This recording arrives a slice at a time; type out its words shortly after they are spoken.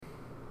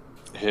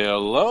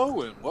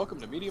Hello and welcome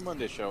to Media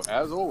Monday Show.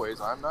 As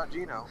always, I'm not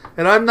Gino.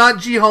 And I'm not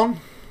Jihon.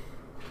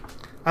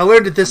 I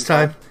learned it this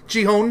time.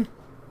 Jihon.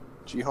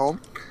 Jihon?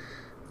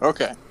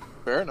 Okay,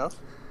 fair enough.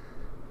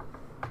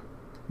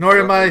 Nor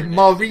am I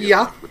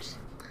Maria.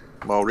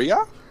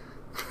 Maria?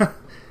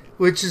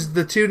 Which is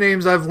the two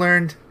names I've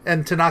learned.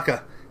 And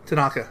Tanaka.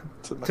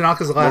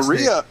 Tanaka's the last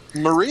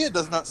name. Maria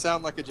does not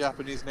sound like a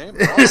Japanese name.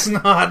 It is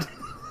not.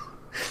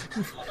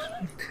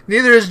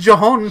 Neither is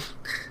Jihon.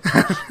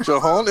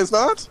 Jihon is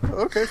not?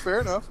 Okay, fair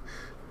enough.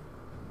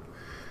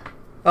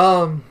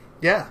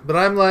 Yeah, but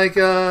I'm like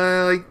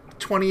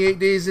 28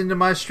 days into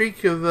my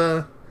streak of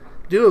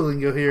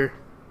Duolingo here.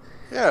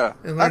 Yeah,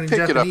 I pick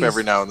Japanese. it up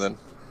every now and then.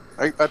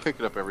 I pick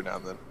it up every now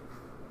and then.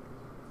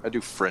 I do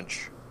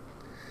French.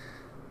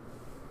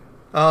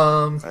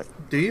 Do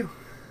you?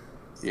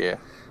 Yeah.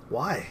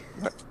 Why?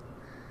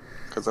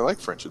 Because I like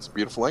French. It's a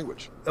beautiful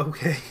language.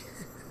 Okay.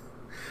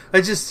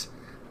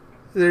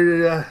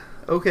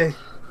 Okay.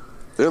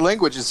 Their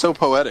language is so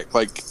poetic.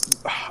 Like,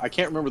 I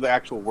can't remember the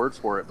actual word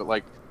for it, but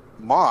like,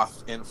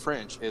 moth in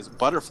French is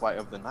butterfly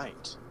of the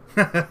night.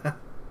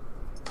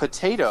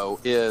 Potato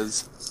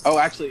is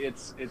actually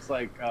it's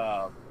like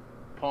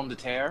pomme de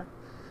terre.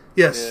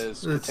 Yes,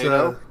 is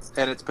potato,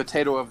 and it's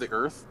potato of the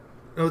earth.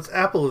 No, it's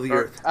apple of the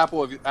earth.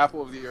 Apple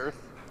of the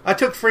earth. I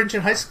took French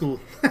in high school.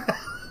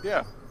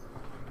 Yeah,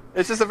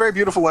 it's just a very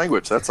beautiful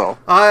language. That's all.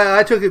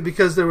 I took it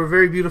because there were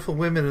very beautiful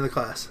women in the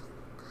class.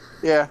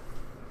 Yeah.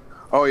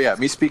 Oh yeah,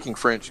 me speaking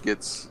French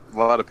gets a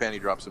lot of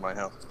panty drops in my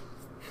house.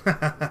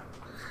 But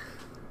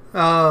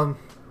I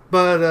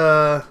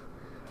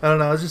don't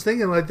know. I was just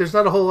thinking, like, there's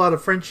not a whole lot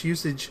of French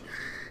usage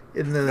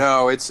in the.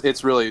 No, it's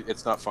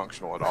not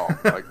functional at all.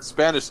 Like,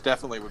 Spanish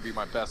definitely would be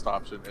my best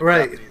option. And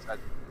right.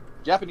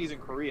 Japanese and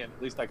Korean,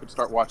 at least I could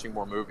start watching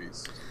more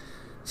movies.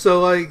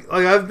 So like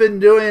I've been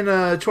doing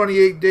a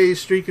 28-day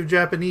streak of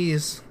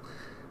Japanese,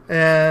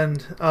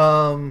 and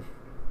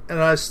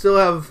I still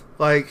have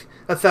like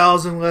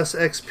 1,000 less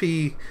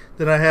XP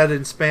than I had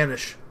in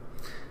Spanish.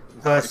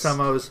 Nice. Last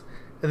time I was.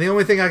 And the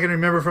only thing I can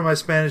remember from my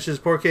Spanish is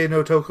Porque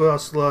no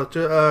tocas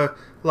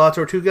la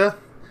tortuga,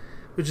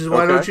 which is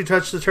why don't you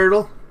touch the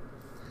turtle?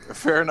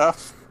 Fair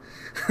enough.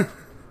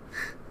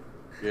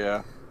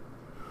 Yeah.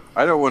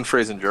 I know one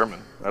phrase in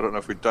German. I don't know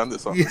if we've done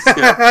this on this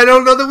yet. I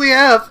don't know that we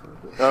have.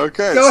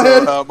 Okay, Go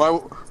ahead.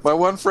 My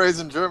one phrase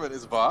in German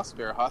is Was,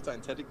 wer hat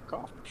ein tätigen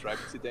Kopf, schreiben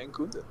Sie den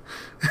Kunden.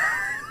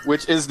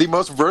 Which is the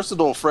most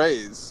versatile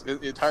phrase in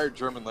the entire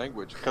German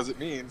language, because it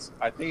means,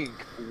 I think,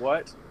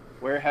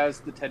 where has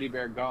the teddy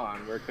bear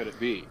gone? Where could it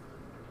be?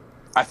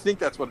 I think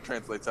that's what it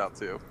translates out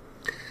to.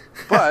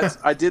 But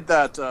I did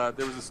that.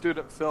 There was a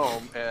student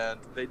film, and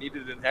they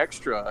needed an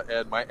extra,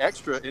 and my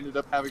extra ended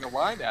up having a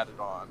line added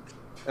on.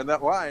 And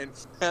that line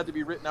had to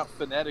be written out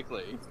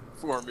phonetically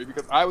for me,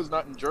 because I was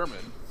not in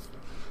German.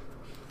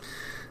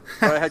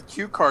 So I had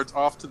cue cards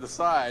off to the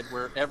side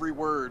where every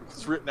word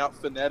was written out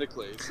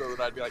phonetically, so that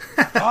I'd be like,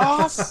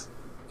 Was,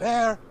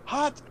 wer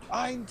hat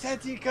ein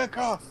tätiger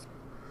Kopf?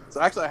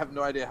 So actually, I have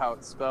no idea how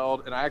it's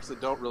spelled, and I actually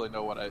don't really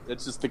know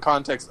it's just the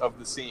context of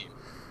the scene.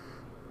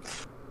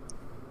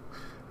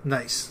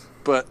 Nice.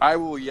 But I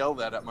will yell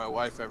that at my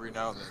wife every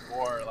now and then.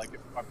 Or, like, if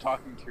I'm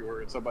talking to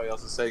her and somebody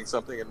else is saying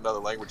something in another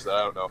language that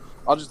I don't know,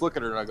 I'll just look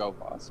at her and I go,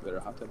 Was,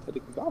 wer hat ein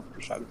tätigen Kopf,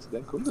 schreiben Sie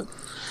den Kunden?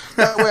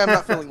 That way I'm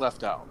not feeling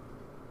left out.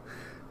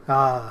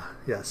 Ah,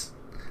 yes.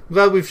 I'm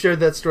glad we've shared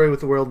that story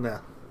with the world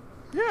now.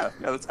 Yeah,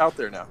 that's out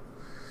there now.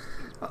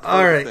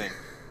 All right. Thing.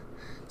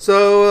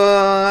 So,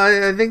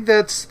 I think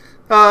that's...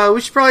 we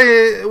should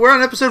probably... We're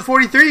on episode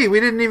 43. We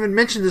didn't even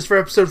mention this for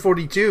episode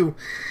 42.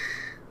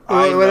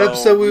 What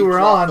episode we were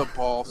on. The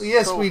ball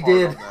yes, so we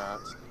hard did.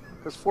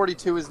 Because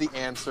 42 is the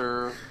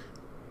answer.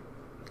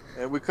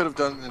 And we could have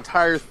done an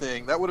entire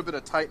thing. That would have been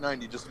a tight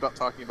 90 just about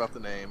talking about the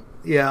name.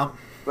 Yeah.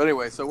 But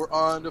anyway, so we're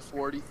on to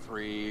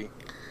 43.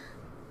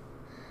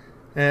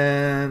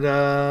 And,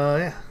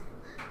 yeah.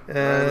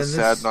 And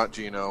sad, not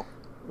Gino.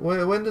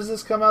 When does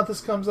this come out?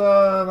 This comes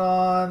out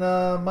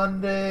on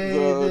Monday.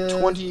 The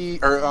 20,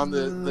 or on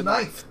the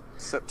 9th.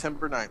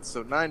 September 9th.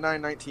 So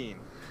 9/9/19.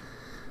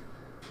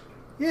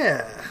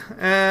 Yeah.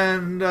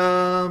 And,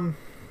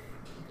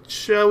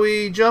 shall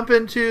we jump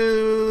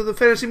into the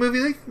Fantasy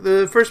Movie League?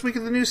 The first week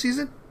of the new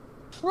season?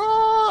 Well,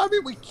 I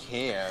mean, we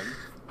can.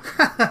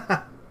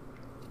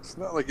 It's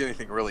not like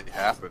anything really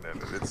happened in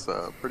it. It's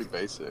pretty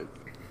basic.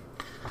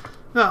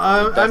 No,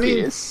 I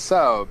mean... It's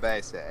so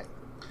basic.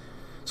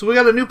 So we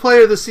got a new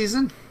player this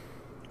season?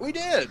 We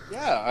did,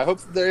 yeah. I hope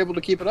they're able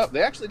to keep it up.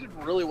 They actually did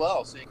really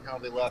well, seeing how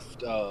they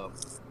left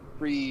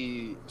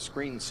 3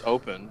 screens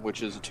open,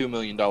 which is a $2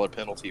 million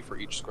penalty for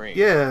each screen.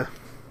 Yeah.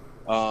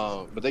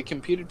 But they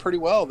competed pretty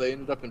well. They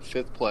ended up in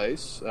 5th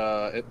place,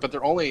 but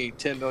they're only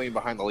 $10 million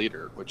behind the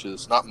leader, which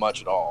is not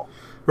much at all.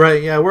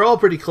 Right, yeah. We're all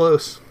pretty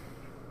close.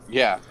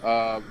 Yeah.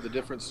 The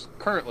difference,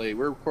 currently,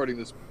 we're recording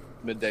this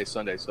midday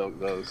Sunday, so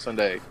the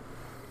Sunday...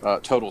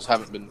 totals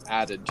haven't been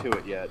added to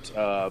it yet,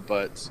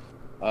 but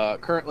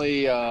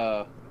currently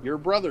your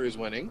brother is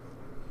winning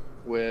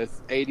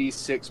with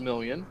 86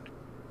 million.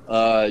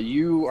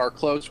 You are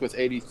close with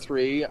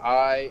 83.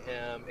 I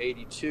am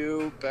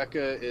 82.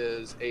 Becca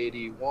is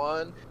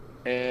 81.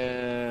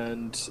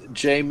 And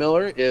Jay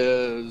Miller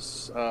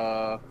is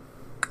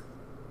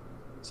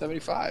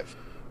 75.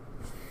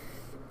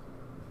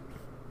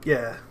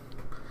 Yeah.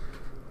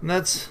 And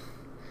that's,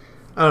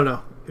 I don't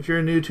know. If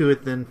you're new to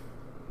it, then...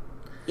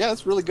 Yeah,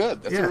 that's really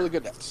good. That's really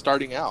good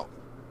starting out.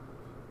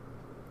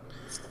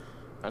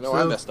 I know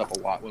I messed up a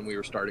lot when we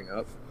were starting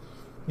up.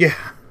 Yeah.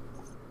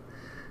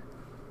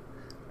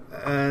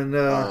 And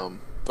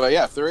but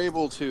yeah, if they're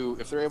able to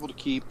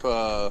keep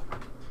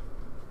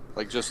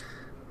just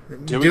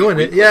doing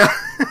it, yeah.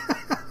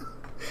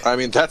 I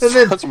mean that's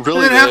really and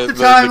then half the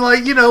time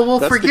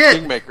we'll forget. The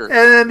kingmaker.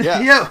 And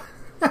then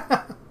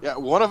yeah,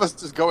 one of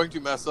us is going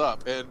to mess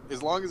up, and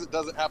as long as it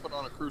doesn't happen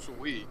on a crucial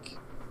week.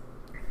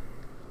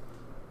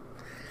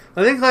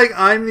 I think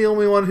I'm the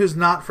only one who's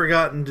not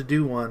forgotten to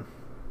do one.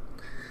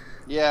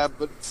 Yeah,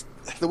 but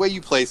the way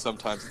you play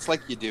sometimes, it's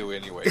like you do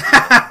anyway.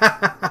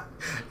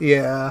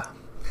 Yeah.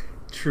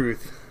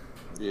 Truth.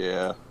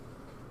 Yeah.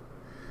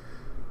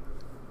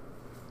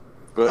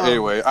 But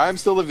anyway, I'm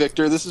still the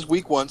victor. This is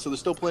week 1, so there's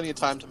still plenty of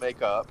time to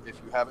make up. If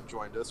you haven't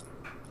joined us,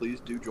 please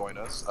do join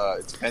us.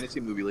 It's Fantasy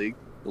Movie League.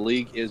 The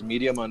league is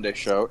Media Monday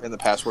Show, and the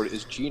password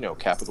is Geno,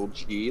 capital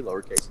G,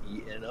 lowercase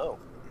E-N-O.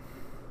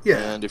 Yeah.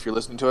 And if you're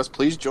listening to us,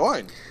 please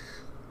join.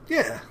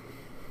 Yeah.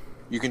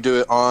 You can do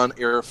it on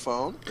your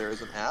phone. There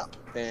is an app.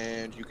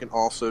 And you can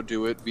also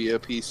do it via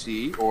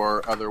PC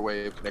or other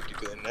way of connecting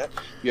to the internet.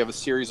 If you have a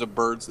series of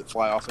birds that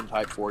fly off and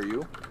type for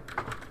you,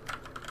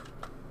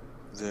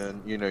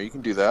 then, you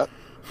can do that.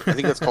 I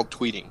think that's called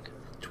tweeting.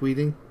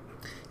 Tweeting?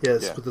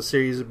 Yes, with a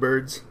series of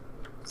birds.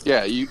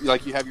 Yeah, you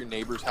have your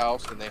neighbor's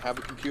house and they have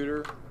a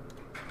computer,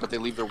 but they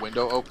leave their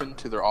window open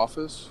to their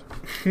office.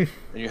 And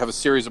you have a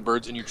series of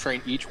birds and you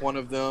train each one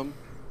of them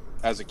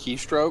as a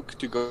keystroke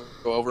to go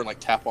over and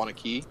tap on a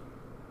key.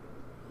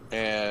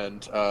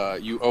 And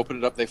you open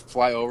it up, they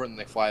fly over, and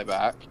they fly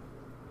back.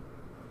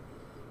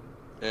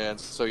 And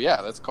so,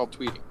 yeah, that's called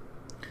tweeting.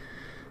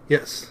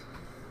 Yes.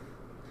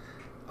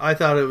 I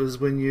thought it was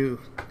when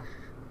you...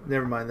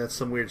 Never mind, that's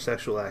some weird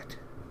sexual act.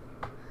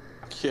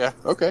 Yeah,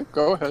 okay,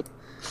 go ahead.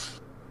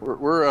 We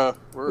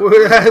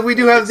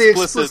do have the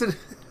explicit...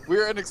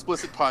 We're an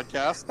explicit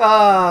podcast.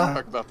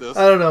 Talk about this.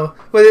 I don't know.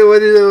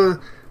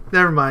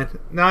 Never mind.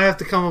 Now I have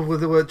to come up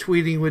with what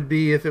tweeting would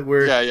be if it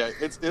were... Yeah.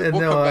 We'll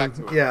come back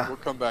to it. Yeah. We'll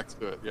come back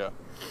to it, yeah.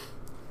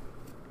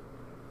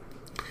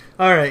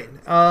 All right.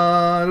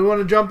 Do we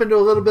want to jump into a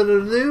little bit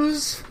of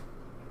news?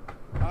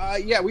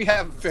 Yeah, we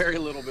have very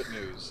little bit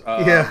news.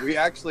 We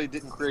actually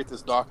didn't create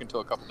this doc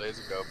until a couple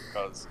days ago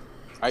because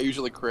I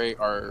usually create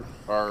our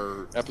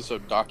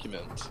episode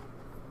document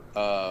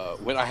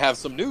when I have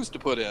some news to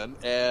put in,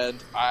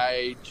 and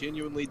I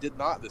genuinely did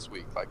not this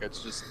week.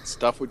 It's just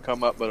stuff would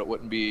come up, but it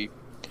wouldn't be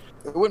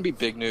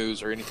big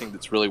news or anything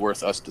that's really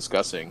worth us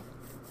discussing.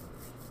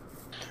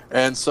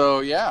 And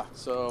so,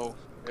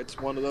 it's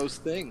one of those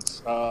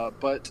things.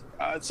 But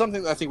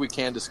something that I think we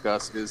can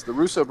discuss is the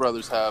Russo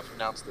brothers have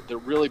announced that they're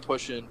really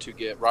pushing to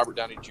get Robert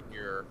Downey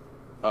Jr.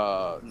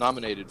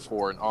 Nominated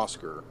for an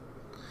Oscar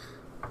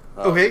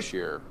this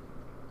year.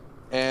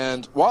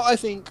 And while I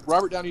think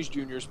Robert Downey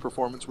Jr.'s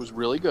performance was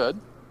really good,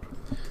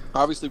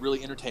 obviously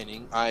really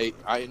entertaining, I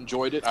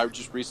enjoyed it. I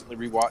just recently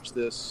rewatched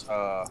this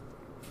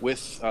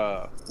with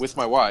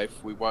my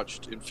wife. We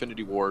watched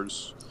Endgame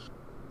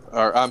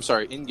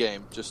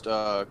just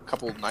a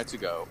couple of nights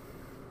ago.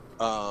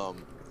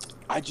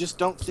 I just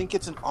don't think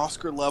it's an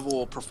Oscar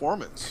level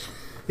performance.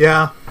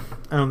 Yeah,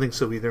 I don't think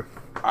so either.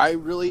 I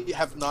really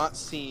have not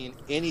seen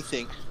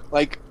anything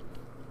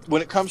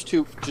when it comes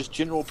to just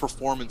general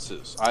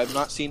performances. I have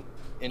not seen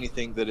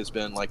anything that has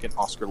been an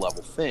Oscar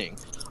level thing.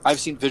 I've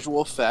seen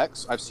visual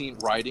effects, I've seen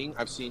writing,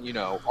 I've seen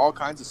all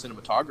kinds of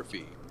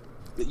cinematography.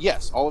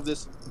 Yes, all of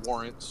this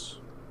warrants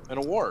an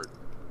award,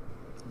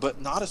 but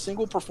not a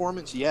single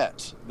performance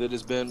yet that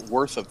has been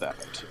worth of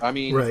that. I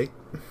mean, right?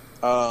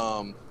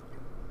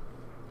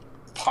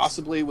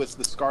 Possibly with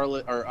the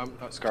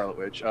not Scarlet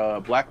Witch,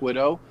 Black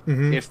Widow.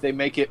 Mm-hmm. If they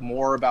make it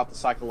more about the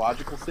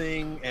psychological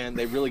thing and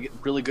they really get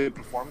really good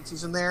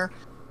performances in there,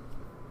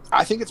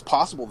 I think it's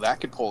possible that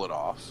could pull it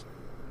off.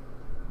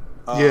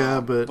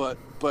 But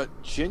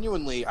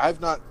genuinely,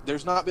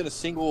 there's not been a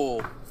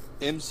single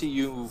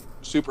MCU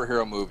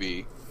superhero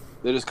movie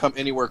that has come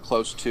anywhere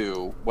close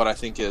to what I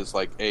think is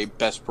a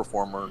best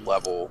performer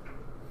level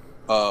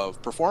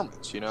of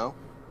performance,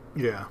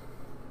 Yeah.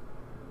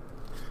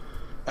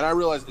 And I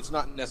realize it's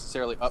not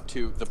necessarily up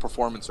to the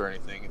performance or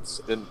anything. It's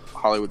in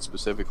Hollywood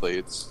specifically.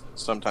 It's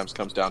sometimes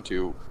comes down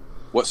to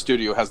what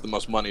studio has the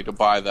most money to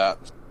buy that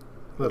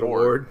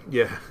award.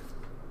 Yeah.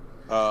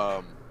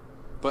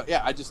 But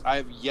yeah, I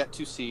have yet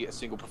to see a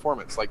single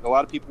performance. A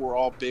lot of people were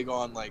all big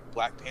on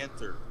Black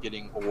Panther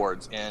getting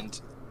awards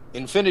and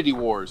Infinity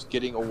Wars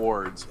getting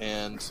awards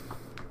and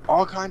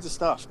all kinds of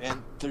stuff.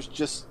 And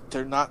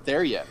they're not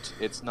there yet.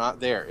 It's not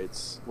there.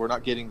 We're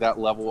not getting that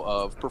level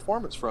of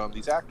performance from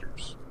these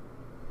actors.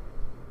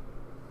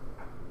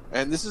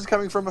 And this is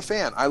coming from a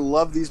fan. I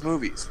love these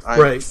movies.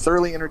 I'm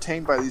thoroughly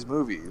entertained by these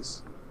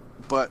movies,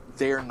 but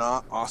they are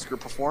not Oscar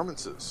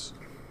performances.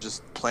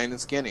 Just plain and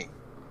skinny.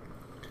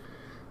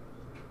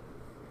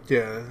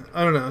 Yeah,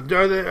 I don't know.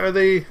 Are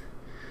they?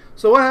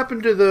 So what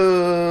happened to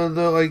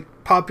the like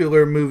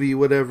popular movie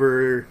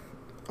whatever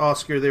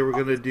Oscar they were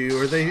going to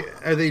do?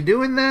 Are they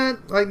doing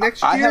that like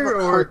next year? I haven't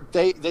heard.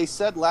 They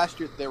said last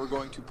year that they were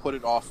going to put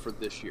it off for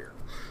this year.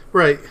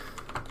 Right.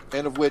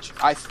 And of which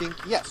I think,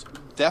 yes,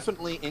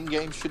 definitely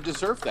Endgame should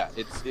deserve that.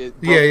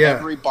 It broke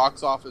every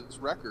box office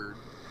record.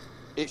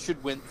 It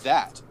should win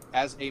that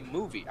as a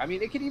movie. I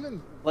mean, it could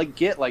even like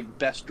get like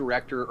best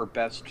director or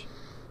best,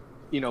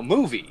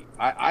 movie.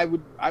 I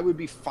would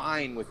be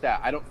fine with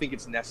that. I don't think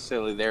it's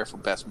necessarily there for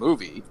best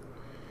movie,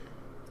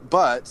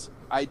 but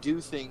I do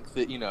think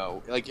that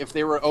like if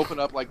they were to open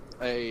up like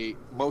a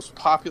most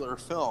popular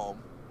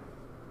film,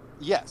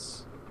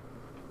 yes,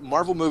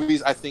 Marvel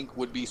movies I think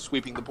would be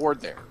sweeping the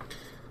board there.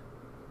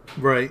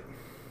 Right.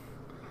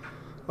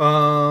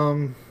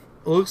 It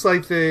looks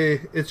like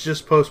it's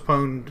just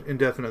postponed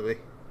indefinitely.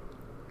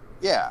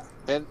 Yeah,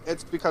 and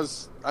it's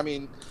because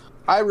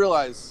I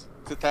realize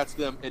that that's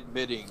them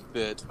admitting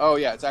that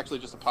it's actually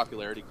just a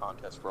popularity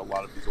contest for a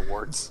lot of these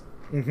awards.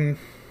 Mm-hmm.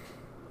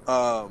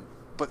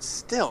 But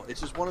still,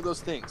 it's just one of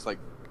those things. Like,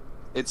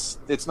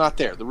 it's not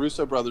there. The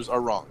Russo brothers are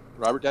wrong.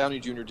 Robert Downey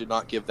Jr. did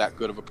not give that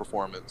good of a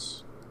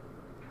performance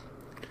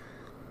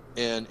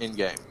in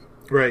Endgame.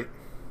 Right.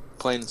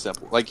 Plain and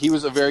simple. Like, he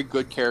was a very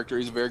good character.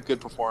 He's a very good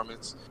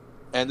performance.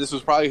 And this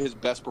was probably his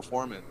best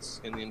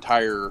performance in his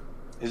entire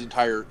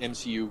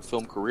MCU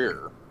film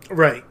career.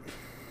 Right.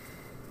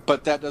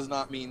 But that does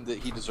not mean that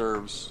he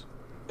deserves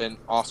an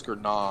Oscar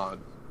nod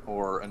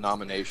or a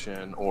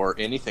nomination or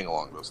anything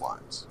along those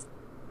lines.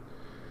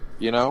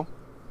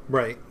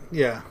 Right.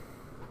 Yeah.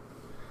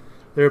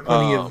 There are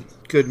plenty of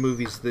good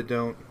movies that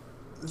don't.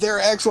 There are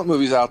excellent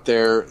movies out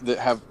there that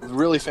have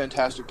really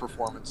fantastic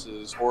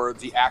performances, or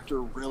the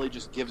actor really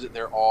just gives it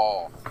their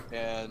all,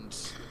 and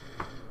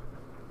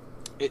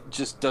it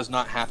just does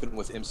not happen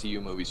with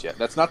MCU movies yet.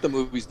 That's not the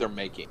movies they're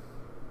making.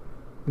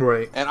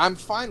 Right. And I'm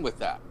fine with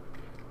that.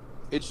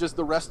 It's just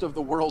the rest of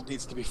the world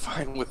needs to be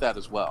fine with that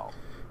as well.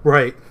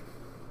 Right.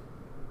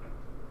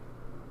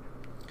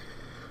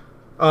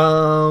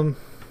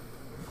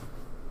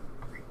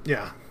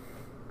 Yeah.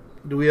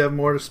 Do we have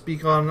more to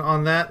speak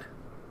on that?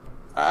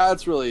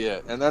 That's really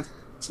it. And that's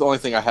the only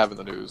thing I have in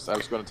the news. I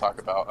was going to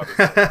talk about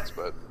other things,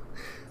 but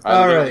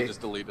I literally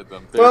just deleted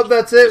them. Well,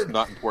 that's it.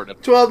 Not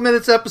important. 12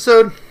 minutes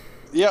episode.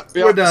 Yep.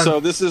 We're done. So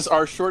this is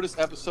our shortest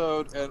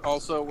episode, and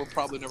also we're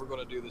probably never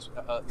going to do this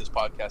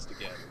podcast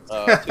again.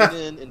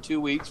 Tune in 2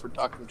 weeks for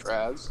Talking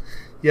Traz.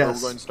 Yes.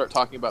 We're going to start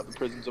talking about the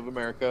prisons of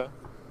America.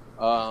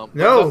 No,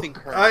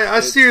 I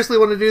seriously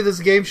want to do this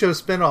game show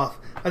spinoff.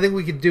 I think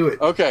we could do it.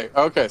 Okay.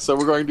 So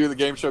we're going to do the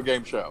game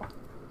show.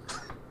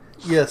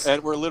 Yes.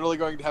 And we're literally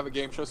going to have a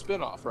game show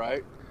spinoff,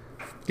 right?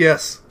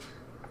 Yes.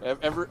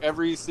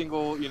 Every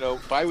single,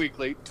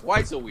 bi-weekly,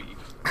 twice a week.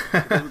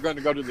 We're going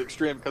to go to the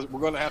extreme because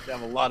we're going to have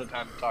a lot of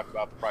time to talk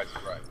about The Price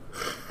is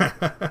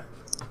Right.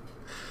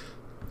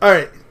 All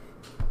right.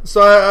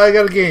 So I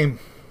got a game.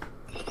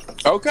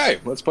 Okay,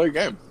 let's play a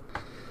game.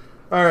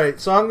 All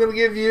right. So I'm going to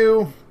give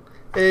you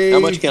How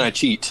much can I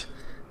cheat?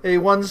 A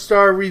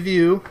 1-star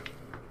review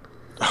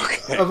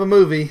of a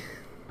movie.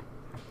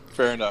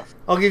 Fair enough.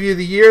 I'll give you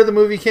the year the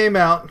movie came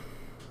out.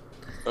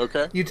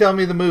 Okay. You tell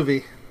me the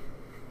movie.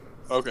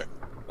 Okay.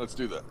 Let's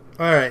do that.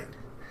 All right.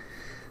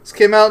 This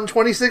came out in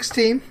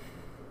 2016.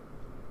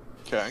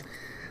 Okay.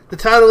 The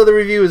title of the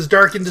review is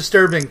Dark and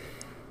Disturbing.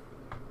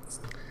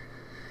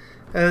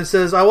 And it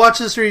says, I watched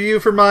this review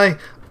for my,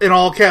 in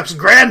all caps,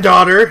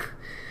 granddaughter,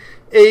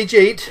 age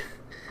 8.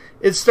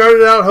 It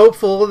started out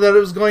hopeful that it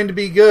was going to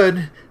be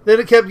good.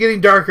 Then it kept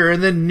getting darker,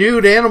 and then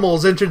nude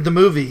animals entered the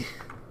movie.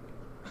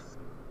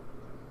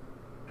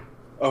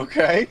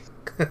 Okay.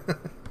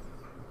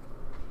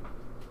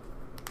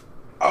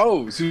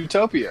 Oh,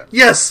 Zootopia.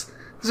 Yes,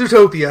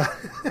 Zootopia.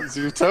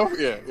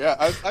 Zootopia. Yeah,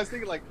 I was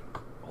thinking like,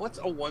 what's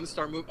a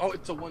 1-star movie? Oh,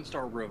 it's a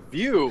 1-star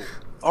review.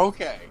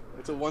 Okay,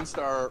 it's a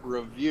 1-star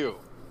review.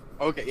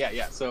 Okay,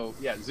 yeah. So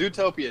yeah,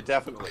 Zootopia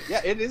definitely.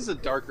 Yeah, it is a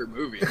darker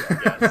movie, I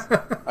guess.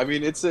 I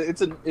mean, it's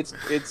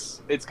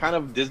kind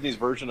of Disney's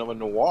version of a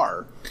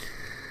noir.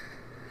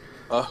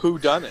 A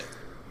whodunit.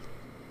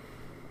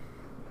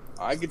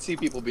 I could see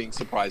people being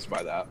surprised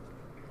by that.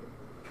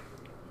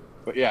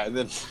 But yeah, and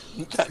then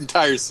that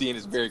entire scene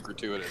is very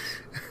gratuitous.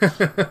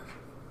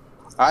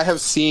 I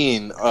have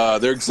seen,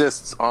 there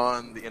exists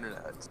on the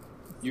internet,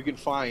 you can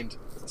find,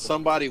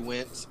 somebody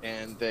went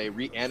and they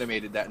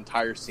reanimated that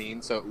entire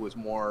scene so it was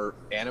more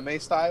anime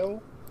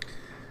style.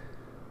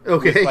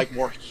 Okay. With like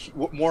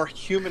more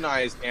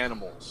humanized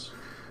animals.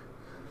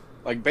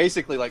 Like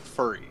basically like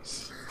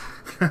furries.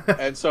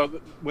 And so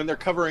when they're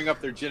covering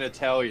up their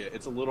genitalia,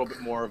 it's a little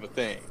bit more of a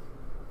thing.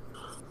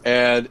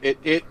 And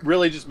it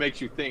really just makes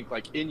you think,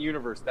 like, in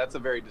universe, that's a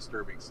very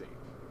disturbing scene.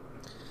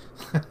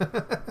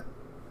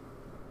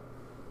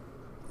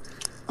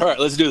 All right,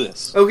 let's do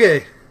this.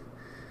 Okay.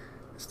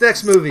 It's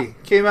next movie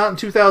came out in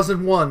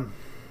 2001.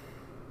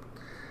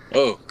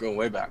 Oh, going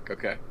way back.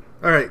 Okay.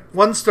 All right,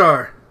 1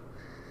 star.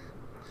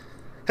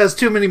 Has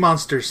too many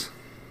monsters.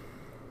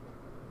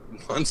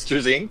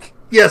 Monsters Inc.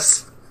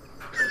 Yes.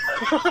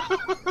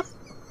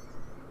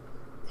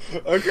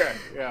 Okay,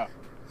 yeah.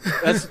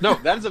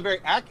 That is a very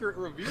accurate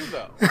review,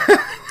 though.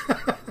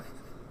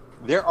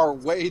 There are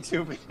way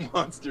too many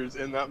monsters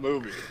in that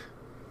movie.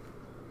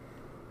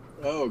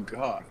 Oh,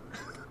 God.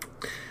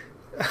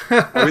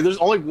 I mean, there's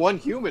only one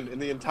human in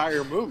the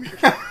entire movie.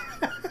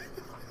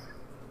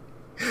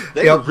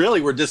 They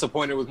really were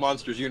disappointed with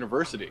Monsters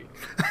University.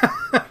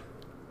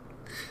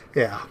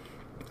 Yeah,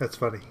 that's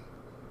funny.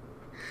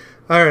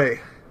 All right.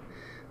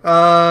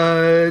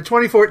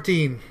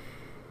 2014.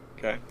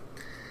 Okay.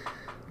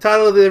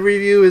 Title of the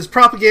review is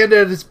Propaganda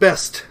at its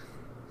Best.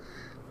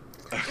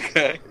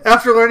 Okay.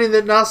 After learning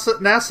that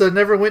NASA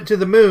never went to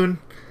the moon,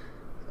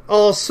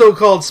 all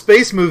so-called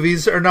space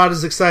movies are not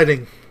as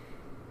exciting.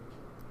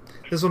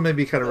 This one may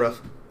be kind of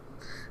rough.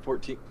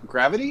 14.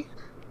 Gravity?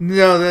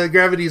 No, the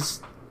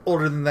Gravity's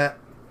older than that.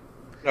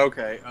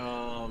 Okay.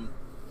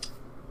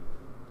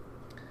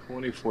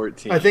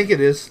 2014. I think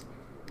it is.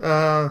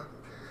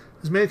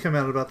 This may have come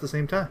out about the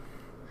same time.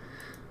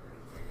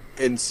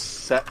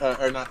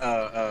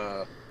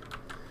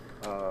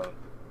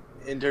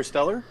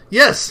 Interstellar?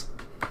 Yes.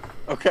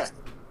 Okay.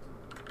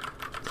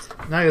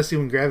 Now I gotta see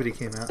when Gravity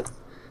came out.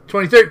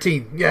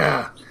 2013.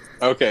 Yeah.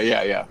 Okay.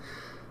 Yeah.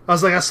 I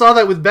was like, I saw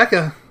that with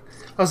Becca.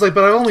 I was like,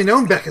 but I've only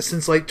known Becca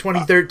since like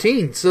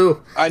 2013.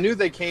 So I knew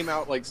they came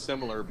out like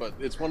similar, but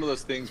it's one of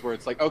those things where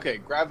it's like, okay,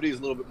 Gravity is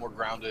a little bit more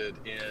grounded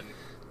in,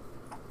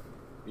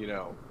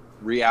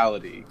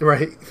 reality,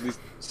 right? At least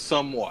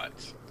somewhat.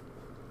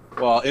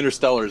 Well,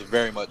 Interstellar is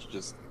very much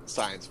just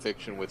science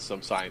fiction with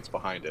some science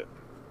behind it.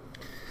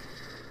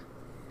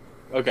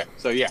 Okay,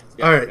 so yeah,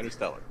 all right.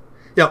 Interstellar.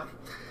 Yep.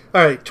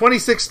 All right,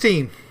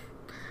 2016.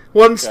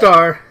 1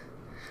 star.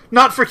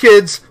 Not for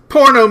kids.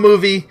 Porno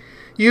movie.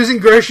 Using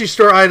grocery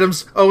store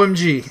items.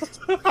 OMG.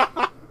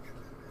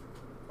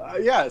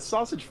 Yeah,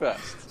 Sausage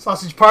Fest.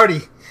 Sausage Party.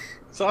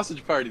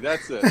 Sausage Party,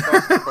 that's it.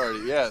 Sausage Party,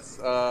 yes.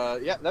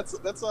 Yeah,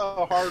 that's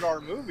a hard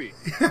R movie.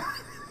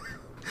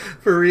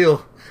 For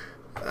real.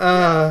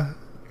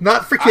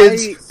 Not for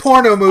kids.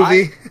 Porno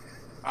movie.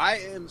 I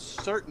am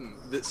certain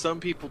that some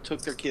people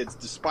took their kids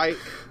despite...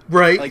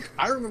 Right. Like,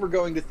 I remember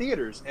going to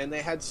theaters, and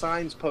they had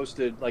signs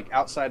posted, like,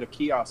 outside of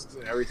kiosks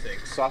and everything.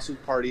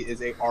 Sausage Party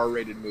is a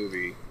R-rated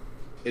movie.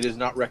 It is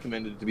not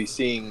recommended to be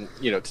seeing,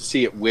 to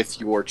see it with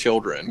your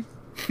children.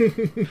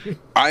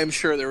 I am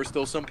sure there were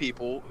still some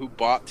people who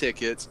bought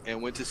tickets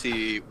and went to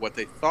see what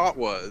they thought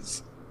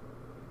was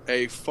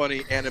a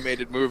funny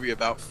animated movie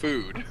about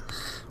food.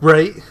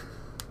 Right.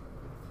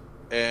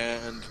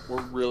 And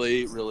were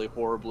really, really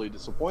horribly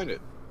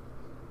disappointed.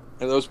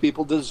 And those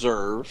people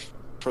deserve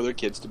for their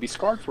kids to be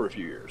scarred for a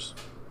few years.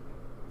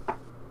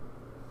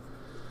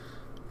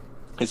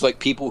 It's like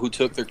people who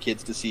took their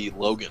kids to see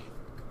Logan.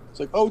 It's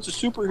like, oh, it's a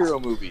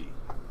superhero movie.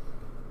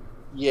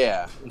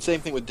 Yeah, and same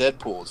thing with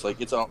Deadpool. It's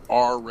like it's an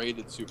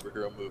R-rated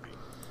superhero movie.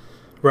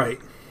 Right.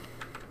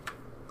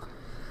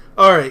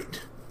 All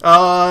right.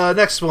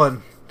 Next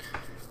one.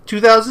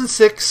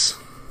 2006.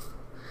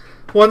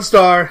 1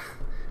 star.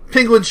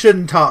 Penguins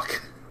Shouldn't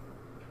Talk.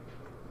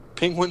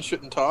 Penguins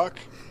Shouldn't Talk?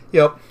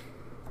 Yep.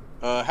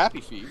 Happy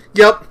Feet.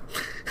 Yep.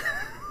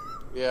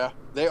 Yeah.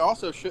 They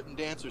also shouldn't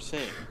dance or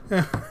sing.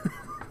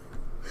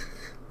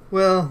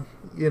 Well,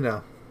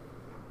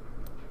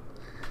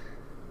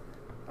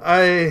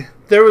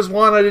 there was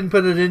one, I didn't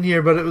put it in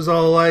here, but it was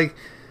like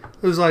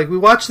we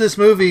watched this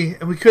movie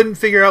and we couldn't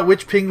figure out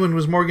which penguin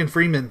was Morgan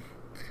Freeman.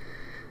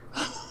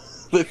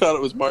 They thought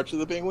it was March of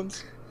the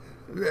Penguins?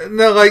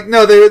 No,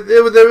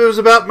 it was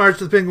about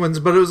March of the Penguins,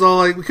 but it was all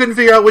like we couldn't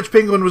figure out which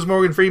penguin was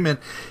Morgan Freeman.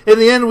 In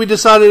the end, we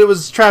decided it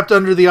was Trapped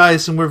Under the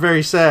Ice, and we're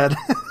very sad.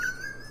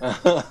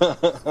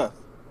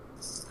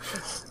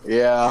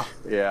 Yeah.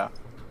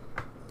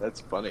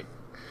 That's funny.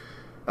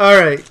 All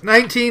right,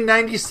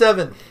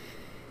 1997.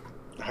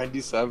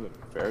 97,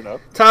 fair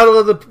enough. Title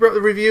of the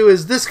review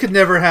is This Could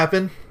Never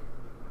Happen.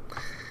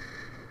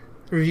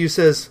 The review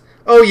says,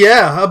 oh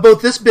yeah, a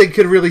boat this big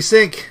could really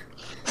sink.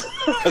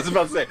 I was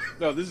about to say,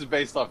 no, this is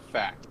based off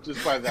fact.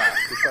 Just by that.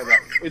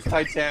 It's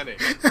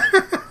Titanic.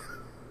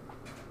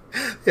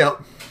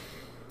 Yep.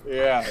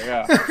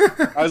 Yeah.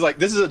 I was like,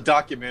 this is a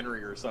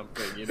documentary or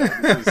something.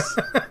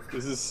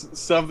 This is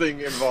something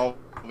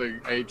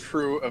involving a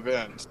true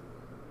event.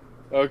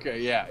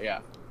 Okay, yeah.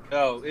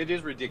 No, it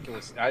is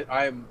ridiculous.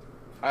 I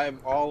am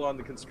all on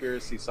the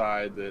conspiracy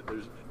side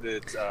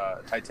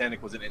that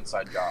Titanic was an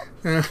inside job.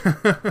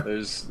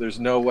 There's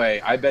no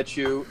way. I bet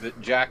you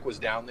that Jack was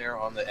down there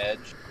on the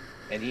edge,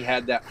 and he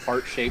had that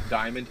heart-shaped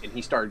diamond, and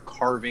he started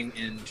carving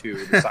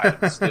into the side of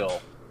the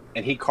still,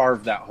 and he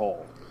carved that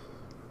hole.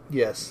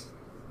 Yes.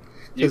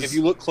 If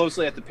you look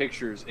closely at the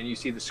pictures and you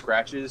see the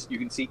scratches, you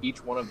can see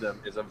each one of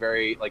them is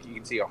you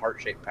can see a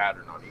heart-shaped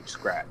pattern on each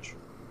scratch.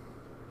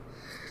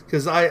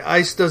 Because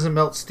ice doesn't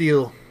melt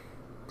steel.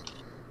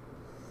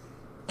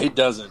 It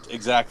doesn't,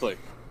 exactly.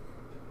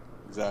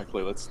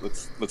 Exactly.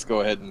 Let's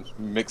go ahead and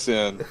mix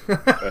in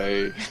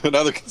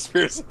another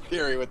conspiracy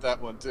theory with that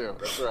one too.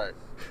 That's right.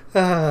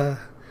 Yeah.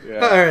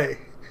 All right.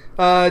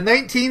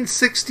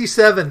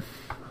 1967.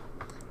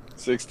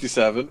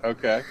 67.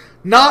 Okay.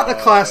 Not a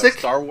classic.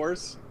 Star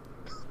Wars.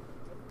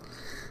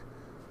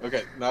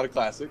 Okay, not a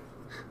classic.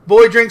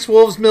 Boy drinks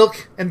wolf's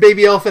milk and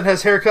baby elephant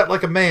has haircut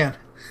like a man.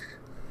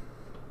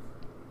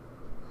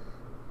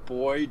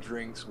 Boy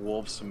drinks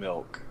wolf's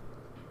milk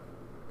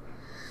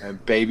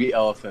and baby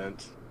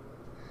elephant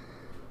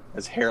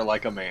has hair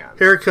like a man.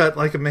 Haircut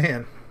like a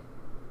man.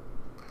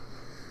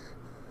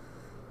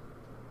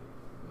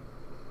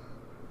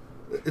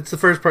 It's the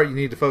first part you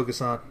need to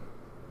focus on.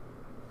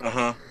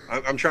 Uh-huh.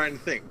 I'm trying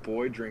to think.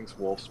 Boy drinks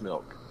wolf's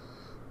milk.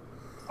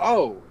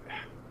 Oh.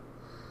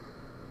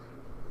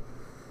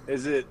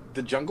 Is it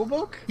The Jungle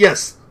Book?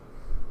 Yes.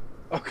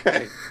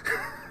 Okay.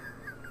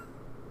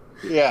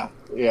 Yeah.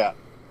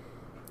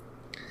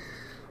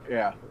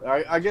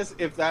 I guess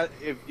if the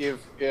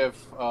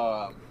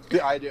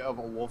idea of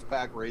a wolf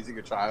pack raising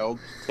a child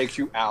takes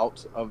you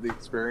out of the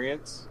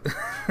experience,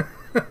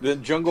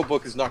 then Jungle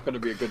Book is not going to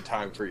be a good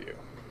time for you.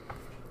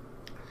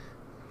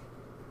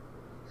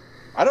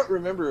 I don't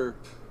remember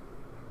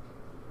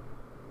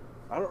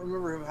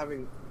him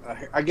having.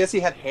 I guess he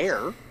had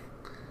hair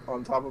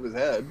on top of his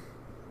head,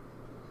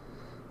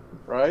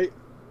 right?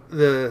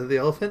 The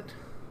elephant?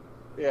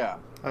 Yeah.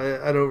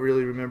 I don't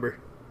really remember.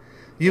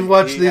 You've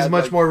watched these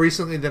much more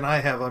recently than I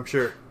have, I'm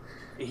sure.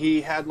 He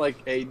had like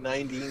a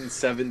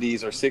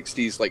 1970s or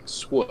 60s like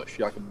swoosh,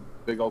 like a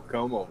big old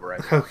comb over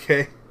it.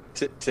 Okay.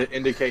 To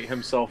indicate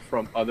himself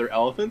from other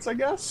elephants, I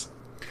guess.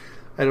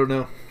 I don't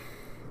know.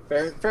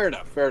 Fair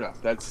enough.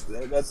 That's.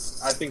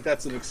 I think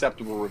that's an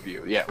acceptable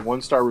review. Yeah,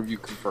 1-star review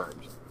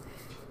confirmed.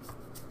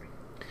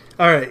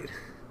 All right.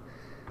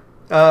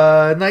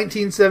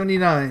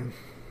 1979.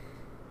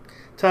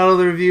 Title of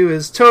the review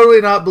is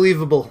Totally Not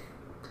Believable.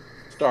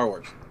 Star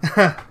Wars.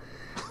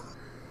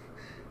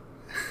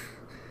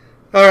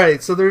 All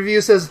right, so the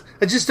review says,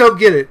 I just don't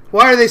get it.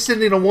 Why are they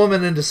sending a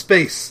woman into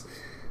space?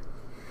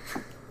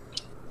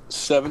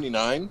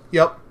 79?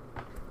 Yep.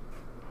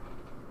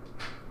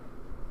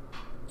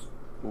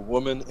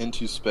 Woman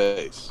into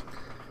space.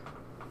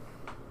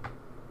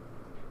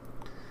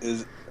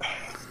 Is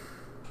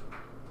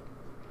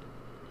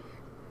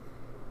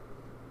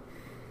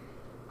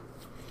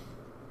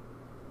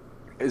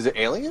it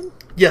Alien?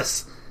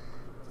 Yes.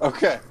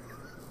 Okay.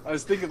 I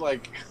was thinking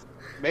like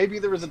maybe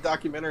there was a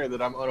documentary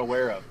that I'm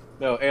unaware of.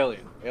 No,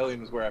 Alien.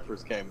 Alien is where I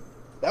first came.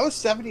 That was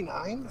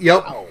 79?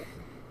 Yep.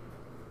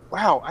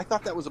 Wow, I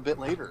thought that was a bit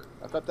later.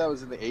 I thought that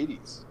was in the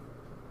 80s.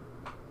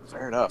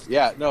 Fair enough.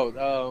 Yeah,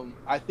 no,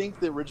 I think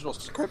the original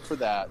script for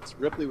that,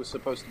 Ripley was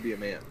supposed to be a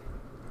man.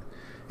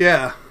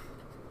 Yeah.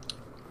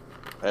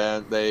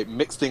 And they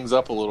mixed things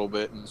up a little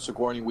bit, and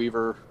Sigourney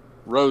Weaver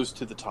rose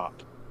to the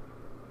top.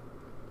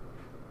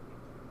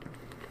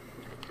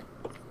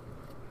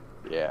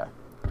 Yeah.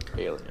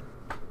 Alien.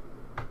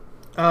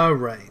 All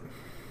right.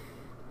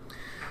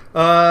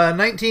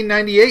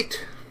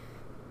 1998.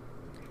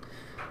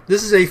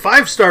 This is a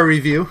 5-star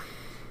review.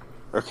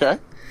 Okay.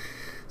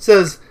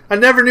 Says, I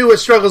never knew what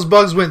struggles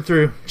Bugs went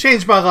through.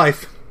 Changed my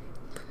life.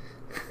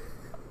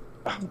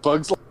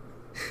 Bugs?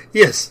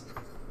 Yes.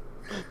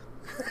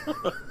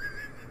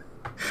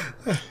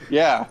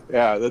 Yeah,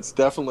 that's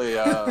definitely...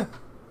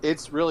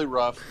 it's really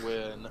rough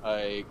when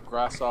a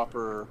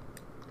grasshopper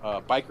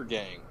biker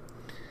gang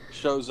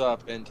shows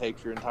up and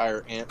takes your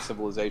entire ant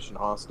civilization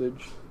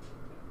hostage.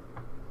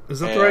 Is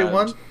that the right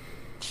one?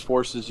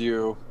 Forces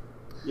you...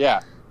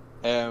 Yeah.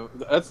 And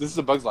this is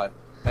a Bug's Life.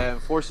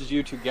 And forces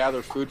you to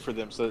gather food for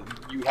them, so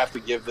you have to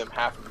give them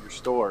half of your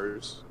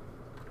stores.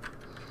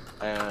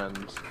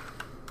 And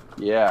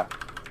yeah,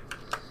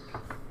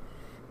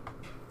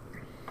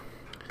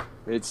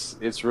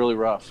 it's really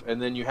rough.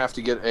 And then you have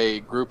to get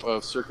a group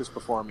of circus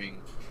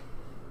performing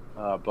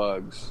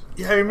bugs.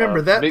 Yeah, I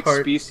remember that mixed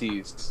part.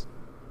 Species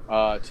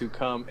to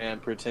come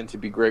and pretend to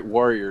be great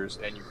warriors,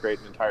 and you create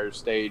an entire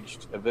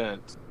staged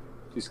event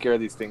to scare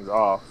these things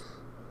off.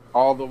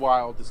 All the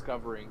while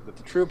discovering that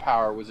the true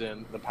power was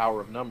in the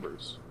power of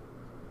numbers,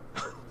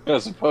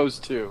 as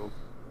opposed to,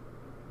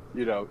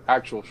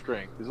 actual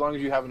strength. As long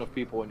as you have enough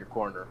people in your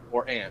corner,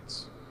 or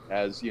ants,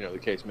 as the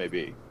case may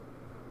be.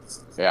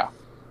 Yeah,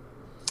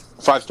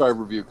 5-star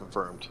review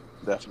confirmed.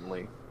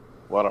 Definitely,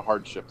 a lot of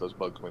hardship those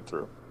bugs went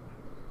through.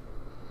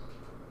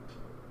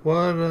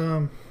 What?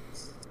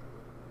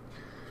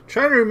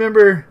 Trying to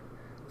remember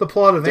the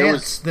plot of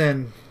Ants.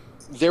 Then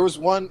there was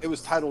one. It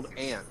was titled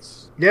Ants.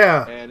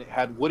 Yeah. And it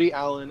had Woody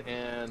Allen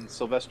and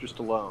Sylvester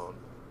Stallone.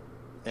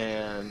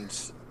 And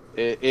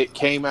it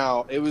came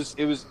out, it was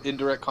in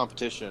direct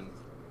competition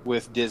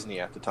with Disney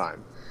at the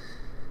time.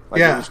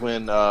 It was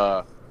when,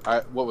 what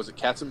was it,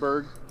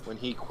 Katzenberg? When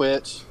he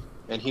quit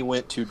and he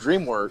went to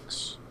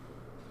DreamWorks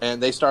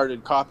and they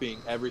started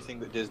copying everything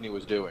that Disney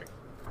was doing.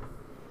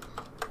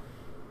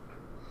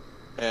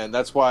 And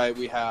that's why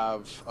we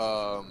have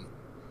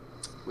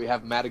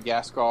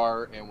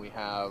Madagascar and we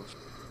have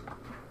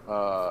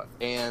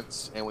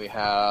Ants, and we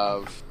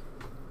have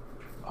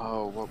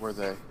Oh, what were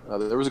they?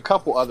 There was a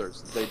couple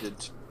others that they did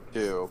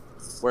too,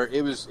 where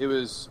it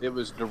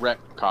was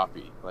direct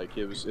copy. Like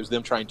it was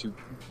them trying to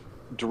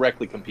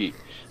directly compete,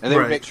 and they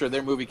would make sure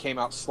their movie came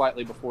out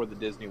slightly before the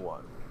Disney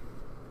one.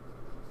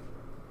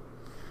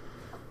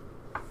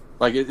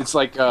 Like it's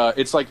like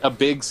a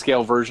big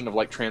scale version of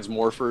like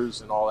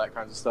Transmorphers and all that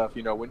kinds of stuff.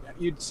 You know, when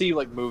you'd see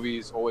like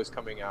movies always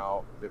coming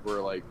out that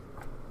were like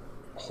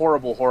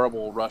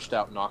horrible, rushed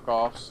out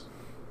knockoffs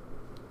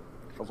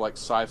of like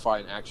sci-fi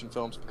and action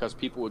films, because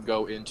people would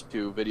go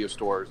into video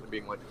stores and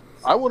being like,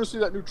 I want to see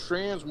that new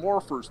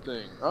Transmorphers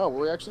thing. Oh,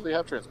 well, we actually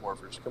have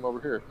Transmorphers. Come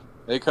over here.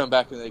 And they come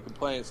back and they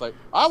complain. It's like,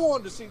 I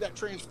wanted to see that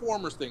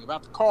Transformers thing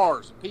about the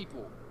cars and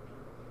people.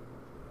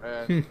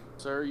 And,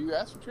 sir, you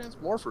asked for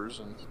Transmorphers,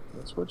 and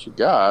that's what you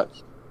got.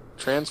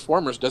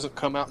 Transformers doesn't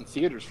come out in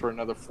theaters for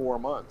another 4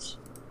 months.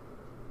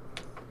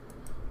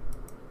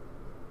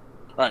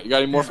 All right, you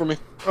got any more for me?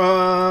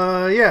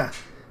 Yeah.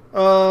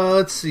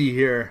 Let's see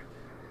here.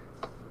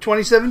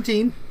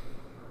 2017.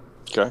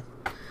 Okay.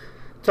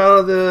 Title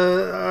of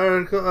the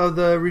article of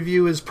the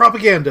review is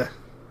Propaganda.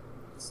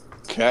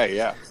 Okay,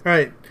 yeah. All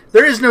right.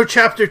 There is no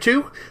Chapter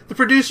 2. The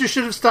producer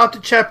should have stopped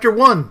at Chapter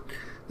 1.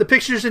 The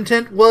picture's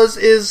intent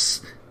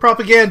is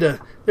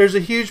propaganda. There's a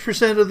huge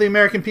percent of the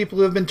American people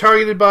who have been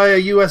targeted by a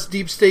U.S.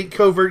 deep state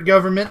covert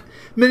government.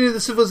 Many of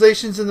the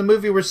civilizations in the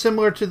movie were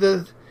similar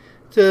to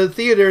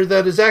theater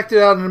that is acted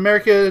out in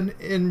America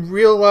in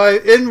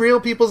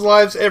real people's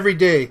lives every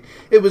day.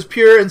 It was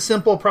pure and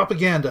simple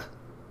propaganda.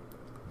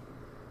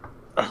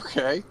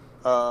 Okay.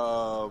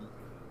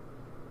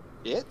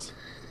 It?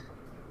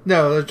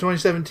 No,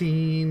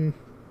 2017.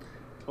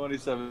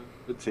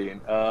 2017.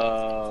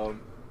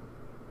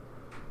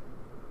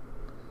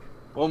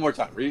 One more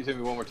time. Read it to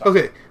me one more time.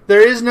 Okay.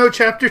 There is no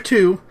Chapter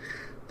 2.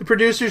 The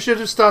producer should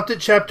have stopped at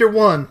Chapter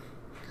 1.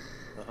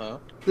 Uh-huh.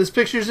 This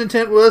picture's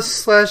intent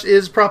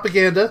is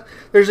propaganda.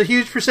 There's a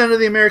huge percent of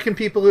the American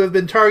people who have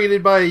been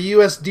targeted by a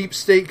U.S. deep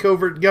state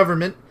covert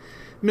government.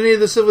 Many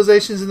of the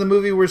civilizations in the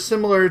movie were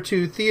similar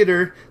to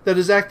theater that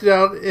is acted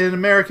out in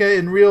America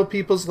in real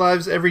people's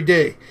lives every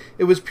day.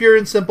 It was pure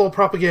and simple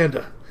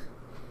propaganda.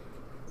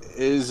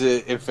 Is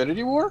it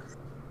Infinity War?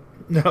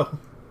 No.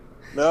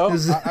 No?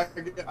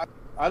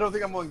 I don't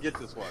think I'm going to get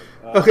this one.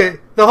 Okay.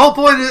 The whole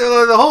point,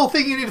 the whole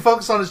thing you need to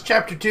focus on is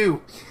Chapter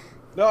 2.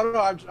 No.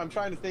 I'm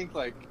trying to think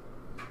like...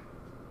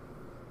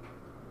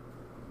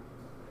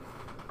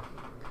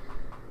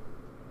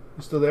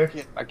 You still there?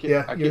 I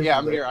can't. I'm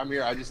here.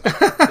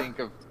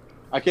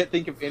 I can't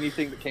think of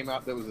anything that came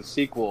out that was a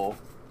sequel.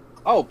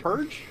 Oh,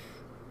 Purge?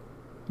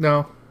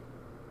 No.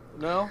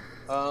 No?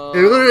 It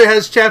literally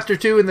has Chapter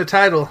 2 in the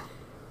title.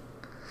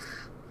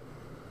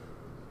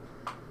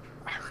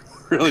 I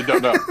really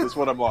don't know. This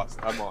one I'm lost.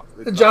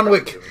 It's John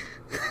Wick.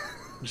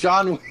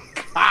 John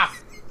Wick. Ah!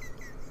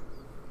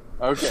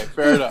 Okay,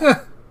 fair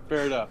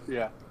enough.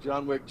 Yeah.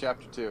 John Wick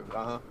Chapter 2.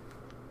 Uh-huh.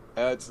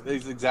 It's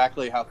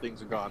exactly how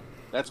things are gone.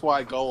 That's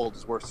why gold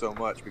is worth so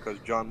much, because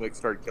John Wick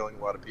started killing a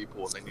lot of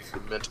people and they needed to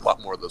mint a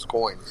lot more of those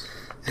coins.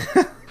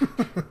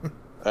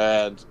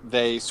 And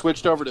they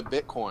switched over to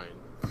Bitcoin.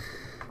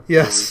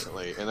 Yes.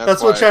 Recently, and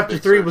that's what Chapter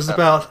 3 was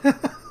about.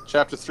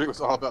 Chapter 3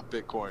 was all about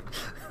Bitcoin.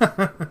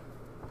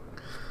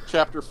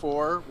 Chapter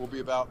 4 will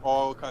be about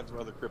all kinds of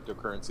other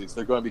cryptocurrencies.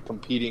 They're going to be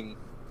competing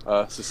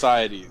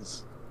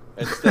societies.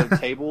 Instead of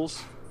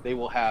tables, they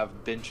will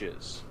have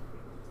benches.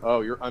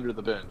 Oh, you're under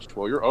the bench.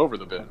 Well, you're over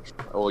the bench.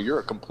 Oh, well, you're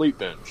a complete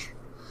bench.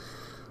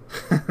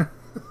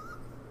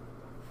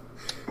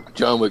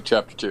 John Wick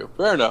Chapter 2.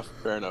 Fair enough.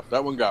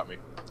 That one got me.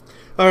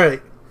 All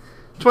right.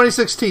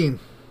 2016.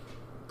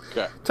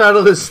 Okay.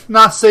 Title is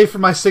Not Safe for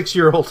My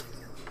 6-year-old.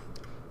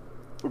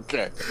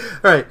 Okay.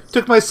 All right.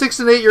 Took my 6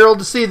 and 8-year-old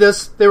to see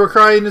this. They were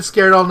crying and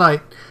scared all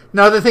night.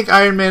 Now they think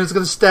Iron Man is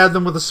going to stab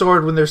them with a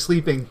sword when they're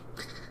sleeping.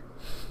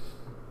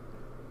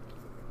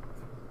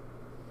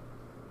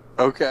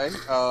 Okay.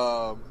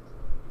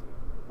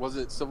 Was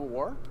it Civil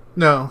War?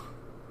 No.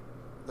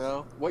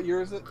 No? What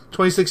year is it?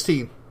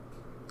 2016.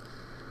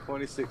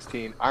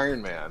 2016.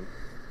 Iron Man.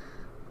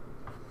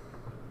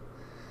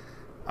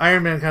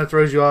 Iron Man kind of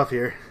throws you off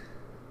here.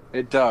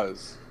 It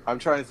does. I'm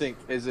trying to think.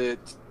 Is it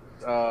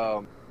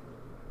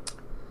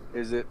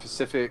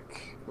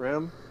Pacific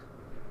Rim?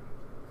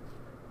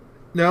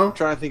 No. I'm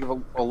trying to think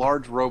of a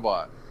large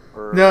robot.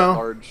 Or no. A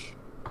large...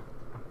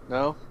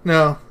 No?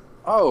 No.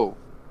 Oh.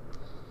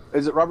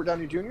 Is it Robert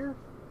Downey Jr.?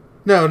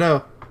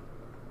 No.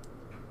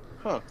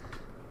 Huh.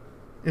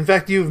 In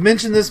fact, you've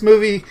mentioned this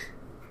movie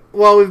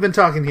while we've been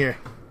talking here.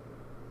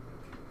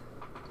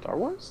 Star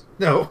Wars?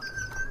 No.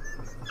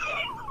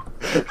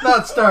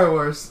 Not Star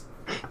Wars.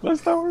 Not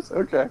Star Wars?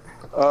 Okay.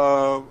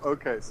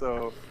 Okay,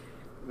 so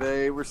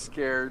they were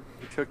scared.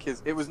 He took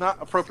his... It was not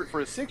appropriate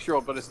for a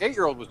 6-year-old, but his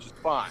 8-year-old was just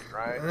fine,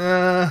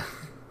 right?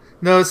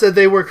 No, it said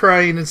they were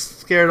crying and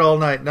scared all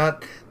night.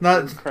 Not the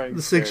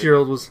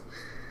 6-year-old was...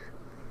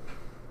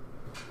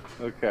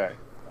 Okay.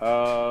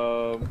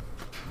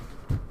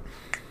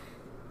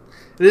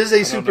 It is a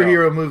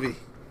superhero movie.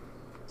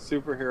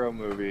 Superhero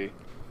movie.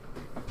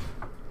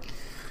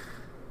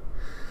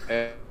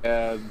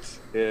 and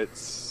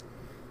it's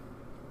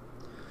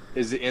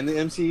is it in the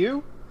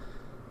MCU?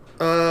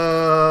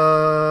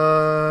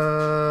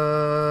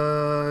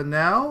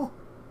 Now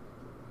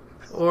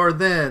or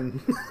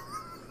then?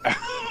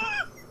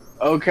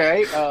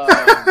 Okay.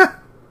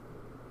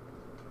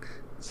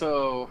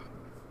 So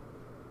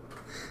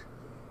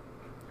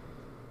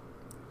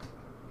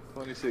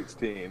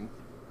 2016.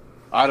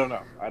 I don't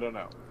know.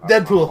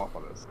 Deadpool. I'm off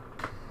on this.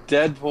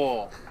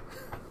 Deadpool.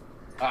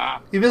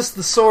 You missed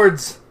the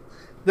swords.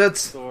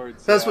 That's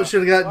Swords. what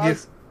should have gotten you.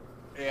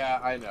 Yeah,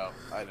 I know.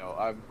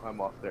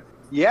 I'm off there.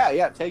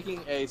 Yeah.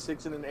 Taking a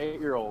 6 and an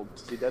 8-year-old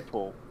to see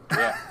Deadpool.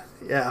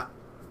 Yeah.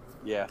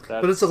 Yeah.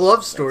 But it's a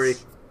love story.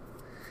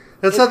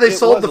 That's how they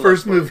sold the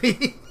first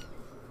movie.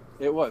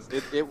 It was.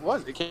 It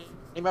was. It came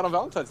out on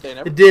Valentine's Day.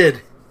 And It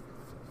did.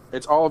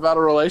 It's all about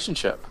a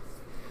relationship.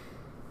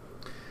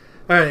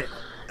 All right.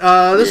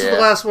 This is the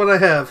last one I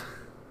have.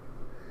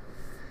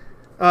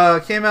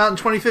 Came out in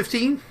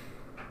 2015.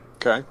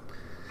 Okay.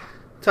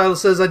 Title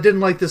says, I didn't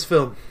like this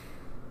film.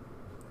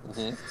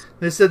 Mm-hmm.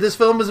 They said, this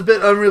film is a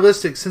bit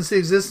unrealistic since the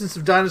existence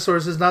of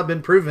dinosaurs has not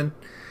been proven.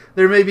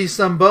 There may be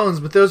some bones,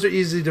 but those are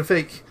easy to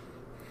fake.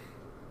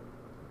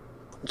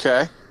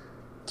 Okay.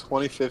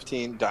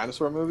 2015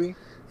 dinosaur movie?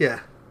 Yeah.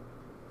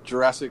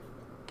 Jurassic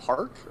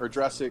Park? Or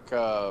Jurassic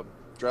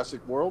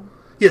World?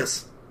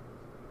 Yes.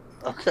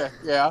 Okay,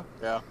 yeah.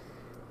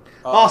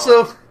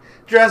 Also,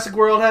 Jurassic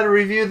World had a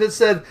review that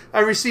said,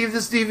 I received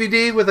this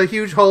DVD with a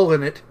huge hole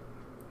in it.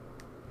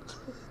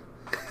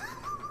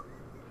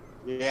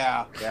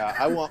 Yeah.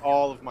 I want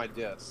all of my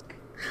disc.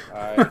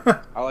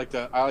 I like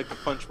to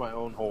punch my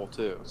own hole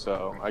too.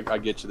 So I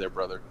get you there,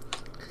 brother.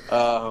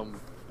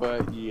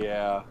 But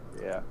yeah.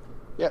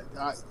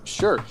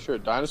 Sure.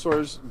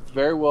 Dinosaurs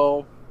very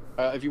well.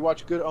 If you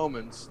watch Good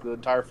Omens, the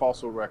entire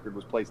fossil record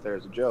was placed there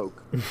as a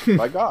joke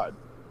by God.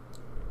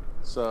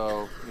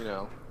 So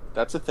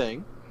that's a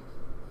thing.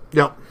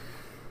 Yep.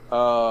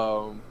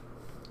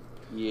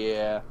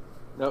 Yeah.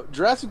 No,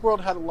 Jurassic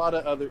World had a lot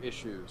of other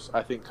issues,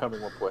 I think,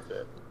 coming up with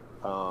it.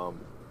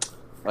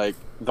 Like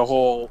the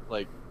whole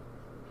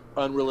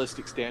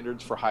unrealistic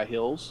standards for high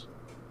hills.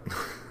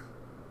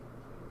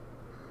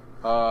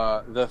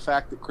 The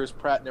fact that Chris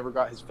Pratt never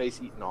got his face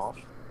eaten off.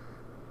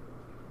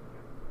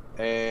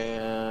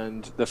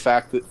 And the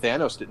fact that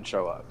Thanos didn't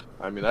show up.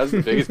 I mean, that's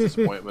the biggest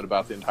disappointment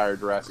about the entire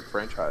Jurassic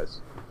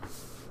franchise.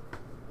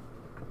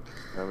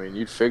 I mean,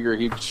 you'd figure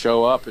he'd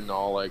show up and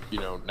all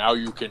now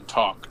you can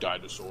talk,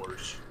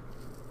 dinosaurs.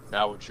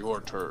 Now it's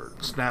your turn.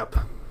 Snap.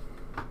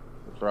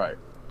 That's right.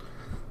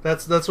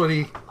 That's what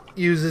he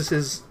uses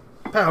his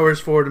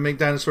powers for, to make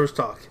dinosaurs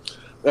talk.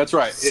 That's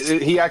right.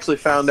 He actually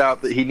found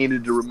out that he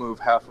needed to remove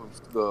half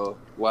of the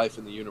life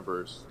in the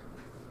universe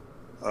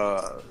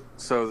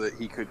so that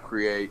he could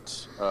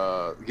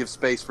give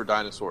space for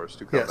dinosaurs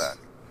to come back.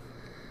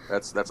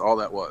 That's all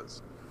that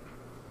was.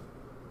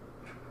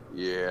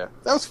 Yeah,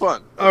 that was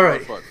fun. All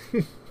right. Fun.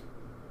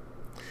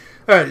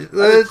 All right.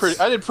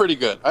 I did pretty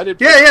good.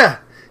 Yeah.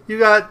 You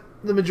got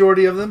the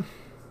majority of them.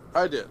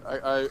 I did.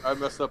 I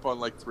messed up on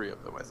 3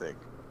 of them, I think.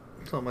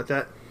 Something like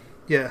that.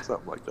 Yeah.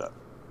 Something like that.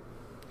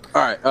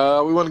 All right.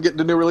 We want to get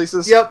into new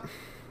releases? Yep.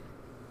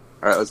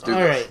 All right, let's do this.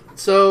 All right.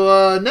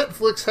 So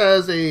Netflix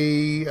has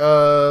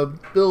a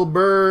Bill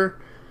Burr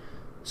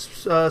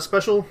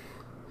special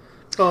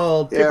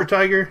called Paper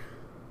Tiger.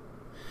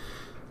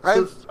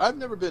 I've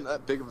never been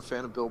that big of a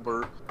fan of Bill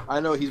Burr. I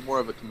know he's more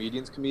of a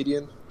comedian's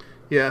comedian.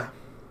 Yeah.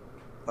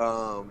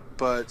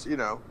 But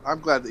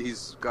I'm glad that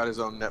he's got his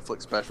own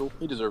Netflix special.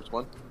 He deserves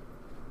one.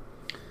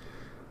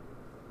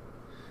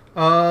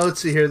 Let's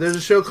see here. There's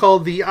a show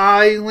called The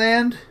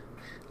Island.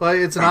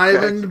 It's an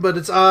island, but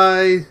it's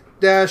I-land.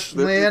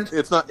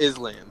 It's not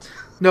Island.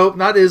 Nope,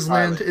 not Island.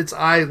 Island. It's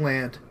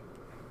Island.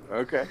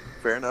 Okay,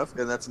 fair enough.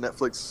 And that's a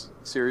Netflix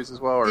series as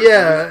well?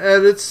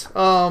 And it's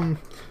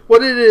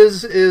what it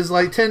is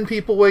 10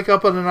 people wake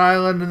up on an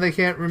island and they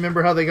can't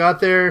remember how they got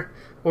there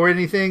or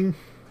anything.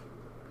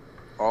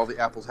 All the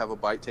apples have a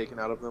bite taken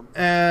out of them.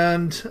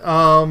 And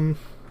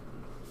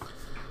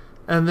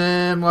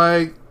then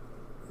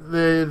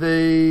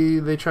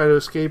they try to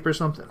escape or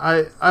something.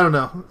 I don't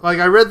know.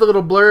 I read the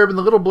little blurb, and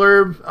the little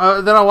blurb.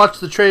 Then I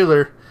watched the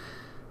trailer,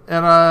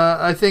 and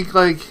I think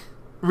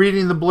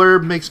reading the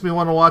blurb makes me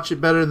want to watch it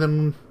better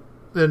than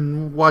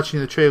watching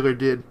the trailer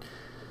did.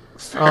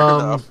 Fair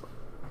enough.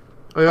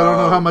 I don't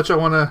know how much I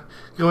want to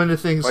go into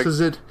things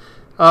because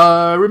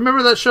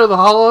remember that show, The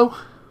Hollow?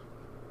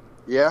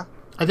 Yeah.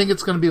 I think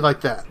it's going to be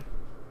like that.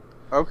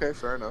 Okay,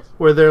 fair enough.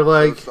 Where they're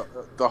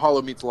The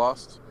Hollow meets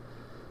Lost.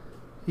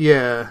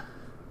 Yeah.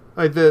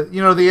 The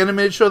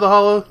animated show The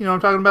Hollow, you know what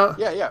I'm talking about?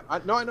 Yeah. I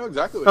know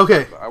exactly what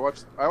you're talking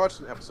about. I watched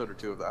an episode or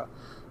 2 of that.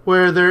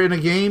 Where they're in a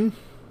game?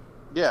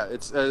 Yeah,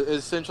 it's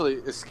essentially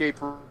escape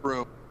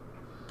room,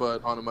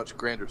 but on a much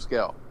grander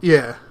scale.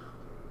 Yeah.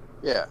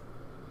 Yeah.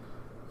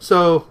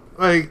 So,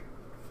 and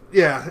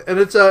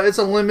it's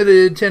a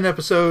limited 10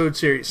 episode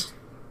series.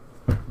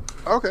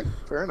 Okay,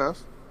 fair enough.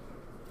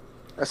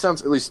 That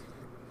sounds at least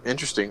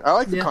interesting. I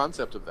like the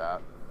concept of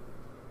that.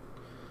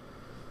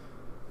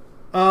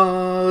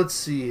 Let's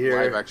see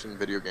here. Live action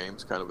video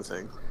games kind of a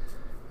thing.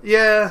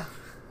 Yeah.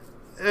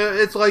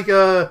 It's like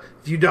if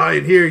you die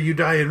in here, you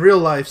die in real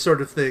life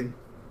sort of thing.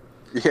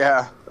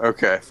 Yeah,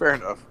 okay, fair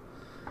enough.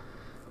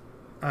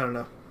 I don't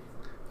know.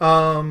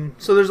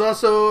 So there's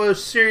also a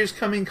series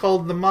coming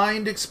called The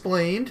Mind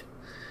Explained.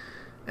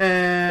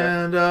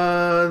 And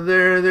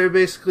they're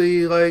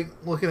basically like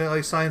looking at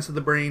like science of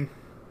the brain.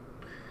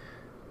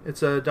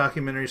 It's a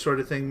documentary sort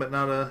of thing, but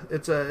not a.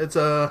 It's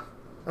a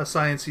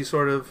sciencey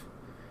sort of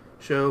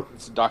show.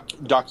 It's a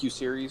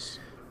docu-series,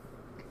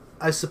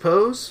 I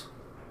suppose.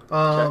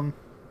 Okay.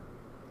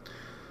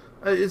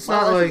 It's My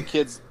not wife and like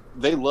kids.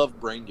 They love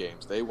brain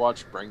games. They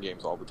watch brain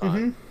games all the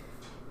time.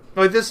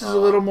 like this is a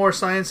little more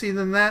sciencey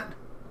than that.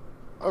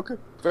 Okay,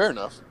 fair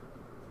enough.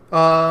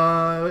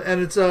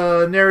 And it's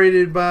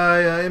narrated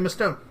by Emma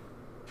Stone.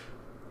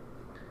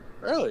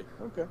 Really?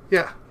 Okay.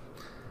 Yeah.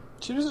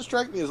 She doesn't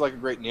strike me as like a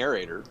great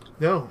narrator.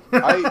 No.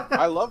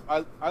 I love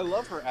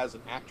her as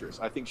an actress.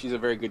 I think she's a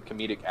very good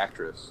comedic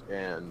actress,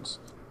 and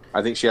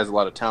I think she has a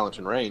lot of talent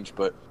and range.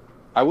 But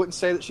I wouldn't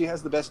say that she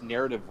has the best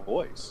narrative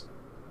voice.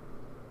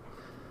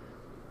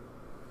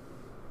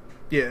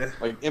 Yeah.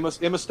 Like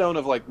Emma Stone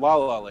of like La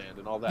La Land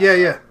and all that. Yeah,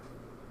 yeah.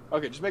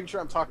 Okay, just making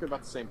sure I'm talking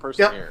about the same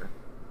person here.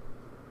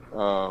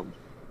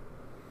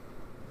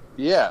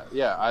 Yeah.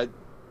 I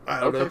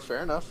don't know.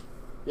 Fair enough.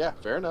 Yeah,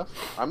 fair enough.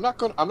 I'm not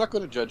going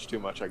to judge too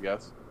much, I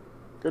guess.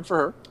 Good for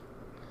her.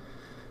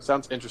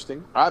 Sounds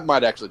interesting. I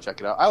might actually check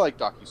it out. I like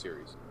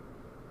docuseries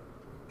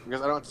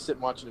because I don't have to sit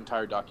and watch an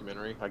entire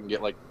documentary. I can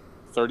get like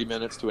 30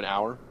 minutes to an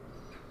hour.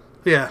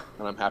 Yeah.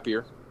 And I'm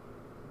happier.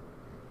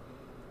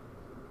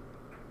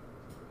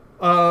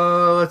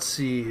 Let's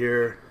see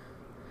here.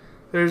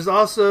 There's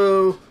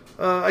also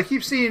I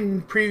keep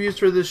seeing previews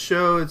for this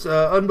show. It's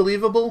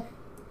Unbelievable.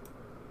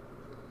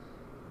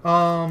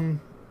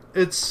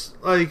 It's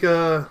like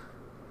a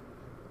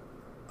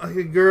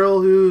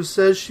girl who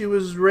says she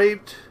was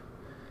raped,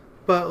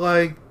 but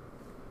like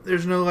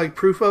there's no like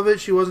proof of it.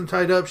 She wasn't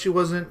tied up. She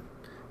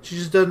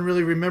just doesn't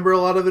really remember a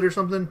lot of it or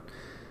something.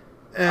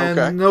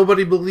 And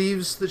nobody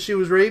believes that she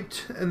was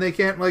raped, and they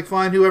can't like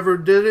find whoever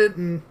did it,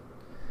 and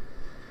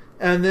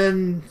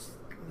then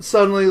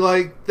suddenly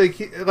like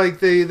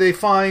they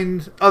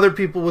find other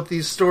people with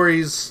these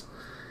stories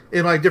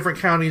in like different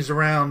counties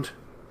around.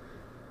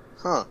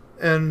 Huh.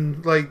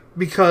 And like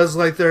because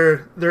like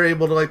they're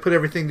able to like put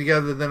everything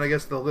together, then I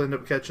guess they'll end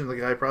up catching the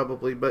guy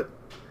probably. But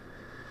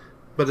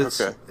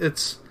it's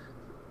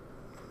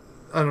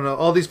I don't know,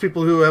 all these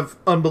people who have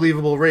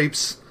unbelievable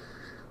rapes.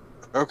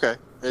 Okay.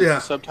 Is the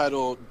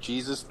subtitle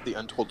Jesus: The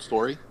Untold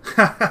Story?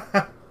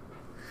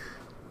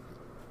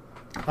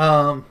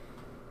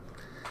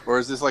 Or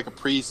is this like a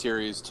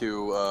pre-series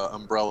to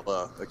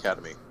Umbrella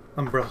Academy?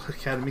 Umbrella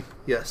Academy,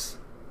 yes.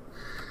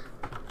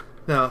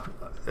 No,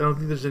 I don't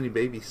think there's any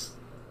babies.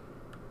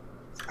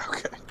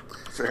 Okay,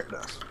 fair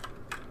enough.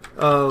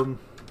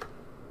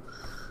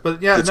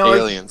 But yeah, it's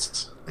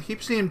aliens. I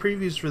keep seeing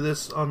previews for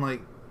this on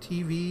like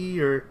TV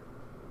or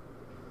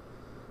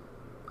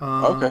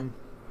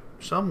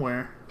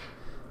somewhere.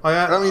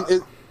 I mean,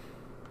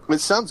 it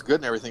sounds good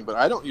and everything, but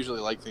I don't usually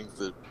like things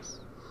that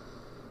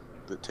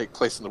take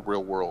place in the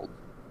real world.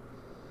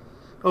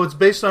 Oh, it's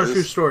based on a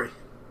true story.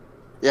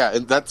 Yeah,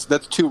 and that's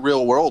too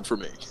real world for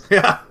me.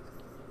 Yeah.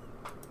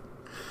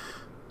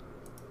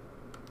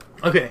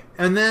 Okay,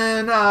 and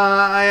then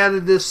I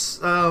added this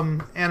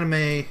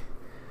anime,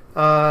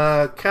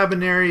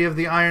 Cabaneri of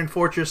the Iron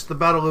Fortress: The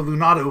Battle of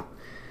Unado,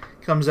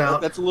 comes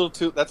out. That's a little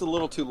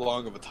too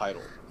long of a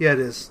title. Yeah, it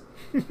is.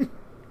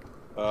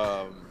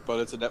 But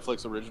it's a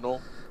Netflix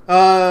original.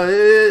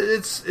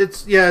 It's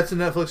a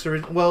Netflix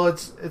original. Well,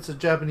 it's a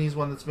Japanese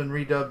one that's been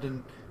redubbed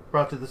and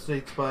brought to the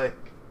States by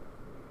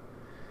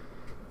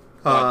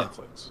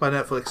Netflix. By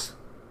Netflix.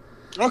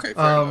 Okay,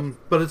 fair enough.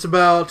 But it's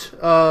about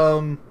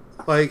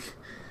like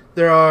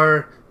there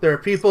are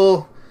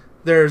people,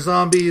 there are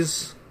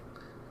zombies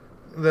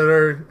that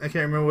are, I can't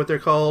remember what they're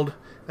called,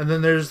 and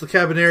then there's the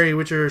Cabaneri,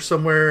 which are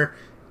somewhere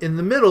in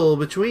the middle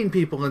between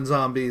people and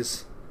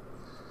zombies.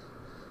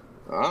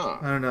 I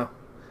don't know.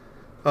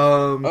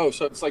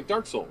 So it's like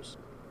Dark Souls.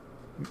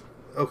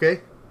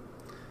 Okay.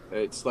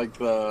 It's like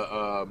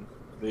the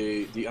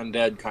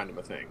undead kind of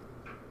a thing.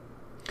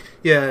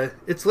 Yeah,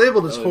 it's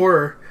labeled as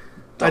horror.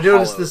 I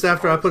noticed this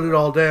after I put it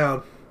all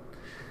down.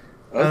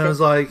 Okay. And I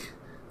was like,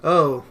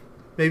 oh,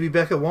 maybe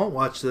Becca won't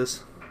watch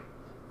this.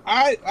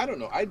 I don't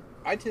know.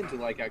 I tend to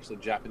like actually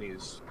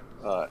Japanese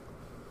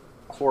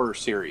horror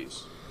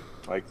series.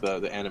 Like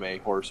the anime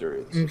horror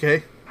series.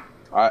 Okay.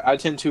 I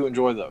tend to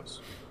enjoy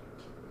those.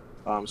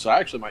 So I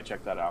actually might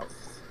check that out.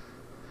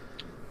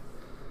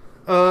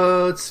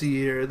 Let's see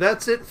here.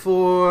 That's it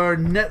for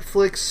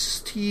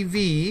Netflix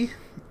TV.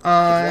 As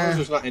long as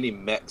there's not any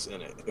mechs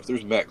in it. If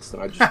there's mechs,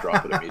 then I just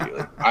drop it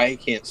immediately. I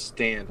can't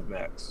stand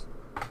mechs.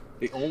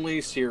 The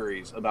only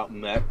series about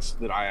mechs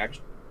that I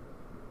actually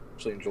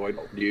enjoyed.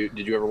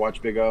 Did you ever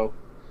watch Big O?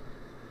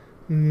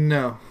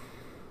 No.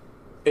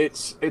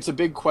 It's a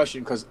big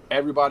question because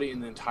everybody in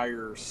the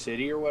entire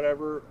city or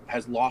whatever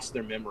has lost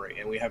their memory,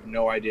 and we have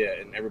no idea.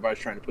 And everybody's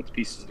trying to put the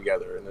pieces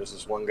together. And there's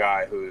this one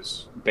guy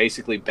who's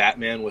basically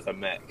Batman with a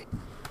mech.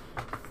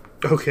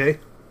 Okay.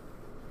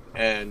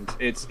 And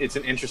it's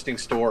an interesting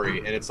story,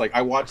 and it's like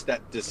I watched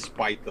that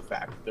despite the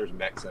fact that there's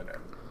mechs in it.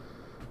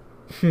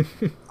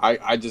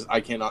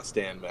 I cannot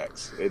stand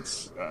mechs.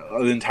 It's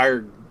the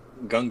entire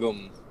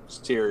Gundam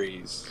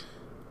series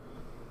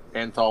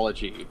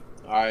anthology.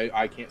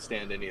 I can't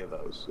stand any of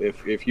those.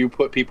 If you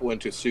put people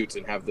into suits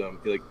and have them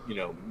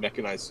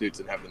mechanized suits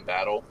and have them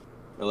battle,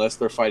 unless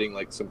they're fighting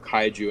like some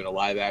kaiju in a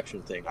live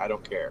action thing, I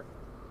don't care.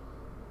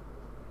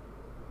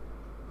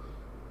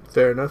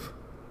 Fair enough.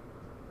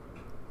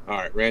 All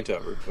right, rant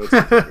over.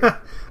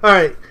 All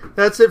right,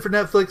 that's it for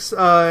Netflix.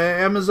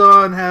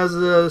 Amazon has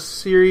a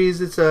series.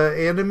 It's an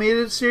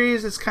animated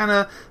series. It's kind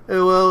of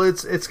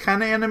it's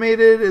kind of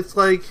animated. It's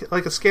like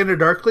a Scanner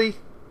Darkly. You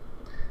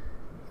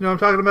know what I'm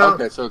talking about?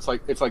 Okay, so it's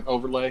like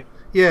overlay.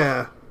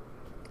 Yeah.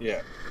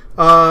 Yeah.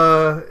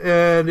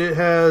 And it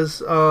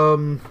has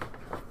let's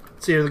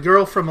see here, the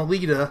girl from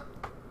Alita,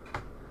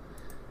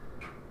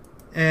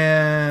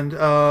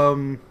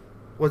 and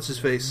what's his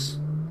face?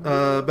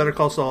 Better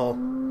Call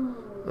Saul.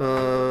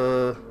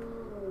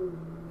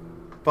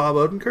 Bob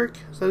Odenkirk,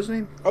 is that his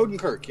name?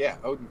 Odenkirk, yeah,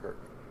 Odenkirk.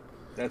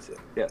 That's it.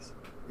 Yes.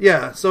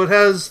 Yeah, so it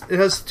has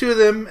two of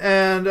them,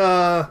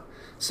 and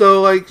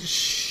so like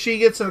she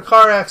gets in a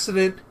car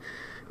accident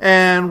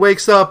and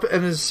wakes up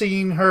and is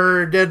seeing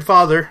her dead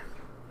father.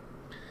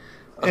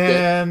 Okay.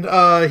 And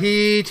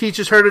he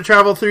teaches her to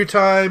travel through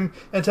time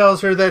and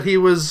tells her that he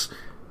was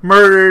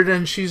murdered,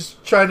 and she's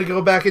trying to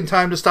go back in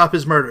time to stop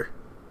his murder.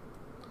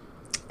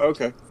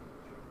 Okay.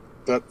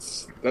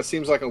 That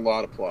seems like a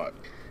lot of plot.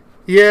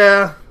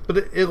 Yeah, but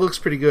it looks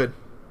pretty good.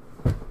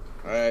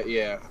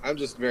 Yeah, I'm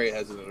just very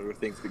hesitant over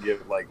things to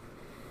give like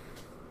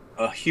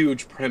a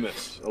huge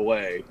premise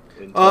away.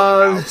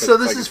 So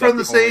this is from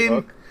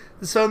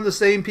the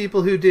same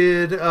people who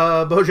did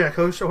BoJack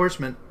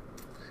Horseman.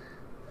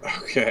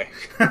 Okay.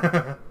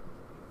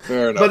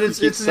 Fair enough. But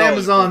it's an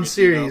Amazon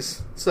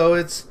series, so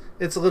it's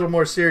a little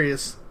more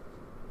serious.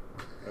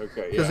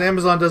 Okay. Because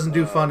Amazon doesn't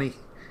do funny.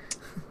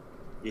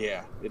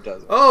 Yeah, it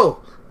does.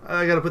 Oh,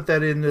 I got to put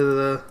that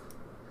into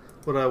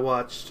what I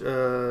watched.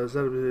 Is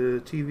that a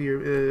TV?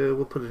 Or,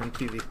 we'll put it in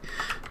TV.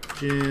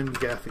 Jim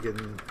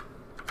Gaffigan.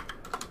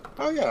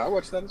 Oh yeah, I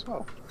watched that as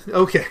well.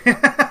 Okay.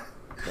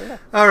 Yeah.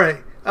 All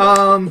right.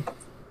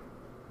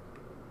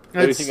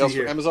 Anything else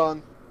for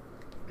Amazon?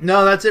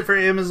 No, that's it for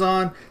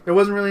Amazon. There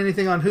wasn't really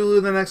anything on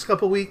Hulu the next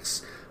couple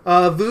weeks.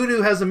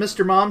 Vudu has a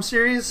Mr. Mom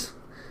series,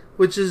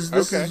 which is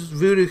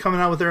Vudu coming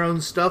out with their own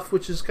stuff,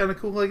 which is kind of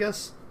cool, I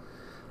guess.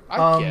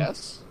 I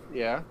guess.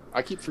 Yeah.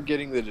 I keep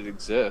forgetting that it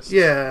exists.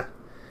 Yeah.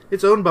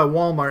 It's owned by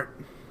Walmart.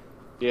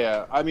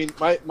 Yeah. I mean,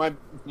 my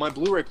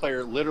Blu-ray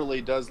player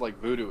literally does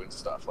like Vudu and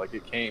stuff. Like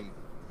it came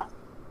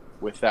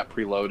with that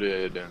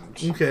preloaded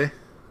and okay.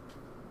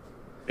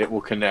 It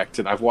will connect.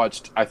 And I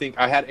think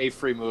I had a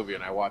free movie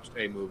and I watched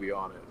a movie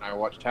on it. And I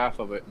watched half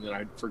of it and then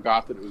I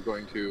forgot that it was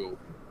going to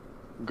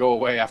go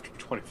away after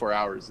 24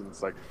 hours. And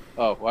it's like,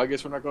 oh, well, I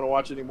guess we're not going to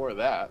watch any more of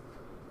that.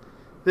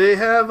 They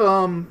have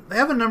a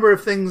number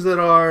of things that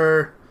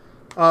are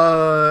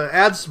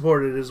ad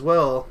supported as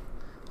well.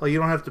 Like you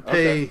don't have to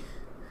pay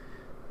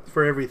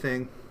for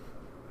everything.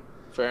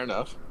 Fair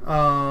enough.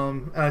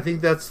 And I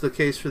think that's the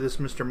case for this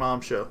Mr. Mom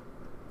show.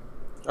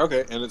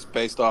 Okay, and it's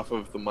based off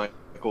of the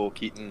Michael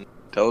Keaton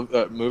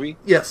movie?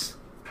 Yes.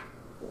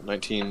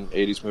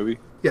 1980s movie?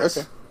 Yes.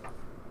 Okay.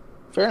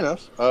 Fair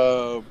enough.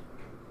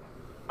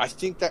 I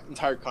think that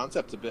entire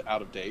concept's a bit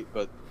out of date,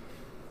 but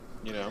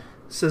you know.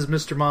 Says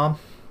Mr. Mom.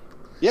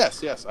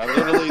 Yes. I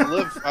literally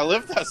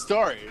live that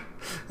story.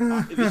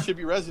 This should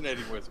be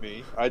resonating with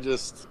me. I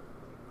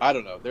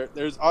don't know.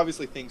 There's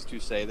obviously things to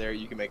say there.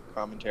 You can make a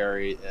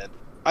commentary, and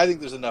I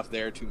think there's enough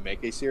there to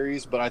make a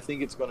series, but I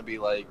think it's going to be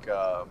like...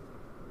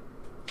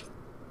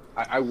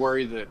 I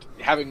worry that,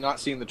 having not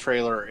seen the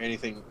trailer or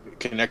anything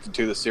connected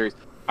to the series,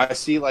 I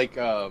see like...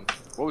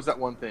 what was that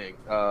one thing?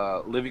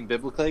 Living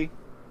Biblically?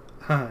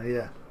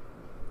 Yeah.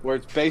 Where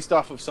it's based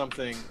off of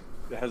something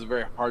that has a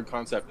very hard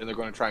concept, and they're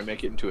going to try and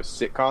make it into a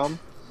sitcom.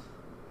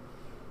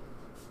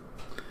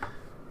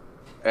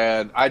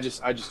 And I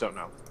just don't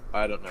know.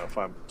 I don't know if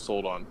I'm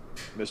sold on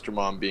Mr.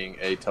 Mom being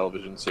a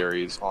television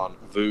series on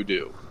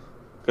Vudu.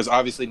 Because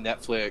obviously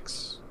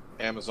Netflix,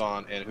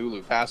 Amazon, and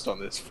Hulu passed on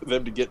this for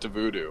them to get to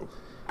Vudu.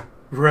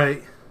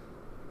 Right.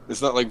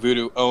 It's not like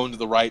Vudu owned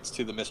the rights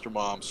to the Mr.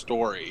 Mom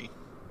story,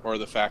 or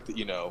the fact that,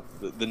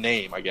 the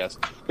name, I guess.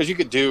 Because you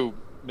could do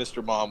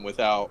Mr. Mom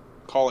without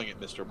calling it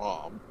Mr.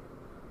 Mom.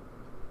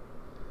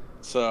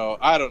 So,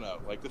 I don't know.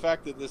 Like, the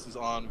fact that this is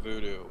on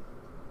Vudu,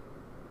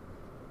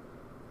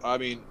 I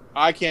mean,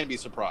 I can be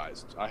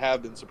surprised. I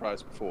have been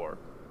surprised before.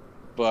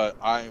 But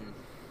I'm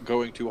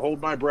going to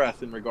hold my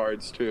breath in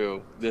regards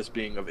to this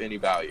being of any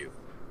value.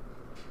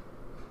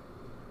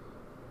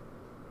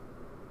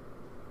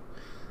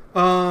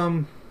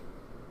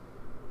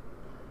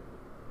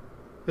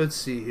 Let's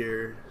see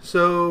here.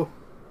 So,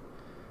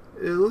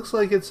 It looks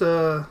like it's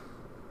a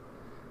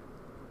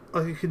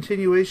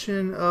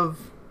continuation of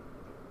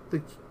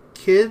the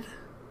kid,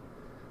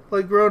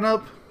 like grown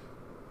up.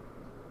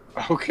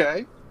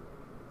 Okay.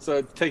 So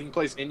it's taking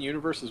place in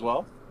universe as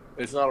well?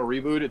 It's not a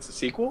reboot, it's a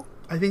sequel?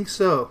 I think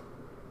so.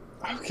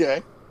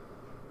 Okay.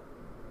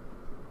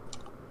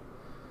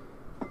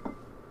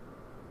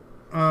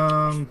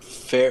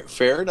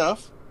 Fair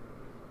enough.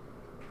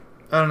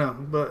 I don't know,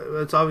 but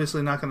it's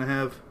obviously not going to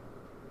have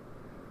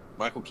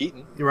Michael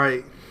Keaton. You're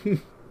right.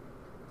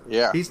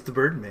 Yeah. He's the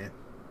Birdman.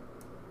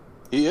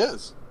 He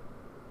is.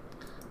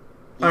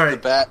 He's All right. the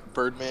Bat,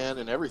 Birdman,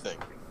 and everything.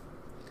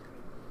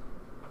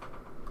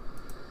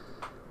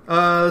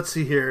 Let's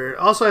see here.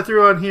 Also, I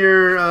threw on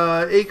here,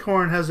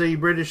 Acorn has a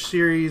British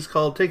series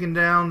called Taken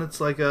Down.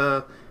 It's like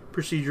a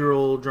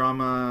procedural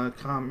drama,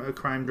 a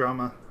crime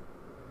drama.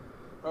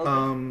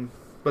 Okay.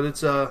 But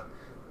it's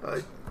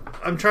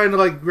I'm trying to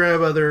like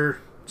grab other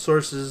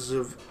sources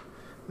of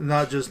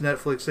not just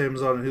Netflix,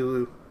 Amazon, and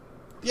Hulu.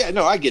 Yeah,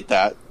 no, I get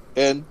that.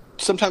 And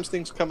sometimes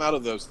things come out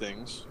of those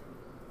things.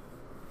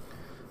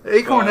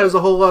 Acorn has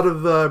a whole lot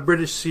of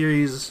British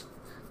series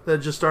that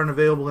just aren't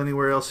available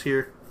anywhere else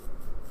here.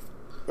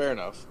 Fair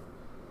enough.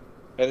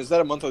 And is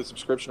that a monthly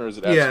subscription or is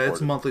it ad Yeah, supported?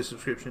 it's a monthly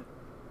subscription.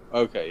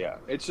 Okay, yeah.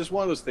 It's just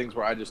one of those things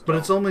where I just But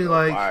don't it's only know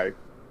like why.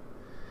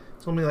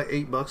 it's only like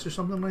 $8 or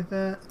something like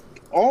that.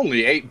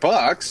 Only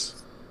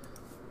 $8?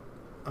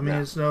 I mean,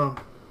 Yeah. it's no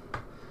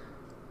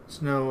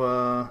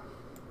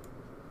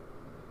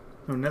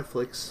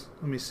Netflix.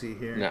 Let me see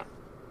here. No.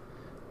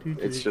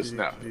 It's just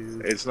no.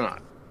 It's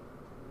not.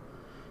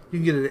 You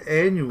can get it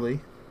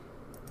annually.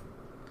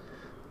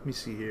 Let me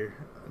see here.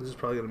 This is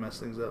probably gonna mess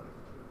things up.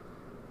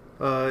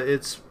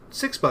 It's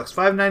 $6,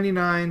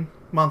 $5.99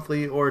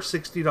 monthly, or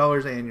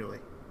 $60 annually.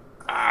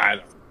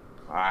 I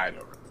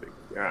don't think.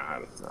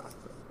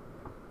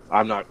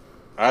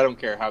 I don't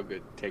care how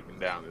good Taken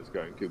Down is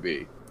going to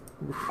be.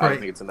 I don't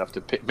think it's enough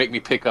to make me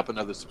pick up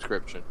another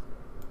subscription.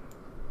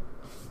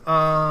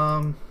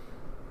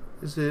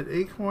 Is it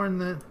Acorn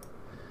that?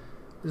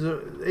 Is it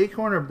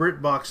Acorn or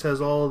BritBox has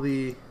all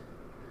the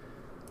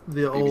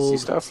BBC old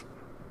stuff?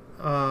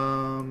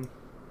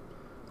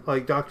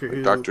 Like Doctor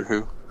Who. Doctor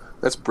Who.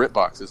 That's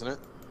BritBox, isn't it?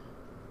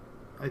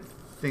 I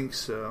think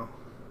so.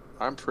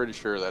 I'm pretty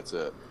sure that's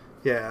it.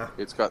 Yeah.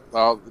 It's got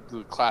all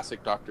the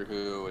classic Doctor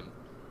Who and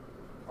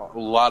a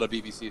lot of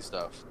BBC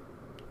stuff.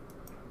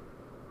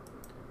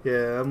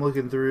 Yeah, I'm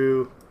looking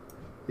through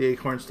the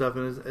Acorn stuff,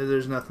 and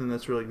there's nothing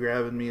that's really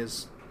grabbing me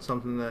as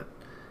something that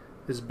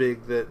is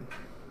big. That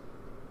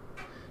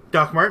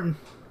Doc Martin.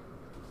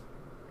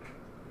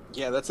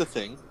 Yeah, that's a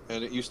thing,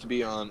 and it used to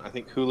be on, I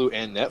think, Hulu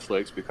and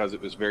Netflix because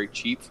it was very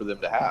cheap for them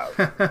to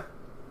have.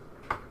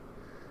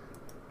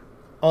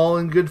 All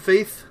in Good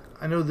Faith.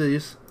 I know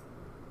these.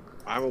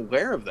 I'm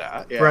aware of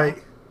that. Yeah.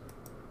 Right.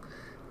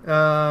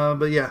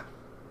 But yeah,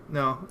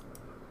 no,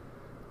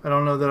 I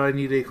don't know that I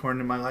need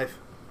Acorn in my life.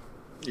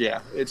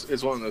 Yeah,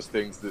 it's one of those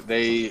things that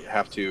they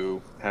have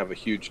to have a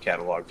huge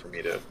catalog for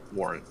me to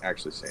warrant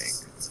actually seeing.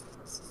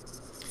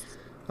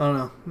 I don't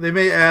know. They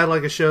may add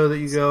like a show that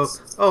you go,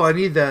 oh, I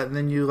need that, and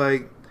then you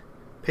like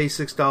pay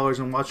 $6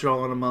 and watch it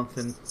all in a month.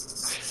 And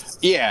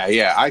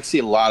Yeah, I see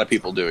a lot of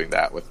people doing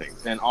that with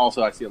things, and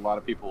also I see a lot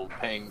of people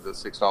paying the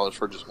 $6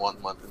 for just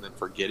 1 month and then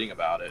forgetting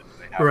about it. And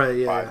they have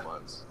it for 5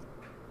 months.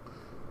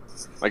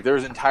 Like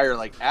there's entire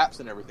like apps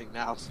and everything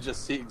now to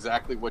just see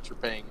exactly what you're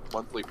paying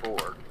monthly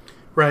for.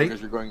 Right.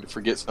 Because you're going to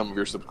forget some of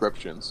your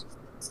subscriptions.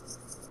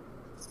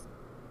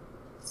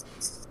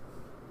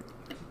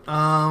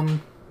 Let's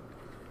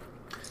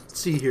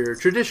see here.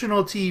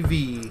 Traditional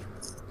TV.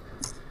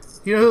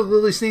 You know who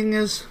Lily Singh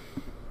is?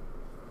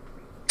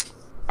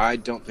 I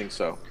don't think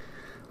so.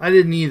 I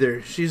didn't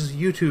either. She's a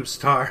YouTube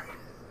star.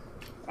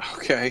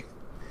 Okay.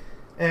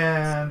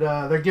 And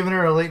they're giving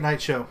her a late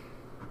night show.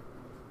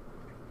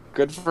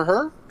 Good for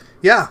her?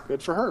 Yeah.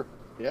 Good for her.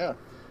 Yeah.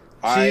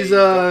 She's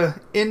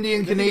a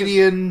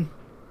Indian-Canadian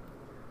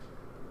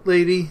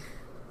lady.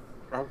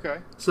 Okay.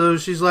 So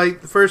she's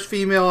like the first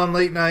female on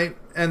late night,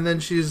 and then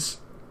she's,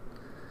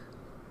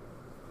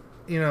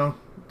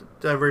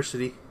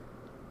 diversity.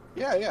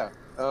 Yeah.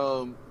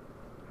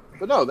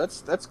 But no,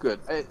 that's good.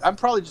 I'm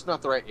probably just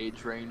not the right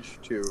age range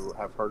to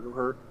have heard of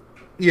her.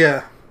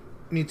 Yeah,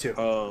 me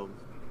too.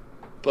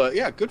 But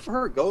yeah, good for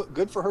her.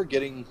 Good for her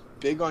getting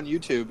big on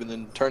YouTube and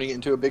then turning it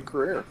into a big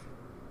career.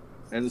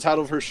 And the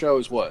title of her show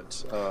is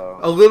what?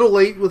 A Little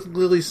Late with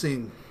Lily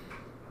Singh.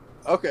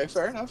 Okay,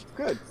 fair enough.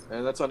 Good.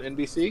 And that's on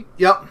NBC?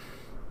 Yep.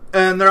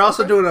 And they're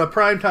also doing a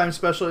primetime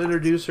special to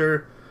introduce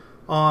her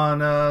on.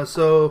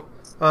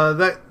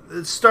 That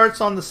it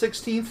starts on the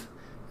 16th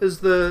is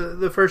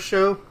the first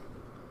show.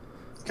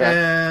 Okay.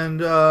 And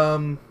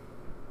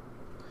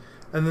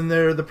then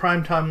the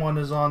primetime one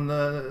is on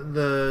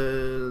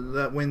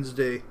that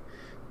Wednesday.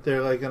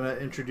 They're like gonna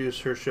introduce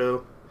her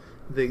show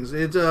things.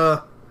 It's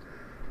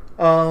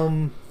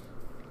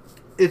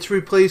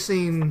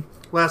replacing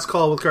Last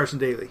Call with Carson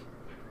Daly.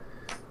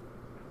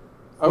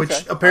 Okay.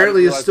 Which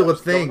apparently is still a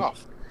thing.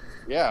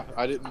 Yeah,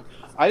 I didn't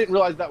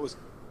realize that was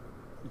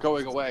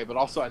going away, but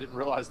also I didn't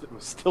realize that it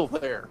was still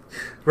there.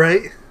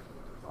 Right?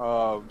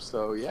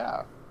 So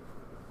yeah.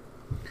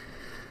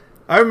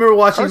 I remember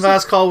watching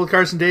Last Call with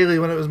Carson Daly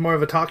when it was more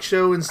of a talk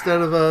show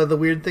instead of the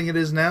weird thing it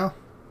is now.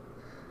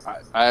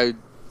 I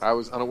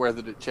was unaware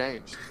that it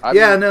changed.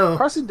 No.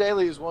 Carson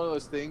Daly is one of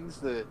those things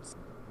that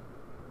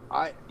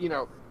I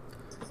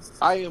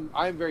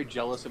am very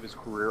jealous of his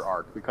career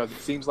arc because it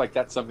seems like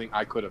that's something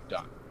I could have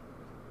done.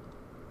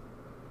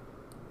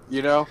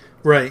 You know?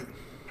 Right.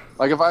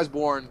 Like if I was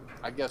born,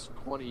 I guess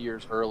 20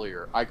 years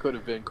earlier, I could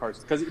have been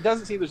Carson, because it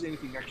doesn't seem there's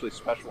anything actually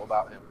special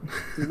about him.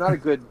 He's not a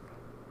good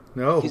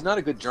He's not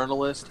a good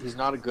journalist. He's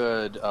not a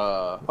good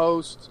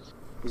host.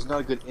 He's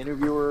not a good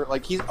interviewer.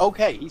 Like, he's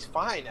okay. He's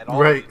fine at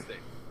all of these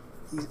things.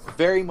 He's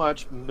very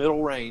much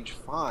middle range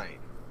fine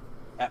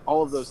at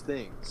all of those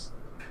things.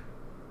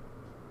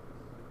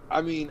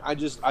 I mean, I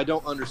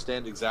don't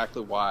understand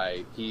exactly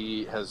why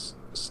he has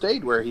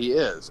stayed where he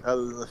is,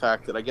 other than the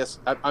fact that I guess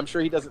I'm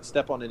sure he doesn't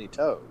step on any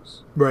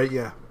toes. Right,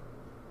 yeah.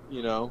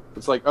 You know?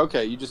 It's like,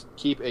 okay, you just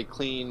keep a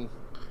clean...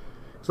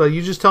 So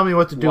you just tell me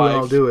what to do and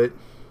I'll do it.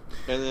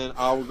 And then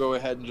I'll go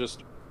ahead and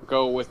just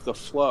go with the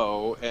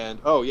flow. And,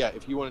 oh, yeah,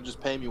 if you want to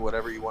just pay me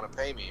whatever you want to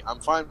pay me, I'm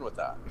fine with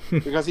that.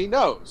 Because he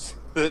knows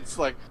that it's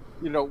like,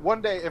 you know,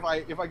 one day if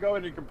I go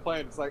in and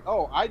complain, it's like,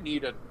 oh, I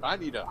need a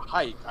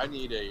hike. I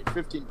need a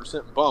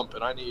 15% bump,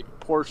 and I need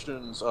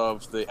portions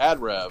of the ad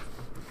rev.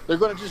 They're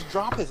going to just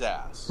drop his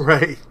ass.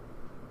 Right.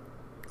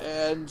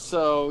 And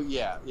so,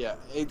 yeah.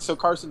 And so,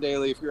 Carson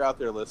Daly, if you're out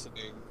there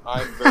listening,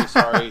 I'm very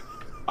sorry.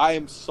 I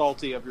am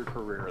salty of your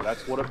career.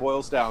 That's what it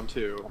boils down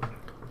to.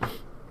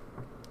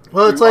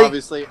 Well, it's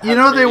like, you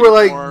know, they were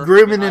like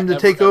grooming him to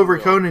take over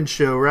Conan's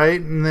show, right?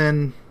 And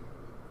then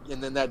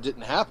that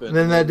didn't happen. And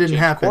then that didn't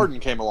happen.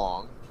 Corden came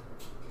along.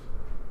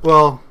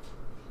 Well,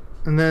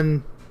 and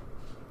then,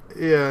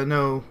 yeah,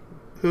 no,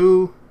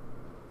 who?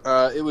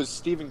 It was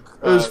Stephen.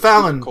 It was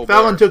Fallon.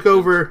 Fallon took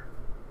over.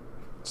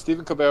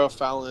 Stephen Colbert,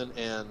 Fallon,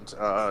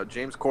 and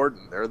James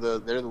Corden. They're the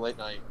late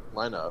night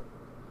lineup.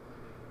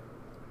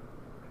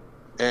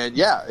 And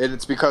yeah, and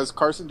it's because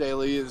Carson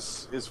Daly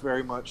is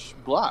very much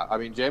blah. I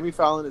mean, Jimmy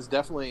Fallon is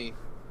definitely.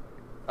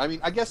 I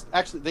mean, I guess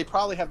actually they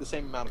probably have the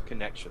same amount of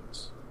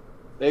connections.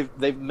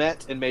 They've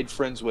met and made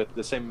friends with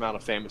the same amount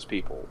of famous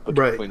people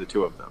between the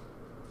two of them.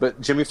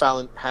 But Jimmy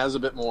Fallon has a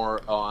bit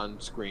more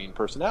on-screen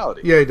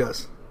personality. Yeah, he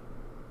does.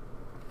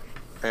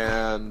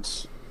 And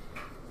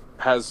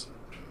has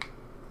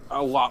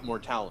a lot more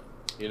talent.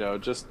 You know,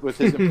 just with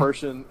his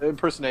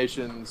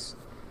impersonations,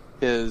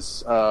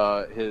 his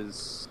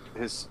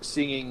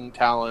singing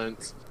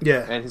talent,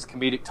 and his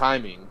comedic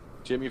timing.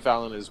 Jimmy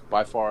Fallon is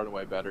by far and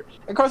away better.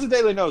 And Carson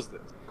Daly knows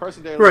this.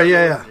 Carson Daly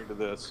listening to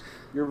this.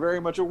 You're very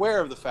much aware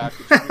of the fact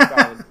that Jimmy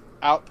Fallon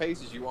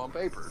outpaces you on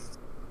paper.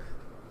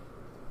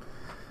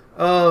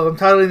 Oh, I'm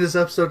titling this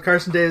episode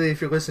Carson Daly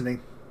if you're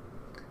listening.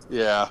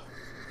 Yeah,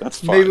 that's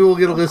fine. Maybe we'll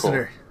get a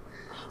listener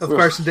of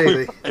Carson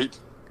Daly. Right.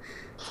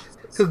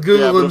 He'll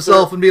Google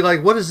himself and be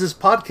like, what is this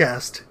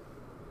podcast?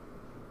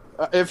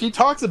 If he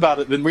talks about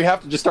it, then we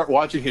have to just start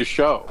watching his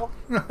show.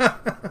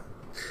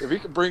 If he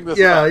can bring this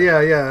up.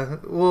 Yeah.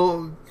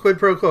 Well, quid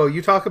pro quo.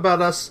 You talk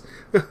about us.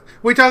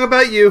 We talk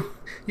about you.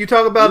 You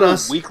talk about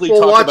us.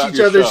 We'll watch each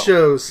other's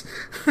shows.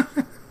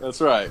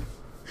 That's right.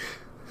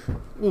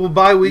 We'll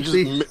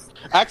bi-weekly.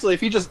 Actually,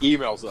 if he just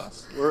emails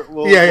us,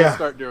 we'll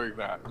start doing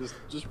that.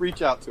 Just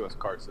reach out to us,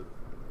 Carson.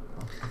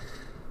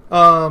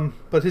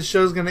 But his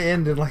show's going to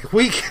end in like a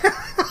week.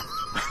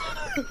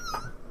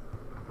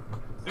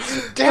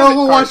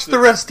 We'll watch the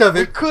rest of it.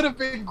 We could have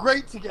been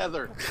great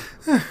together.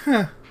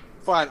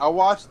 Fine, I'll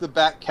watch the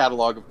back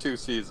catalog of 2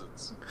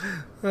 seasons.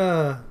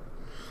 I'll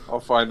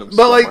find them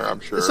somewhere,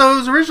 I'm sure. So it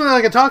was originally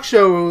like a talk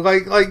show,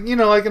 like you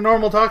know, like a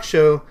normal talk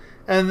show,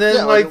 and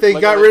then they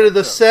got rid of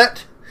the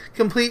set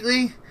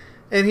completely,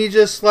 and he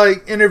just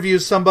like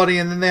interviews somebody,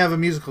 and then they have a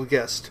musical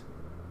guest.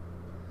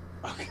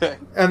 Okay.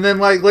 And then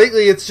like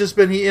lately, it's just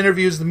been he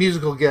interviews the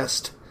musical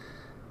guest,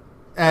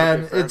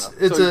 and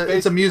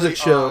it's a music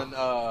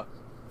show.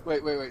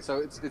 Wait. So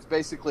it's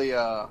basically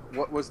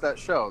what was that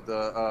show?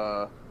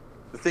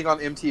 The thing on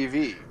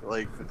MTV,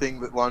 like the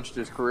thing that launched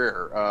his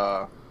career,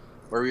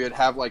 where we would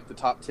have like the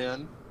top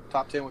 10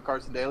 with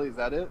Carson Daly. Is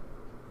that it?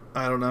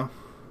 I don't know.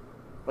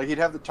 Like he'd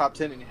have the top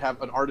 10 and he'd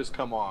have an artist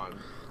come on.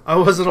 I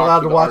wasn't allowed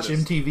to watch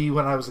MTV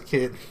when I was a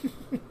kid.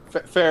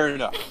 Fair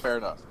enough.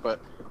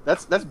 But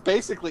that's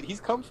basically,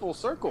 he's come full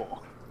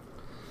circle.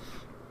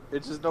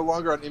 It's just no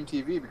longer on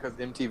MTV because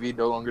MTV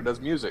no longer does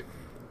music.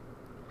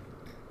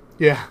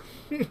 Yeah.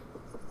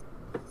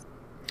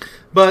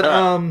 But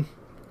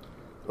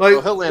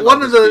like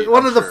one of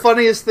the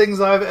funniest things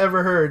I've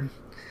ever heard,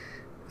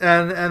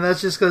 and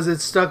that's just because it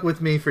stuck with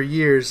me for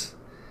years,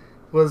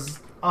 was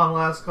on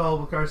Last Call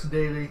with Carson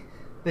Daly.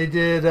 They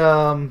did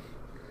what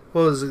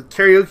was it,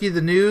 Karaoke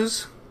the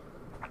News?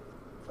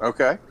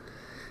 Okay.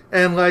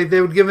 And like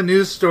they would give a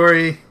news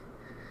story,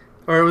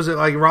 or was it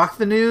like Rock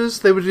the News?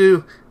 They would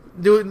do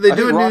a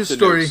news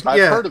story.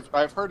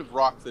 I've heard of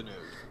Rock the News.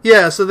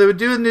 Yeah, so they would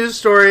do a news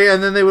story,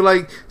 and then they would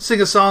like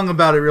sing a song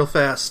about it real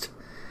fast.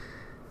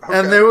 Okay.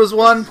 And there was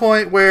one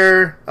point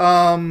where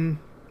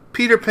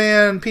Peter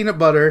Pan Peanut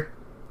Butter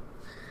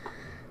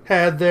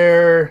had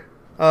their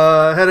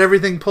had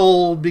everything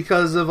pulled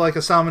because of like a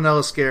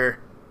salmonella scare.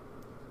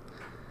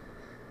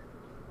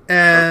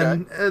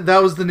 And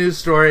that was the news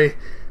story.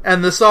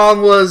 And the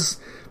song was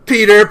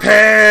Peter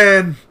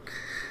Pan,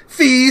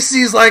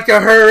 feces like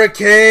a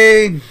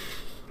hurricane.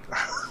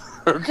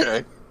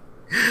 Okay.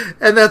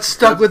 And that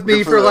stuck with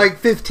me for them. like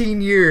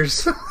 15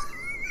 years.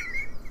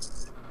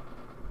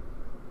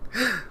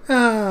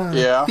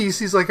 Yeah.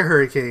 Feces like a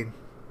hurricane.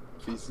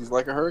 Feces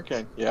like a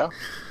hurricane. Yeah.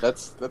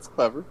 That's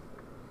clever.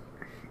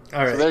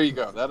 All right. So there you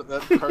go.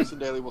 That Carson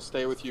Daly will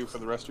stay with you for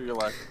the rest of your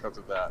life because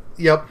of that.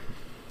 Yep.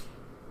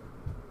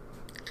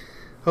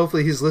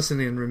 Hopefully he's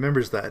listening and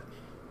remembers that.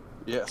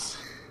 Yes.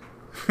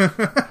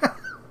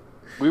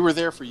 We were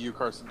there for you,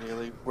 Carson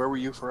Daly. Where were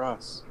you for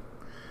us?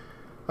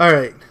 All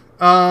right.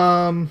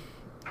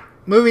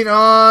 Moving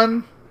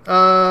on.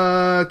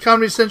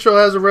 Comedy Central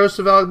has a roast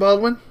of Alec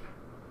Baldwin.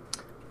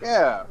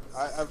 Yeah,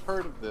 I've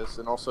heard of this,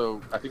 and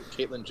also I think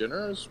Caitlyn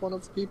Jenner is one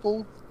of the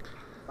people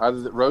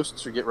either that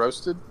roasts or get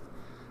roasted.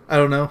 I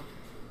don't know.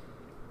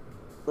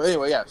 But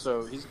anyway, yeah.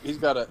 So he's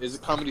got a. Is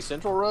it Comedy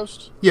Central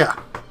roast? Yeah.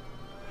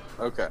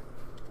 Okay.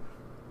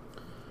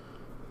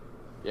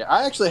 Yeah,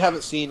 I actually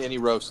haven't seen any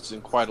roasts in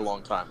quite a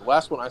long time. The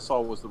last one I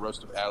saw was the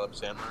roast of Adam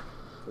Sandler,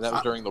 and that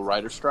was during the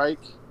writer's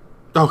strike.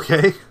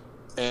 Okay.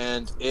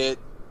 And it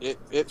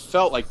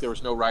felt like there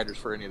was no writers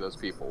for any of those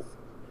people.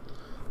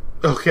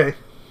 Okay.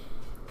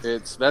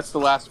 That's the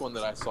last one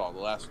that I saw, the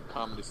last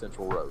Comedy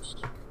Central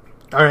roast.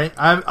 All right.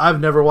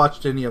 I've never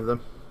watched any of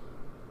them.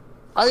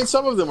 I mean,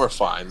 some of them are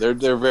fine. They're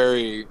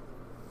very.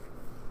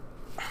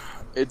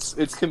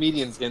 It's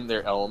comedians in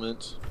their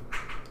element,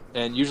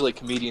 and usually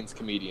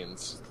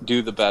comedians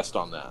do the best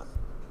on that.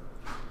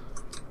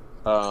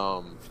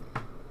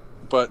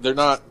 But they're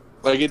not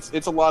like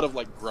it's a lot of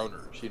like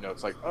groaners. You know,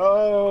 it's like,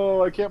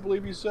 oh, I can't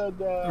believe you said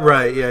that.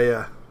 Right. Yeah.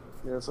 Yeah.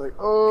 You know, it's like,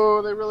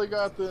 oh, they really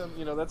got them.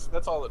 You know,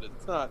 that's all it is.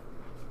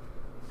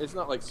 It's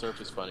not like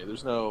surface funny.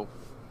 There's no.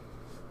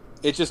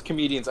 It's just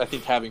comedians, I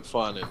think, having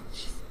fun, and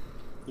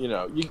you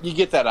know, you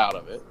get that out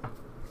of it.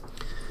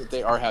 That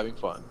they are having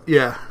fun.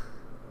 Yeah.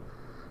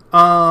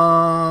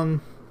 And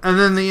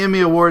then the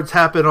Emmy Awards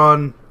happen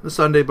on the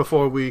Sunday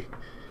before we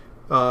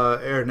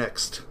air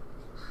next.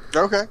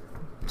 Okay.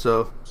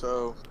 So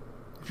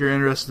if you're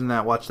interested in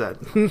that, watch that.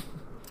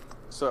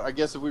 So I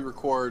guess if we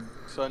record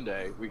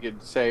Sunday, we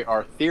could say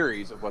our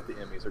theories of what the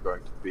Emmys are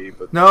going to be.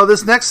 But no,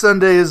 this next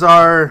Sunday is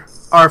our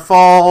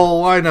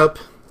fall lineup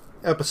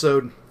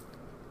episode.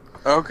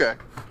 Okay.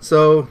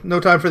 So no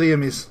time for the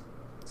Emmys.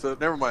 So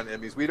never mind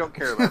Emmys. We don't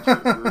care about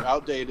you. You're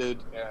outdated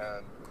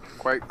and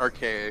quite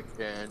archaic,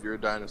 and you're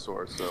a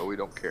dinosaur, so we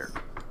don't care.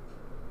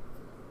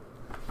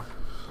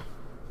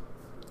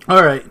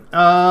 All right.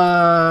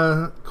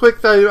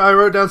 Quick, I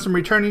wrote down some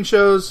returning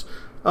shows.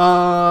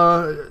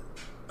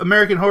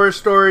 American Horror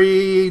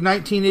Story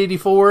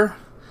 1984.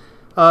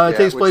 It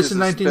takes place in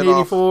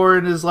 1984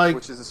 and is like...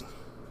 Which is a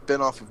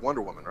spin-off of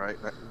Wonder Woman, right?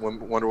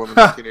 Wonder Woman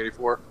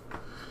 1984.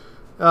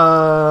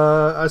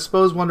 I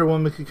suppose Wonder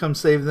Woman could come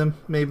save them,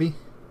 maybe.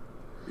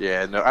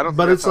 Yeah, no, I don't think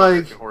but that's it's how like,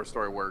 American Horror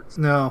Story works.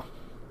 No.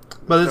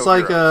 But it's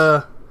like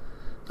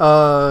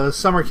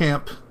summer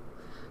camp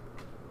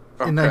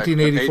in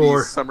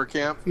 1984. 80s summer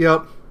camp?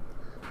 Yep.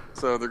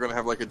 So they're going to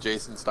have like a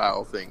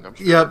Jason-style thing, I'm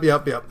sure. Yep.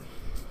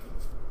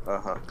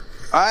 Uh-huh.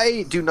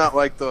 I do not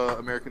like the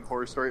American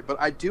Horror Story, but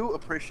I do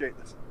appreciate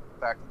the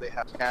fact that they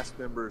have cast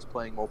members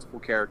playing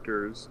multiple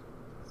characters.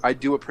 I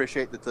do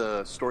appreciate that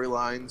the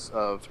storylines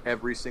of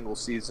every single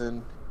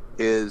season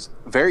is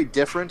very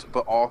different,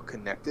 but all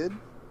connected.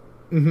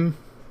 Mm-hmm.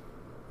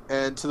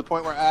 And to the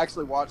point where I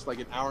actually watched like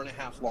an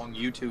hour-and-a-half long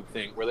YouTube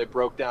thing where they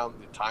broke down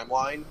the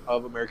timeline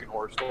of American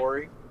Horror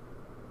Story.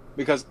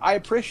 Because I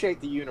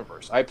appreciate the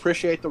universe. I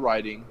appreciate the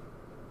writing.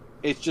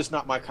 It's just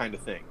not my kind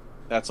of thing.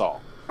 That's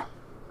all.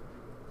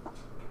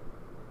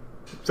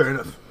 Fair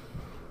enough.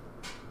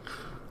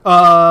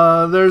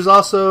 There's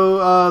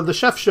also The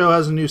Chef Show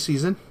has a new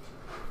season.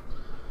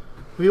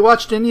 Have you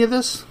watched any of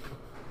this?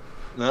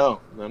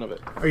 No, none of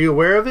it. Are you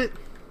aware of it?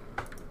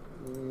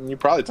 You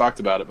probably talked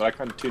about it, but I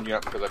kind of tune you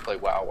up because I play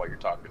WoW while you're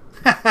talking.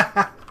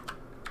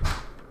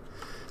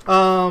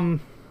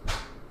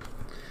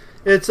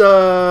 It's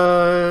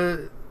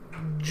Jon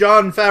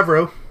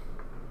Favreau.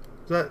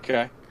 Is that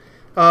Okay.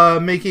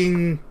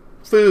 making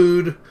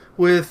food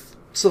with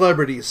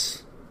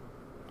celebrities.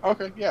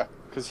 Okay, yeah.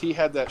 Because he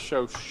had that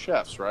show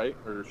Chefs, right?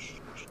 Or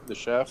The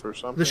Chef or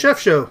something? The Chef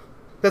Show.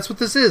 That's what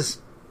this is.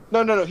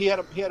 No. He had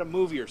a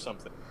movie or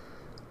something.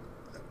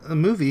 A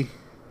movie?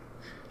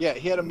 Yeah,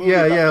 he had a movie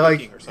Yeah, about like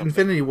cooking or something.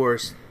 Infinity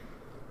Wars.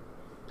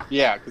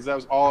 Yeah, because that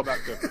was all about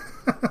cooking.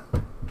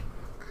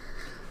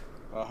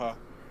 Uh-huh.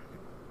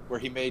 Where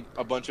he made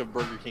a bunch of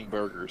Burger King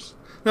burgers.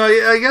 No,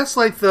 I guess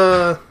like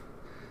the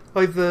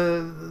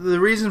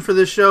reason for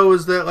this show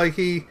is that like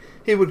he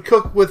would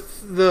cook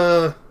with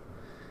the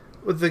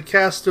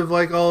cast of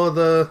like all of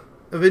the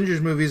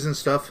Avengers movies and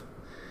stuff,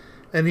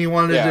 and he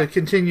wanted to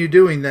continue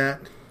doing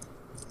that.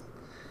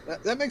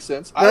 That makes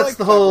sense. That's I like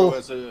the whole.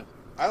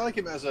 I like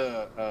him as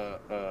I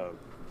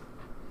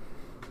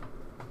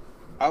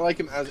like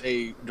him as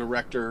a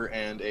director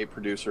and a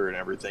producer and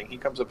everything. He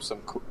comes up with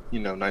some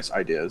nice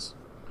ideas,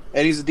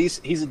 and he's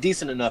a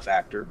decent enough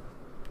actor.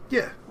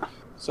 Yeah.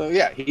 So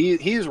yeah,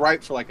 he is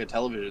ripe for like a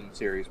television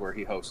series where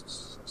he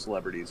hosts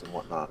celebrities and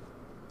whatnot.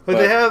 But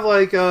they have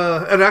like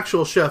an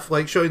actual chef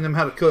like showing them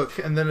how to cook,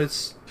 and then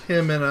it's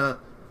him and a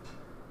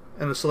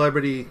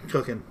celebrity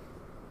cooking.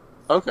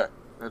 Okay,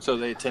 and so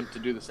they attempt to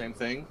do the same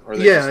thing, or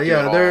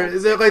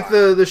they're like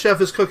the chef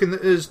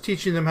is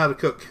teaching them how to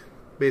cook,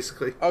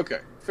 basically. Okay,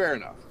 fair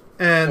enough.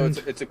 And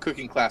so it's a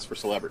cooking class for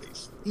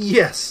celebrities.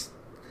 Yes.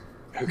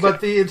 Okay.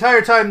 But the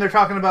entire time they're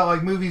talking about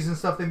like movies and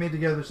stuff they made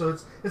together, so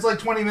it's like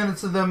 20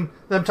 minutes of them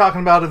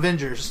talking about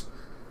Avengers.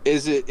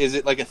 Is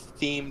it like a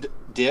themed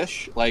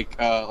dish, like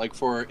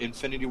for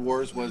Infinity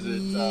Wars? Was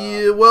it?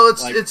 Yeah, well,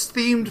 it's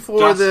themed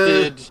for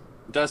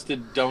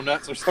dusted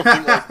donuts or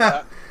something like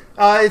that.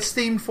 It's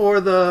themed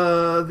for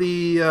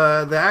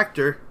the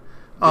actor.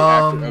 The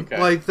actor, okay.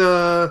 Like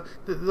the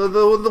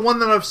one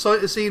that I've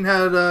seen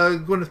had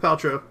Gwyneth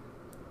Paltrow.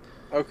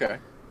 Okay.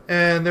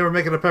 And they were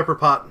making a pepper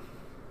pot.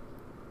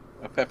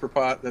 A pepper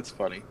pot? That's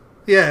funny.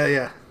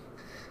 Yeah.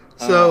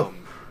 So,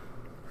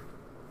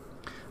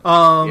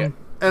 yeah.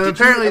 And did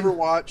apparently, you ever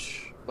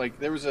watch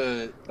there was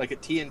a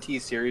TNT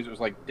series? It was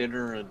like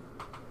dinner and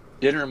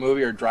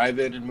movie or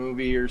drive-in and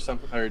movie or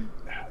something, or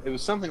it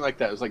was something like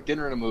that. It was like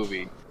dinner and a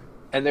movie,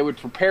 and they would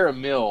prepare a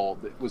meal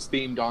that was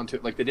themed onto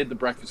it. Like they did the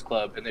Breakfast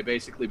Club, and they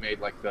basically made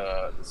like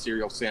the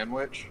cereal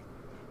sandwich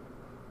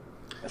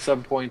at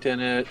some point in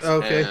it.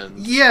 Okay. And,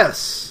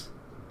 yes,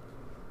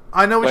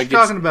 I know what you're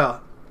talking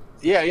about.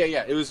 Yeah.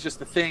 It was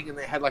just a thing, and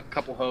they had like a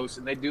couple hosts,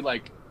 and they'd do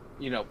like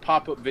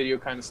pop-up video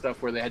kind of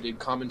stuff where they had to do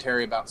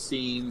commentary about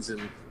scenes,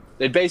 and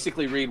they'd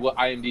basically read what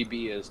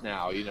IMDb is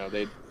now.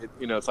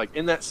 It's like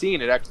in that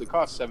scene, it actually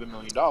cost $7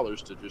 million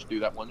to just do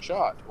that one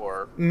shot,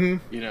 or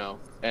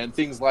and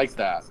things like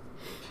that.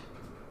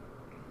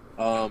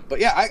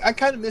 But yeah, I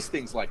kind of miss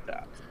things like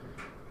that,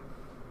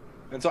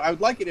 and so I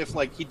would like it if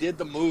he did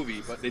the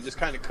movie, but they just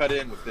kind of cut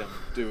in with them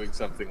doing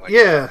something like that.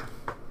 Yeah,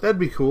 that'd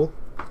be cool,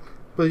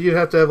 but you'd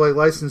have to have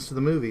license to the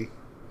movie.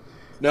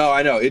 No,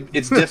 I know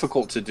it's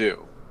difficult to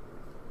do.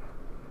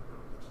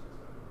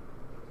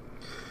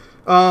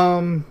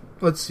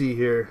 Let's see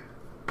here.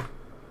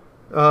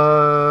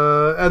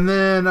 And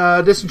then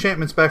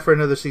Disenchantment's back for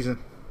another season.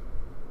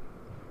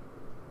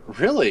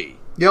 Really?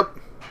 Yep.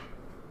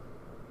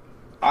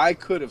 I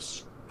could have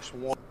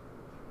sworn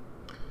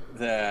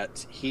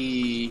that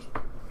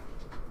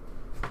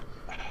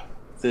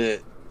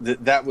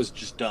that was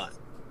just done.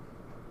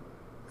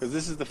 Because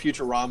this is the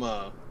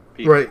Futurama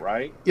people,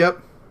 right? Yep.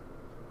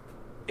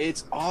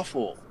 It's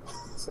awful.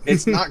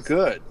 It's not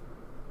good.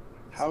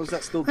 How is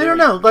that still doing? I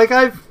don't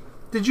know.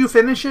 Did you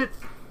finish it?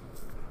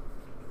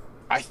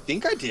 I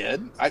think I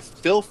did. I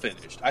feel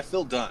finished. I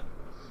feel done.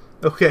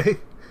 Okay.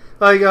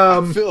 I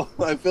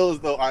feel as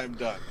though I'm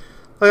done.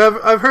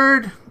 I've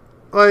heard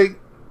a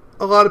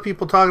lot of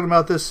people talking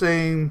about this,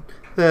 saying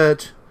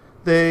that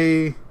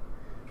they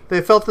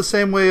felt the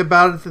same way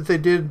about it that they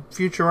did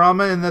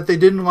Futurama, and that they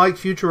didn't like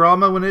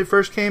Futurama when it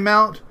first came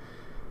out,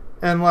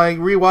 and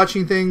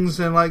rewatching things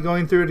and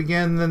going through it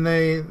again, then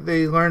they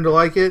learned to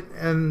like it,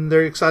 and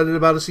they're excited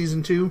about a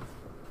season 2.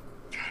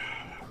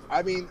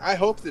 I mean, I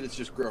hope that it's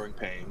just growing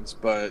pains,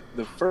 but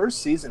the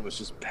first season was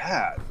just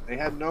bad. They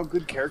had no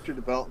good character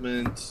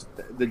development.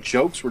 The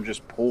jokes were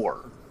just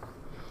poor.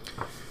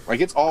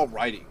 It's all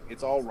writing.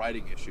 It's all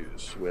writing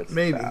issues with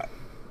that.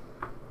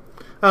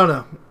 I don't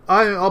know.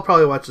 I'll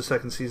probably watch the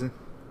second season.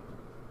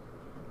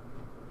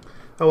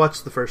 I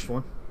watched the first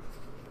one.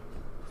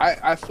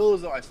 I feel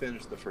as though I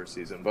finished the first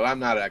season, but I'm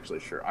not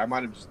actually sure. I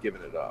might have just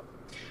given it up.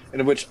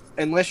 And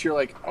unless you're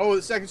like, oh,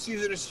 the second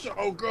season is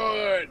so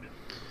good.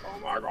 Oh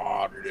my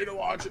god, you need to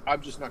watch it.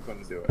 I'm just not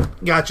going to do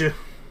it. Gotcha.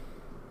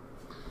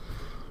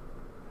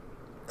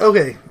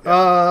 Okay,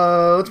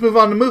 let's move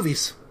on to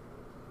movies.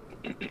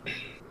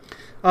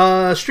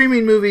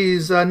 Streaming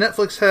movies.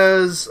 Netflix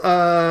has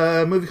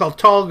a movie called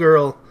Tall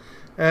Girl,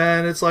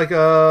 and it's like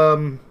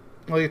a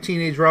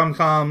teenage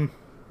rom-com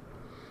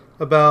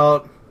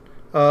about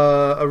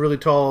a really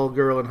tall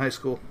girl in high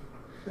school.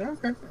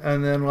 Okay.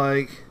 And then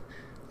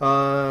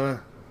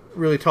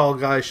really tall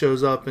guy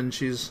shows up, and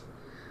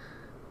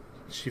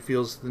she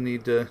feels the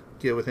need to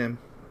get with him.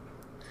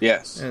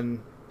 Yes.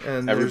 And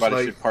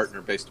everybody should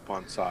partner based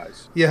upon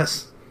size.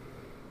 Yes.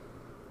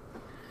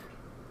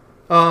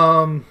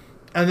 And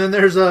then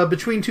there's a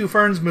Between Two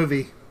Ferns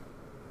movie.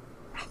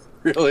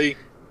 Really?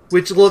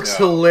 Which looks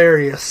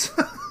hilarious.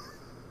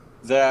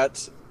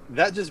 That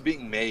just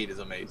being made is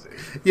amazing.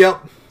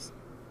 Yep.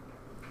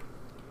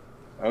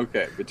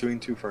 Okay, Between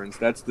Two Ferns.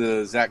 That's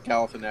the Zach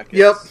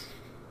Galifianakis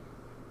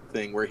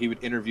thing where he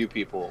would interview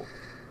people.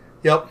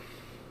 Yep.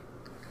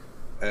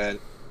 And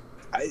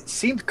it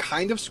seemed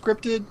kind of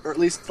scripted, or at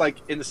least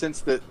in the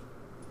sense that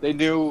they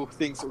knew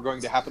things that were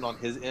going to happen on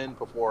his end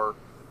before,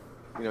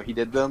 he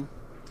did them.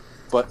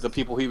 But the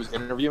people he was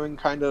interviewing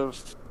kind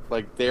of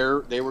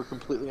they were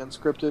completely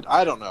unscripted.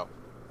 I don't know.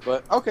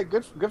 But okay,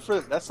 good for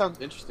that. Sounds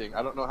interesting.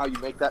 I don't know how you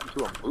make that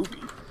into a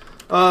movie.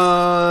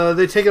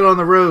 They take it on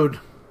the road.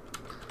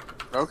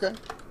 Okay.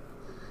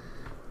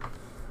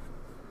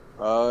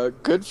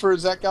 Good for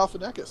Zach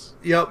Galifianakis.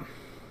 Yep.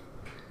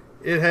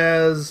 It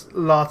has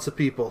lots of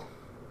people.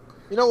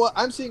 You know what?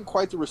 I'm seeing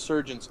quite the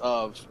resurgence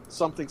of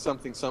something,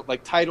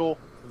 like title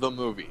the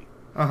movie.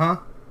 Uh-huh.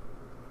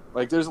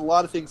 Like, there's a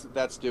lot of things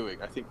that's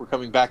doing. I think we're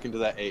coming back into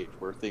that age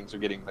where things are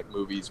getting, like,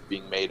 movies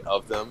being made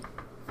of them.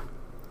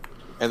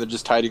 And they're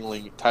just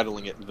titling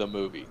it the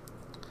movie.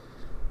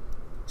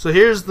 So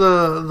here's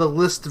the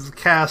list of the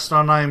cast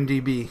on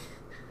IMDb.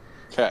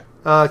 Okay.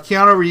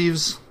 Keanu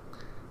Reeves,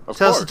 Of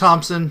Tessa course.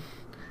 Thompson,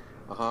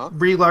 Uh-huh.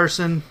 Brie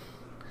Larson,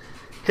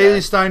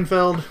 Haley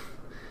Steinfeld,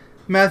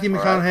 Matthew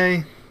All right.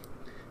 McConaughey,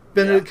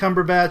 Benedict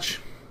Cumberbatch,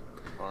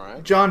 All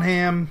right. John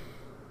Hamm,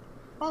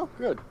 Oh,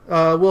 good.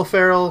 Will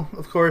Ferrell,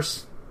 of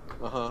course,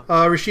 Uh-huh.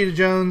 Rashida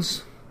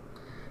Jones,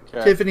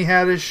 Okay. Tiffany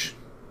Haddish,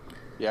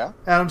 Yeah?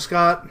 Adam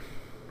Scott,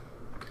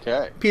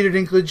 Okay. Peter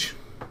Dinklage,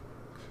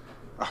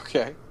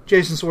 Okay.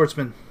 Jason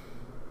Schwartzman,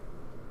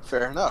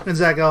 Fair enough. and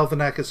Zach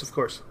Galifianakis, of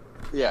course.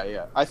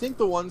 Yeah. I think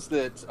the ones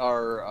that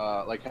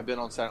are, like, have been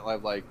on Saturday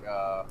Night Live,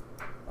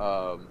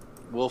 like,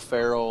 Will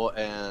Ferrell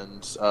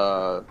and,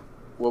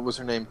 what was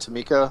her name?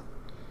 Tamika?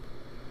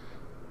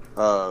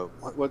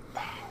 What?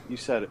 You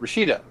said it.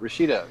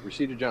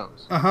 Rashida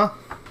Jones.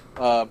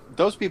 Uh-huh.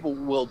 Those people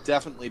will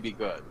definitely be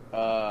good.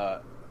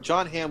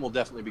 John Hamm will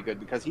definitely be good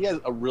because he has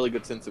a really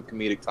good sense of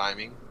comedic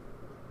timing.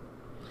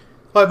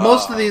 But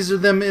most of these are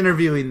them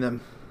interviewing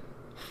them.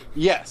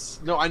 Yes.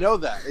 No, I know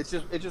that. It's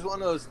just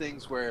one of those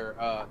things where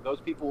those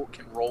people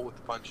can roll with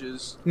the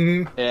punches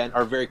Mm-hmm. and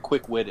are very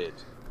quick-witted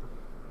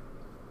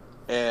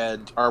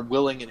and are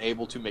willing and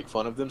able to make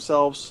fun of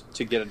themselves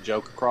to get a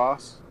joke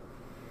across.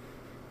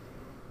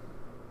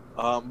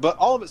 But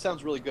all of it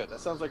sounds really good.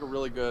 That sounds like a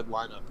really good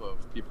lineup of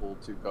people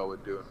to go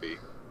and do and be.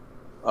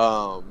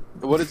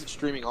 What is it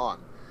streaming on?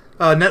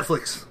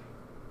 Netflix.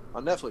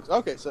 On Netflix.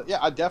 Okay, so yeah,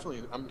 I'm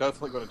definitely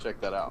going to check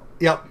that out.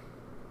 Yep.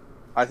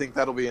 I think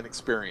that'll be an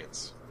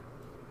experience.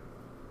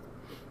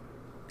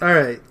 All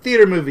right,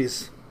 theater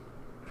movies.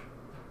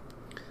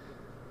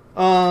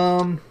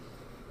 Let's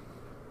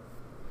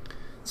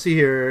see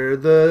here.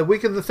 The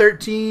week of the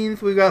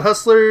 13th, we got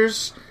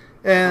Hustlers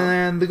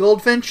and The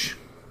Goldfinch.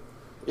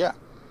 Yeah.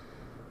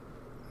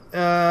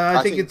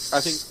 I think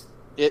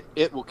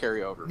it will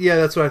carry over. Yeah,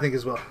 that's what I think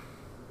as well.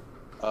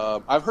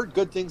 I've heard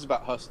good things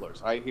about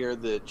Hustlers. I hear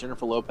that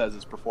Jennifer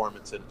Lopez's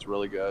performance in it's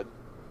really good.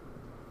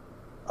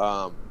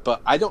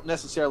 But I don't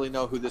necessarily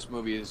know who this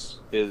movie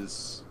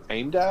is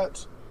aimed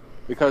at,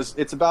 because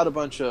it's about a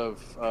bunch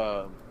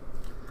of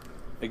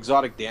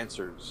exotic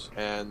dancers,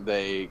 and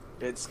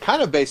it's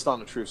kind of based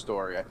on a true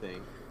story, I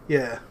think.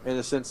 Yeah. In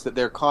the sense that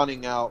they're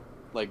conning out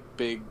like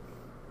big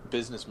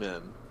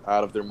businessmen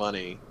out of their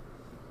money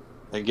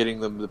and getting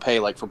them to pay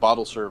like for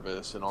bottle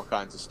service and all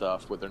kinds of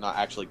stuff what they're not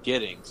actually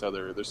getting, so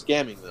they're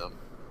scamming them.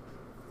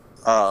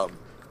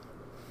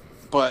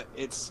 But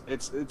it's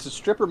a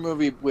stripper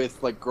movie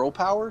with like girl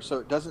power, so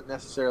it doesn't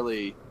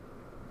necessarily,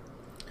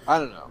 I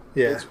don't know.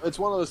 Yeah. It's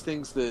one of those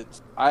things that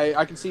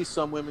I can see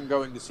some women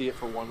going to see it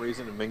for one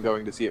reason and men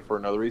going to see it for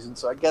another reason.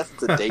 So I guess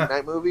it's a date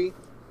night movie.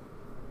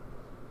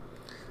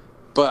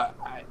 But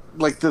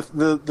like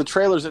the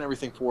trailers and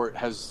everything for it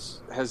has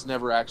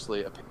never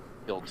actually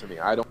appealed to me.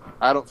 I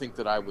don't think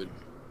that I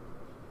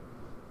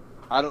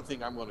don't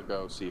think I'm going to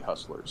go see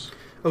Hustlers.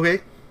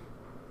 Okay.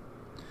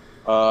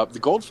 The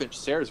Goldfinch,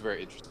 Sarah's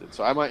very interested,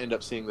 so I might end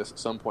up seeing this at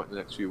some point in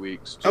the next few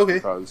weeks. Just Okay.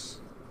 Because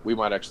we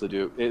might actually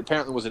do. It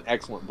apparently was an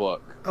excellent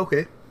book,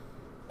 Okay.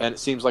 and it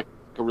seems like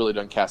a really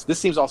done cast. This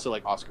seems also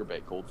like Oscar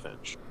bait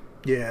Goldfinch.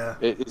 Yeah.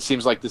 It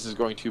seems like this is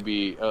going to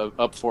be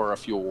up for a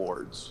few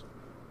awards.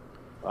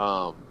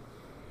 But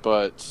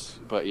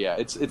yeah,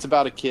 it's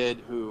about a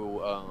kid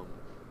who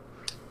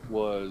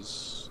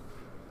was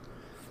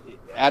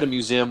at a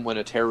museum when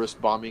a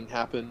terrorist bombing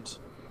happened,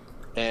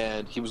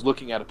 and he was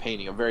looking at a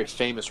painting, a very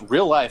famous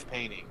real life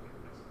painting,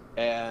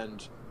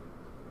 and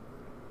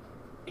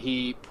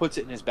he puts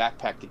it in his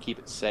backpack to keep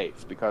it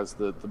safe because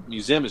the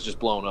museum is just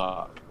blown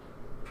up.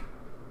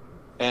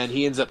 And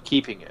he ends up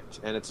keeping it,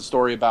 and it's a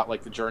story about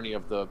like the journey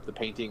of the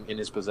painting in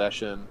his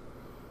possession,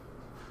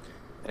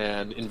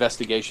 and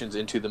investigations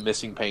into the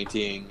missing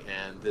painting,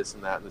 and this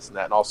and that and this and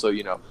that, and also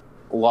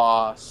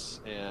loss,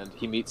 and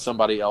he meets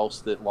somebody else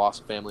that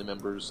lost family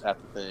members at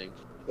the thing.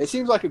 It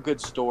seems like a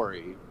good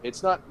story.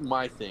 It's not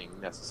my thing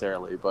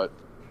necessarily, but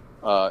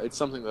it's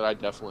something that I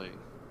definitely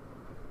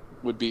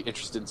would be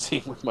interested in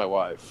seeing with my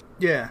wife.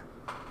 Yeah.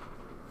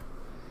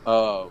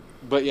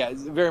 But yeah, it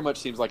very much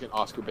seems like an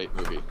Oscar bait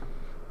movie.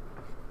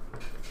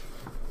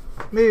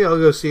 Maybe I'll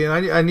go see it.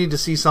 I need to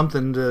see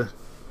something to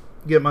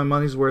get my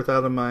money's worth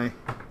out of my...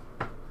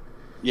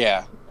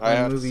 Yeah, I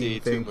have to movie see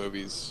thing. 2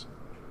 movies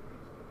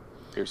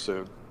here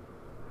soon.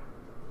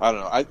 I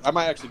don't know. I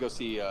might actually go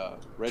see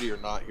Ready or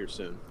Not here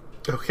soon.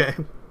 Okay.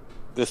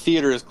 The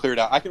theater is cleared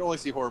out. I can only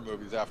see horror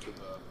movies after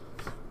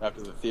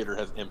the theater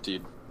has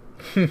emptied.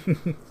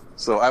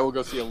 So I will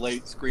go see a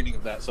late screening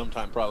of that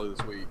sometime probably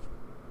this week.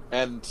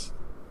 And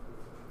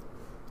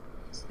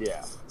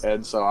yeah,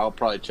 and so I'll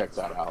probably check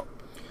that out.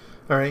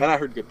 All right. And I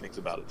heard good things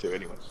about it too.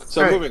 Anyway,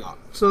 so moving on.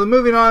 So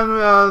moving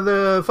on,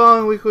 the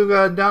following week we've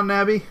got Downton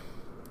Abbey.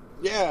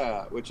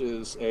 Yeah, which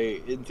is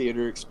a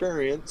in-theater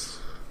experience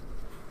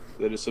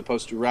that is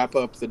supposed to wrap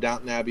up the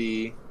Downton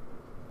Abbey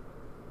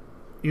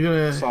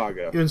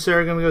saga. You and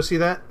Sarah gonna go see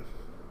that?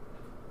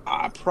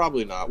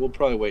 Probably not. We'll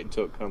probably wait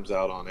until it comes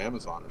out on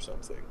Amazon or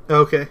something.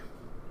 Okay.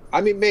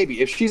 I mean,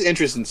 maybe if she's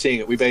interested in seeing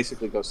it, we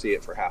basically go see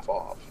it for half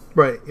off.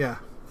 Right. Yeah.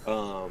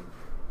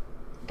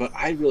 But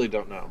I really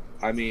don't know.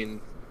 I mean,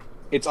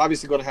 it's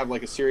obviously going to have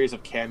like a series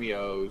of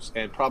cameos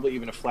and probably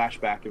even a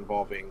flashback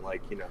involving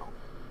like, you know,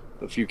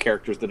 the few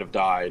characters that have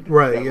died.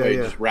 Right, that yeah, way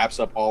yeah. It just wraps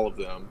up all of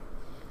them.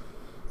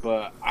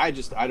 But I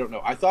don't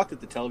know. I thought that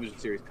the television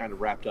series kind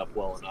of wrapped up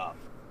well enough.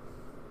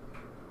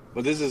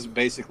 But this is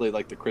basically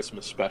like the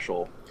Christmas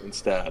special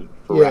instead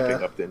for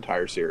wrapping up the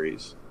entire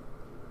series.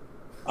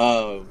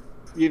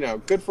 You know,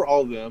 good for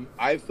all of them.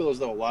 I feel as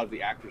though a lot of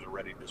the actors are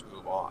ready to just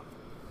move on.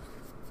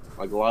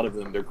 Like a lot of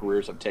them, their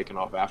careers have taken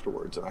off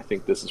afterwards, and I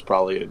think this is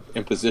probably an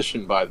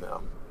imposition by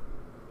them.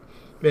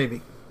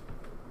 Maybe.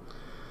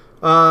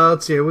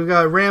 Let's see. We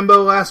got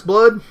Rambo: Last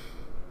Blood.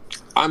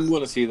 I'm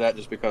going to see that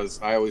just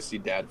because I always see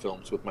dad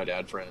films with my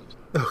dad friend.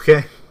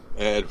 Okay.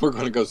 And we're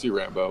going to go see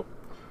Rambo.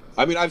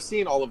 I mean, I've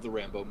seen all of the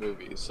Rambo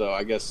movies, so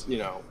I guess, you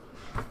know,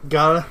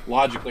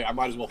 logically, I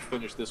might as well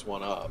finish this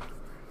one up.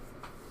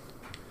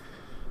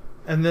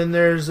 And then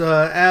there's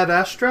Ad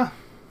Astra.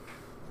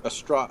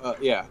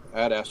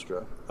 Ad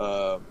Astra.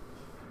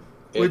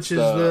 Which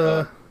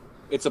is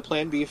it's a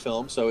Plan B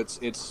film, so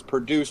it's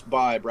produced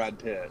by Brad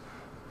Pitt.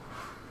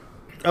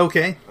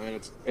 Okay.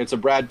 And it's a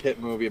Brad Pitt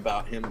movie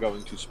about him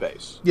going to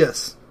space.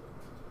 Yes.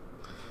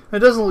 It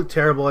doesn't look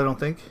terrible, I don't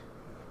think.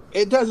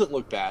 It doesn't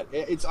look bad.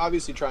 It's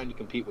obviously trying to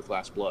compete with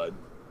Last Blood.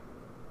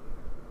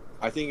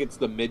 I think it's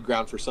the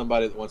mid-ground for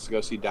somebody that wants to go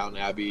see Downton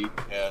Abbey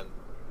and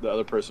the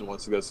other person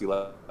wants to go see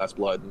Last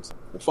Blood. And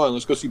well, fine,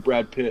 let's go see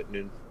Brad Pitt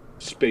in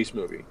a space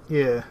movie.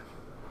 Yeah.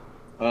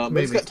 But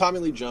it's got Tommy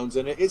Lee Jones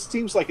in it. It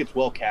seems like it's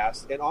well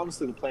cast. And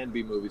honestly, the Plan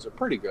B movies are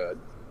pretty good.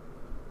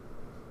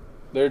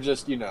 They're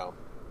just, you know,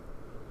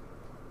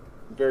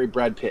 very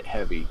Brad Pitt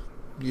heavy.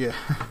 Yeah.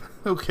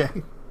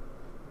 Okay.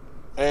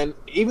 And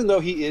even though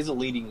he is a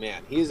leading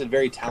man, he is a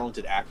very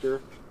talented actor.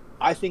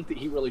 I think that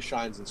he really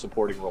shines in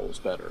supporting roles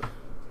better.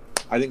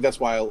 I think that's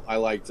why I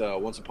liked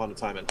Once Upon a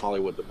Time in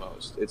Hollywood the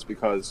most. It's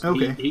because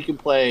he can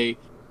play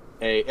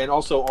and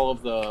also all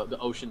of the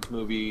Ocean's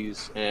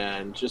movies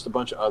and just a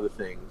bunch of other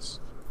things.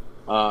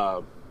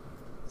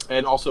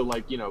 And also,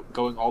 like, you know,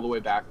 going all the way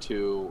back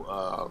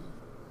to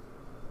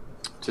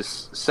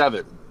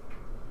Seven.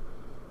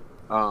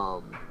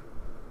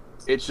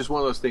 It's just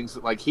one of those things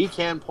that, like, he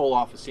can pull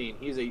off a scene.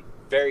 He's a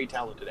very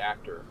talented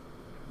actor,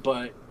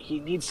 but he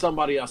needs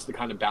somebody else to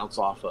kind of bounce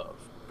off of.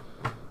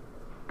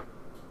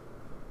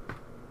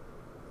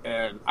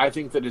 And I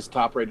think that his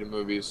top-rated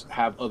movies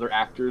have other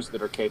actors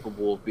that are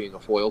capable of being a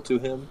foil to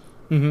him.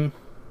 Mm-hmm.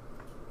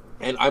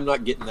 And I'm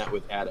not getting that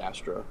with Ad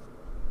Astra.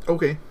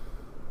 Okay.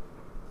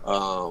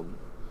 But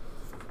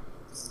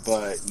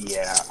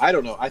yeah, I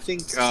don't know. I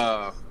think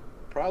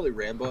probably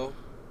Rambo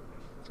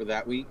for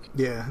that week.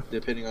 Yeah.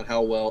 Depending on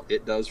how well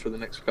it does for the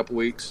next couple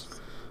weeks.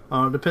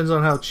 Depends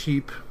on how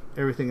cheap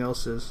everything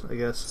else is, I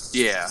guess.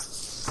 Yeah.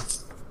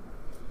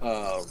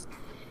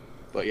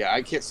 But yeah,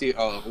 I can't see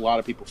a lot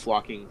of people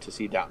flocking to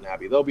see Downton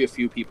Abbey. There'll be a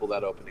few people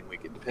that opening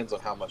week. It depends on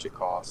how much it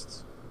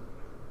costs.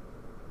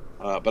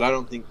 But I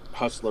don't think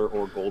Hustler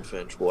or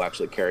Goldfinch will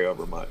actually carry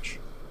over much.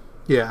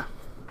 Yeah.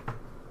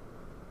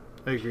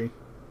 I agree.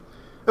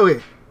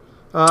 Okay.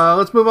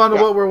 Let's move on to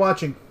what we're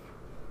watching.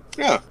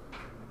 Yeah.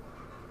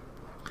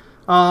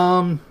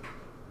 The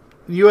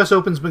U.S.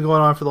 Open's been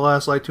going on for the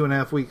last,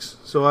 2.5 weeks,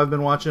 so I've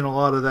been watching a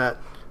lot of that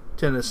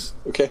tennis.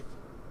 Okay.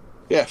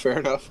 Yeah, fair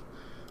enough.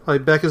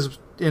 Becca's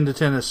into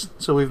tennis,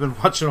 so we've been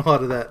watching a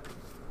lot of that.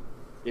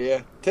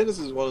 Yeah, tennis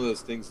is one of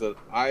those things that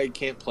I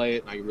can't play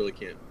it and I really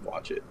can't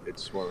watch it.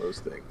 It's one of those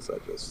things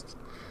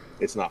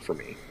it's not for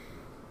me.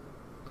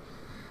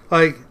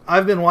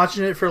 I've been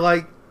watching it for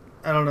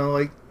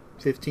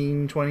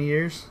 15, 20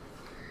 years.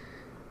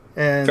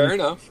 And fair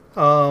enough.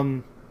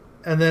 And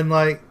then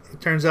it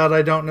turns out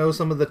I don't know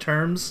some of the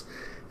terms,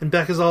 and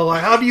Becca's all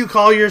like, "How do you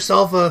call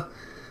yourself a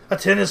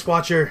tennis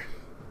watcher?"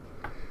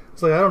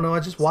 It's like, I don't know, I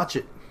just watch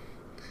it.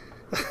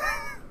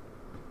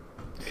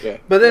 Yeah.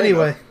 But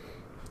anyway,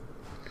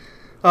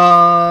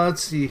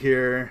 let's see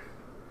here.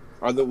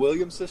 Are the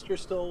Williams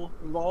sisters still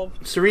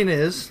involved? Serena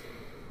is.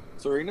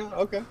 Serena?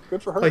 Okay,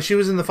 good for her. She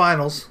was in the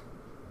finals.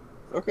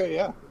 Okay,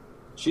 yeah.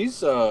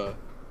 She's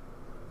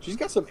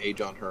got some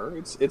age on her.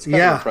 It's kind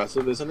of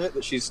impressive, isn't it,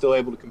 that she's still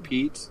able to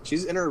compete?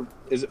 She's in her,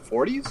 is it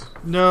 40s?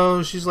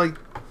 No, she's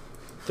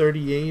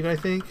 38, I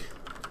think.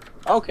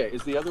 Okay,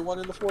 is the other one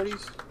in the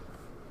 40s?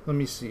 Let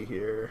me see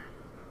here.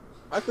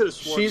 I could have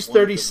sworn she's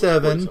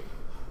 37.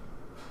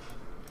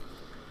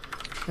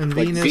 And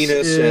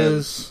Venus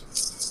is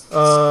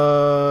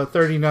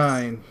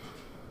 39.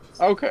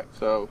 Okay,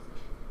 so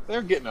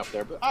they're getting up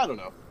there, but I don't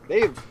know.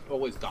 they've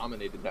always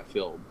dominated that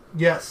field.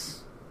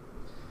 Yes.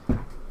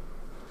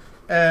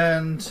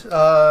 And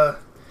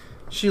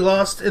she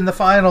lost in the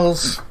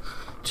finals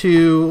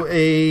to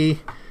a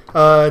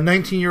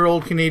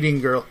 19-year-old Canadian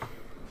girl.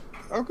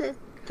 Okay,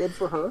 good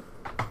for her.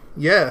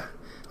 Yeah.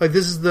 Like,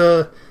 this is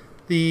the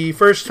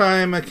first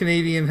time a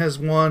Canadian has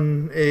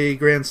won a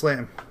Grand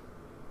Slam.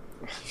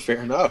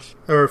 Fair enough.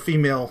 Or a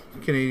female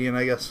Canadian,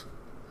 I guess.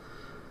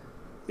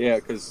 Yeah,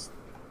 because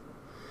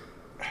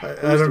I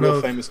don't know.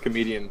 Real famous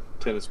comedian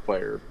tennis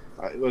player?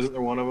 Wasn't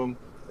there one of them?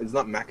 It's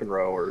not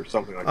McEnroe or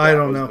something like that. I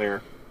don't know.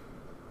 There?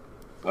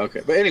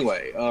 Okay, but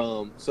anyway,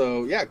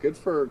 so yeah, good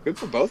for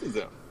both of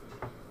them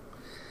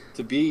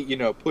to be,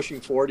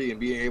 pushing 40 and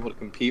being able to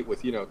compete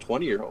with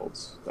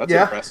 20-year-olds. That's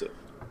impressive.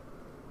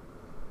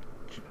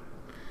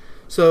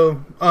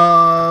 So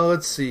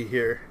let's see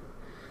here.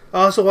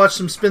 I also watched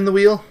some Spin the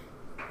Wheel.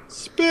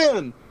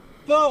 Spin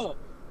the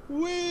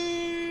wheel,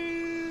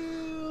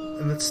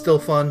 and it's still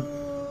fun.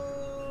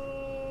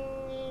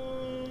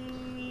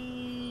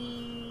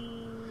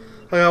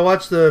 Like, I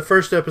watched the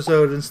first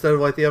episode instead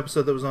of the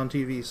episode that was on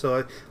TV.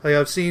 So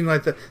I've seen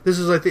this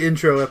is the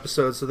intro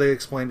episode, so they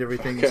explained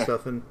everything and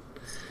stuff, and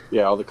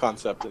yeah, all the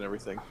concept and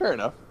everything. Fair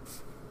enough.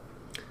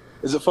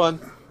 Is it fun?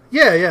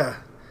 Yeah.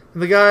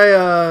 And the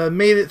guy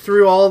made it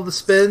through all of the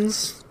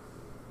spins.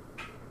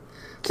 Okay.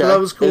 So that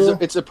was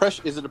cool. Is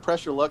it a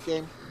pressure luck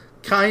game?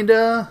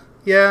 Kinda,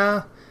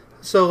 yeah.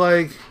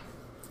 So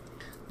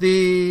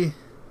the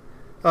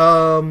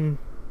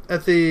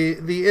at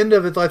the end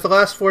of it, the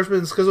last 4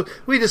 spins, because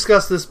we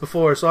discussed this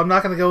before, so I'm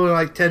not going to go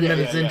in 10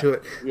 minutes into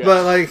it. Yeah.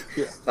 But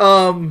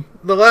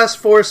the last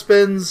 4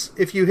 spins,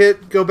 if you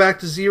hit go back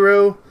to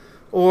 0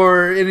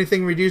 or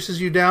anything reduces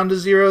you down to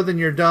 0, then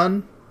you're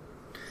done.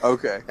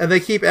 Okay. And they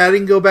keep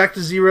adding go back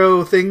to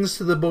 0 things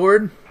to the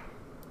board.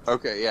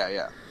 Okay,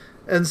 yeah.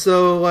 And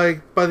so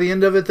by the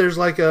end of it, there's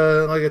a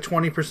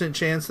 20%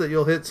 chance that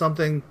you'll hit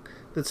something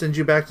that sends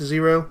you back to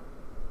 0.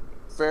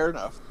 Fair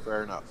enough.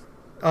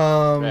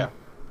 Yeah.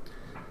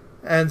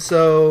 And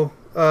so,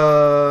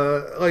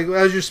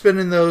 as you're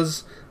spinning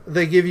those,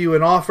 they give you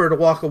an offer to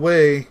walk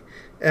away,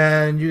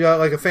 and you got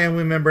a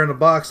family member in a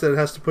box that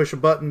has to push a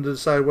button to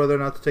decide whether or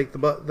not to take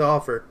the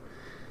offer.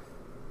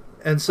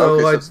 And so,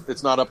 so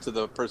it's not up to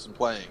the person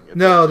playing.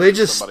 No, they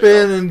just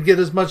spin and get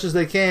as much as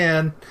they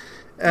can,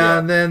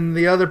 and then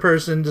the other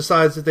person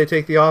decides if they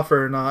take the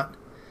offer or not.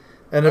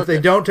 And if they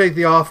don't take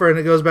the offer and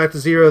it goes back to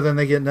 0, then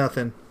they get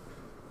nothing.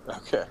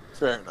 Okay,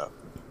 fair enough.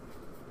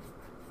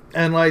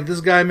 And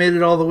this guy made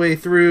it all the way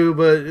through,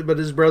 but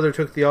his brother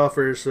took the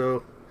offer,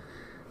 so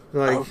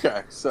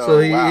so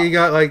he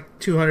got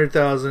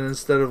 200,000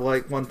 instead of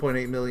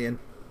 1.8 million.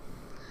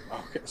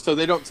 Okay, so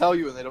they don't tell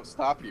you and they don't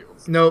stop you.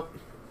 Nope.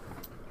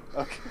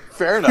 Okay,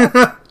 fair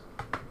enough.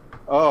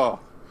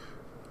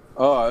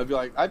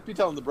 I'd be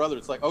telling the brother,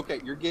 it's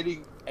okay, you're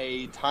getting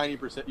a tiny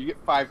percent. You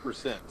get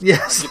 5%.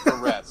 Yes. I get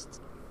the rest.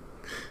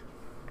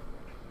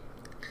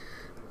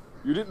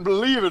 You didn't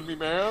believe in me,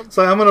 man.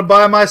 So I'm going to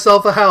buy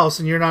myself a house,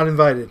 and you're not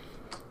invited.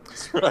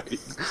 That's right.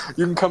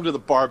 You can come to the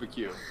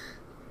barbecue.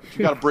 But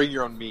you got to bring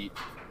your own meat.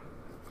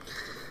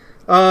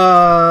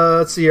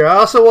 Let's see here. I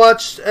also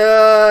watched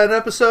an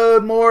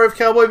episode more of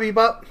Cowboy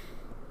Bebop.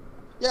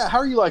 Yeah, how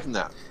are you liking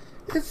that?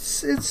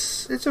 It's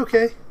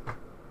okay.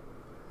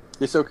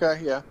 It's okay,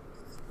 yeah.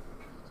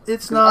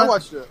 It's not.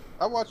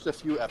 I watched a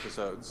few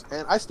episodes,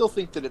 and I still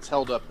think that it's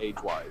held up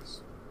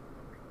age-wise.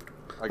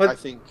 I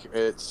think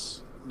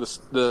it's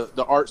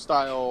the art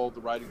style,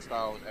 the writing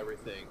style, and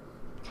everything.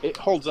 It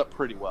holds up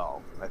pretty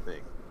well, I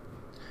think.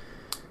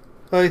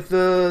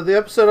 The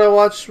episode I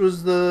watched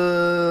was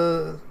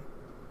the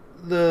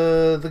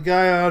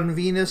guy on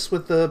Venus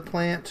with the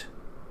plant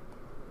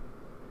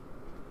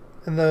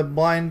and the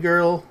blind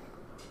girl.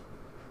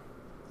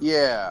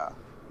 Yeah,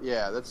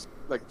 that's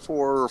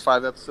 4 or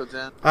 5 episodes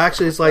in.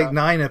 Actually, it's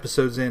 9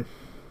 episodes in.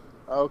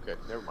 Oh, okay,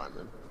 never mind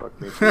then. Fuck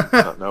me for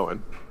not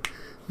knowing.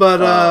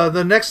 But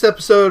the next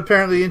episode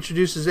apparently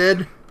introduces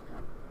Ed.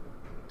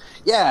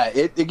 Yeah,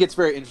 it gets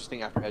very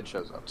interesting after Ed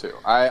shows up too.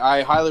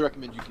 I highly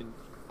recommend you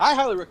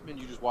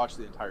just watch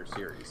the entire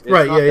series. It's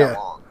not that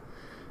long.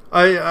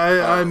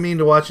 I mean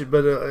to watch it,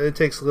 but it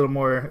takes a little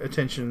more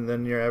attention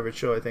than your average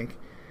show, I think.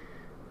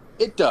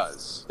 It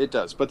does.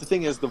 But the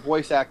thing is, the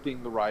voice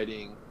acting, the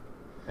writing,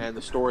 and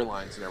the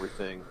storylines and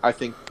everything, I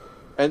think...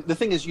 And the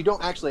thing is, you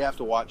don't actually have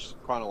to watch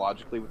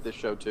chronologically with this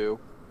show, too.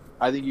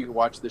 I think you can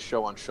watch this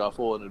show on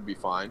shuffle, and it'd be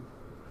fine.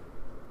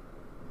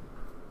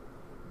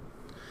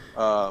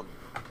 But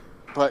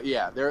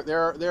yeah, there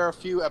are a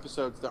few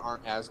episodes that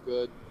aren't as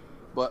good.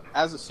 But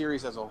as a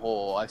series as a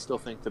whole, I still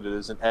think that it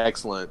is an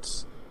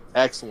excellent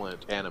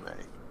anime.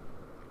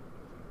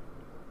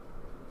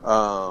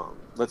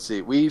 Let's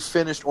see. We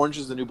finished Orange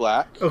is the New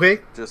Black. Okay.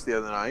 Just the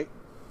other night.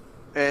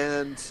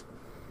 And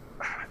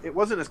it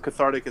wasn't as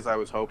cathartic as I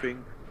was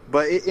hoping,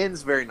 but it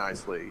ends very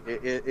nicely.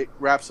 It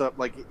wraps up,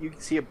 you can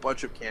see a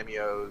bunch of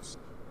cameos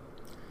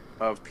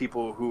of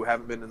people who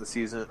haven't been in the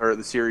season or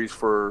the series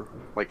for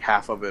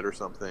half of it or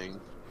something.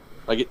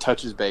 It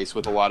touches base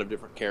with a lot of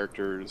different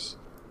characters.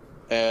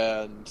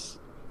 And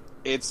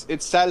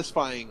it's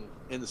satisfying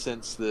in the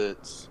sense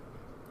that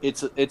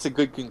it's a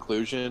good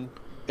conclusion.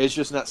 It's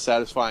just not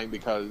satisfying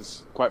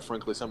because, quite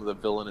frankly, some of the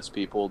villainous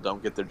people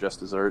don't get their just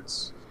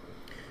desserts.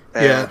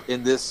 And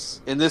in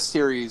this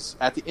series,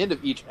 at the end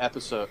of each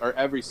episode or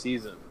every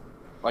season,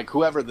 like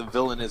whoever the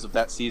villain is of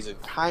that season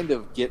kind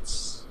of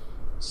gets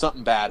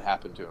something bad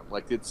happen to him.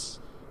 Like there's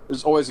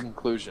always a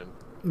conclusion,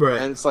 right?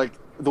 And it's like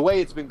the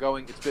way it's been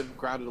going, it's been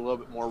grounded a little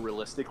bit more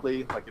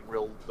realistically, like in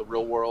the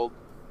real world.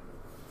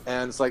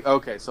 And it's like,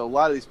 okay, so a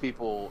lot of these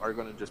people are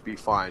going to just be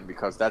fine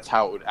because that's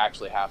how it would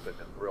actually happen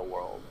in the real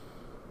world.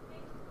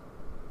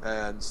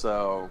 And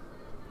so,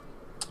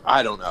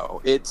 I don't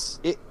know. It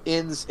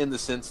ends in the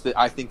sense that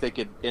I think they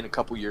could, in a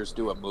couple years,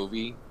 do a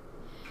movie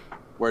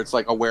where it's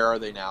like a "Where Are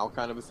They Now"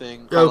 kind of a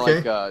thing, kind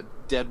of like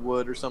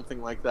Deadwood or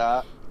something like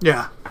that.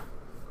 Yeah.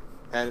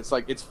 And it's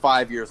like it's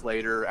 5 years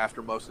later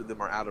after most of them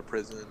are out of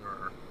prison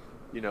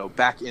or,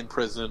 back in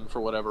prison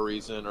for whatever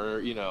reason,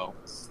 or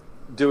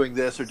doing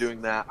this or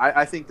doing that.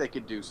 I think they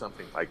could do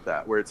something like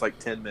that where it's like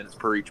 10 minutes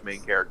per each main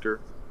character.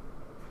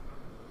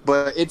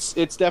 But it's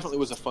definitely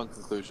was a fun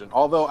conclusion.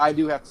 Although I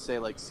do have to say,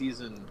 like,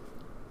 season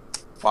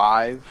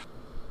 5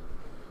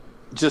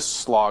 just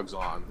slogs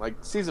on. Like,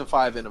 season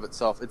 5 in of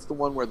itself, it's the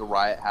one where the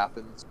riot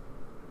happens.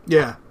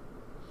 Yeah.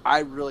 I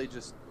really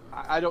just...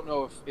 I don't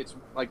know if it's...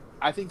 Like,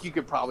 I think you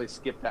could probably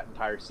skip that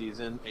entire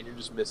season, and you're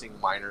just missing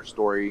minor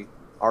story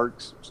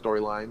arcs,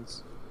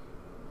 storylines.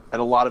 And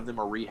a lot of them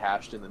are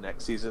rehashed in the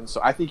next season. So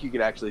I think you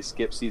could actually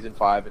skip season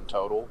 5 in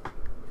total.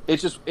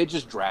 It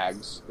just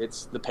drags.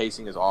 The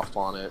pacing is off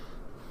on it.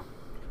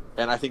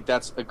 And I think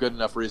that's a good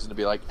enough reason to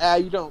be like,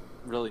 you don't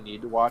really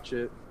need to watch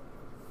it.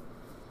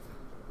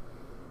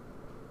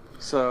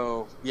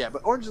 So, yeah,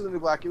 but Orange is the New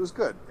Black, it was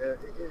good.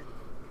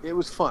 It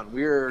was fun.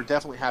 We're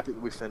definitely happy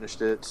that we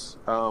finished it.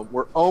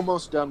 We're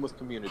almost done with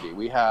Community.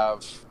 We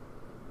have,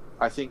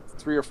 I think,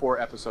 3 or 4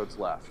 episodes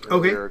left. And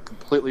we're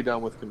completely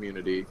done with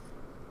Community.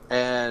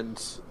 And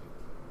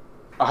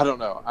I don't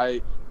know.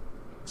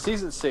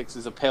 Season 6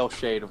 is a pale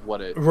shade of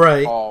what it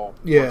all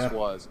once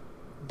was.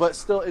 But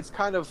still, it's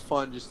kind of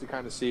fun just to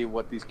kind of see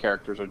what these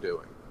characters are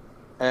doing.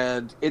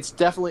 And it's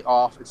definitely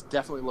off. It's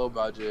definitely low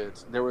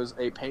budget. There was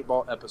a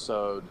paintball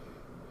episode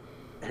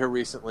here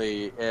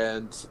recently,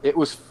 and it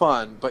was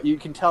fun. But you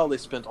can tell they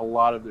spent a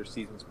lot of their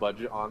season's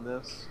budget on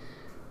this.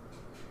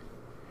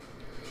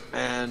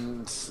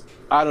 And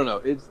I don't know.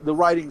 The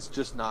writing's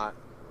just not...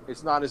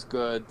 It's not as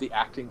good. The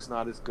acting's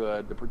not as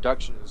good. The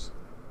production is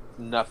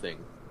nothing.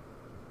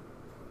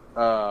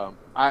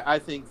 I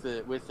think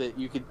that with it,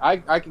 you can. I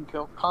can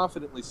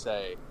confidently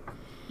say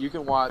you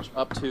can watch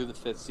up to the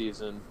 5th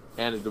season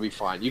and it'll be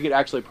fine. You could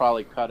actually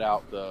probably cut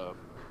out the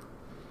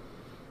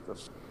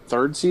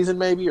 3rd season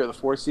maybe or the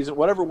 4th season,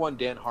 whatever one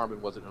Dan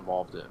Harmon wasn't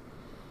involved in.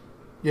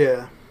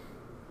 Yeah,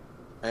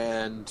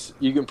 and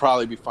you can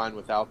probably be fine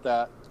without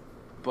that.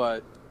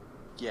 But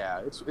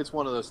yeah, it's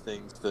one of those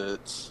things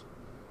that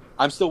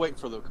I'm still waiting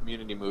for the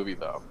Community movie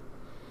though.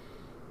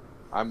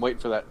 I'm waiting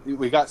for that.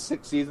 We got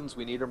 6 seasons.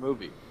 We need a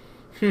movie.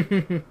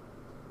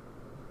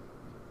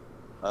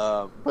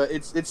 But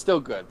it's still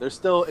good.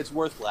 It's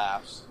worth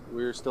laughs.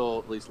 We're still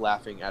at least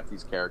laughing at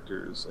these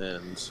characters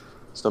and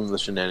some of the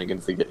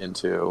shenanigans they get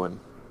into,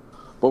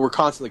 but we're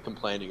constantly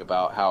complaining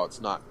about how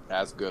it's not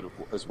as good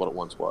as what it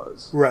once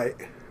was. Right.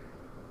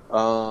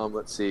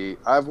 Let's see.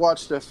 I've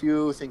watched a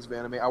few things of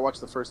anime. I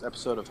watched the first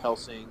episode of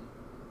Hellsing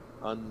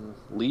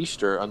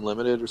Unleashed or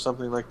Unlimited or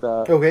something like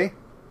that. Okay.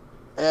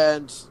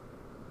 And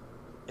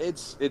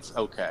it's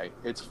okay.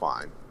 It's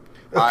fine.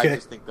 Okay. I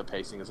just think the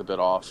pacing is a bit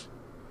off.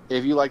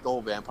 If you like the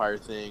whole vampire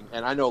thing,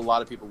 and I know a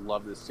lot of people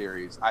love this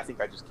series, I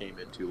think I just came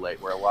in too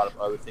late, where a lot of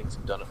other things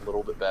have done it a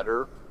little bit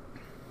better.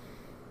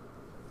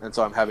 And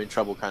so I'm having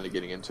trouble kind of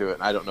getting into it,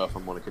 and I don't know if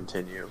I'm going to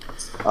continue.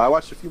 I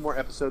watched a few more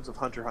episodes of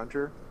Hunter x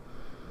Hunter.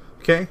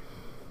 Okay.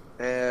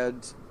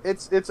 And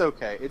it's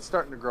okay. It's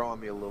starting to grow on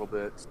me a little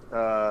bit.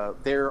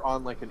 They're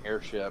on like an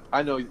airship.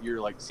 I know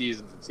you're like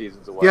seasons and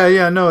seasons away.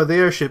 Yeah, no, the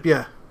airship,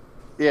 yeah.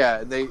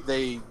 Yeah, and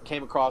they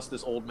came across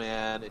this old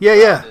man.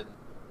 And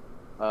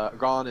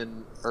Gon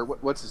and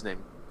what's his name?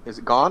 Is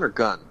it Gon or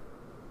Gun?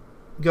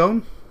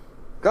 Gon.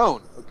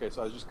 Gon. Okay,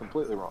 so I was just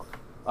completely wrong.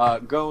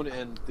 Gon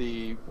and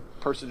the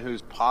person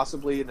who's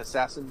possibly an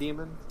assassin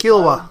demon.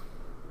 Killua.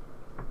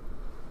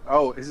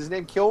 Oh, is his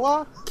name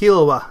Killua?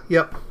 Killua.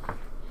 Yep.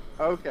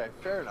 Okay,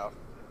 fair enough.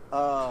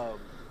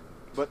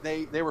 But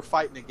they were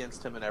fighting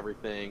against him and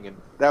everything, and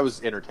that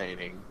was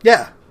entertaining.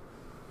 Yeah.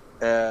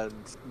 And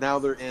now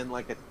they're in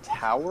like a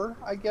tower,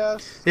 I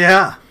guess.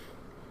 Yeah.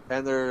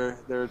 And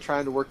they're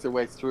trying to work their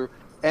way through,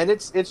 and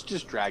it's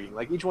just dragging.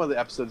 Like each one of the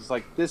episodes is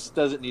like, this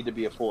doesn't need to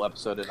be a full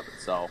episode in of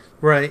itself.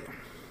 Right.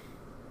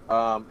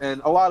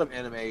 And a lot of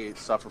anime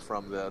suffer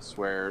from this,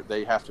 where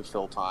they have to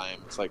fill time.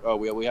 It's like, oh,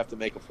 we have to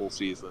make a full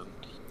season,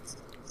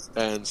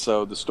 and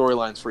so the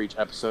storylines for each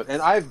episode.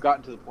 And I've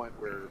gotten to the point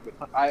where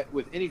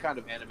with any kind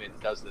of anime that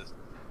does this,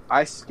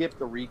 I skip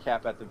the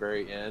recap at the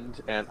very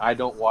end, and I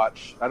don't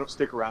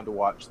stick around to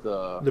watch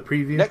the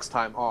preview next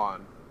time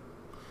on.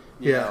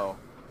 You know,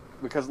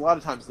 because a lot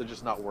of times they're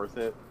just not worth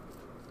it.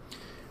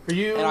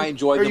 and I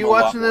enjoy them Are you a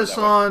lot watching more this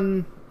that way.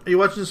 on? Are you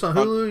watching this on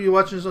Hulu? Are you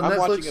watching this on I'm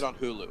Netflix? watching it on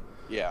Hulu.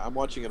 Yeah, I'm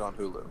watching it on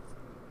Hulu.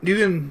 You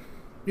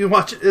can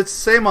watch it. It's the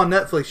same on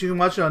Netflix. You can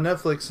watch it on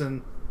Netflix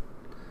and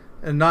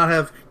not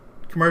have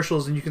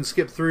commercials, and you can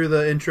skip through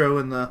the intro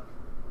and the.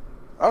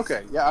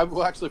 Okay, yeah, I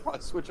will actually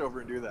probably switch over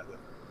and do that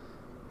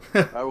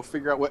then. I will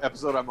figure out what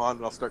episode I'm on,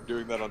 and I'll start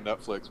doing that on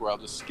Netflix, where I'll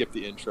just skip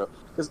the intro,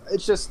 because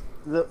it's just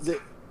the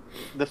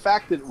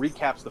fact that it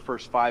recaps the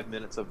first 5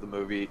 minutes of the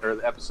movie or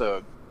the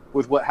episode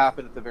with what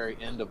happened at the very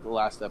end of the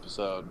last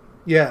episode.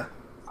 Yeah,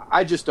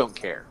 I just don't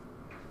care.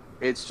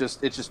 It's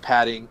just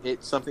padding.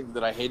 It's something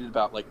that I hated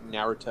about like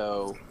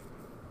Naruto,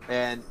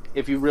 and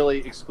if you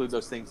really exclude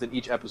those things, then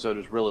each episode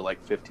is really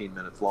like 15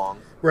 minutes long.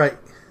 right.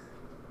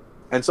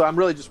 And so I'm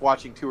really just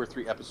watching 2 or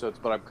 3 episodes,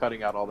 but I'm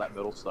cutting out all that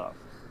middle stuff.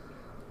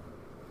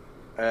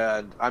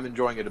 And I'm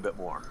enjoying it a bit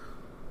more.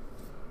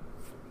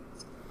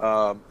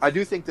 I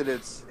do think that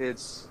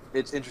it's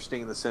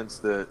interesting in the sense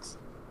that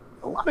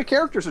a lot of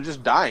characters are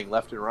just dying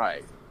left and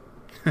right.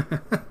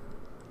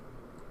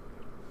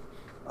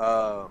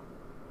 But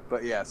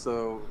yeah,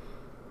 so...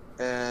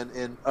 And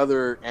in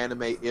other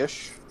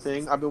anime-ish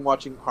thing, I've been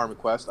watching Harmon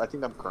Quest. I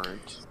think I'm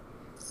current.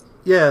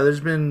 Yeah, there's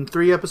been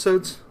 3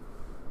 episodes.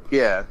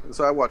 Yeah,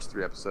 so I watched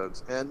 3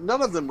 episodes, and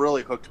none of them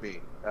really hooked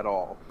me at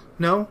all.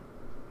 No.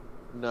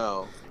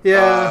 No.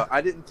 Yeah. I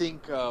didn't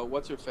think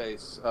what's her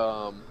face.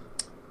 The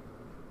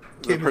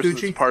Kate person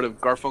Micucci? that's part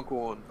of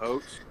Garfunkel and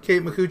Oates.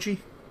 Kate Micucci.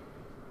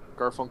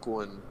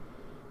 Garfunkel and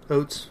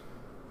Oates.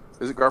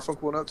 is it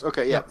Garfunkel and Oates?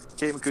 Okay, yeah, Yep.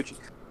 Kate Micucci.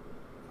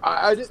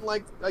 I didn't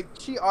like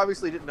she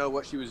obviously didn't know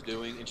what she was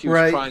doing, and she was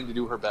Right. trying to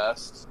do her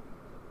best.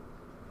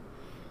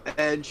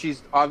 And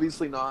she's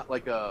obviously not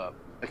like an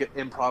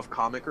improv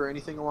comic or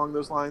anything along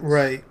those lines.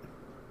 Right.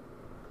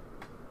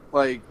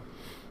 Like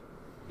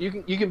you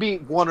can be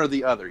one or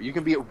the other. You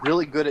can be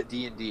really good at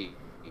D&D,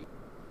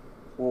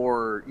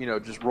 or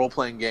just role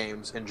playing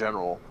games in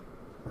general,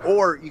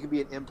 or you can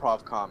be an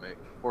improv comic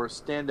or a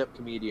stand up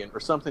comedian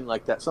or something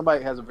like that. Somebody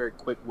that has a very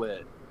quick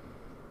wit,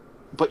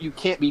 but you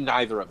can't be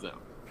neither of them.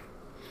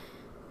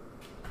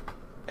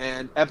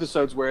 And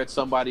episodes where it's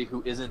somebody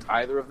who isn't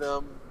either of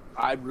them,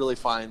 I really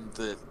find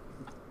that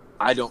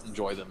I don't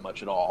enjoy them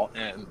much at all.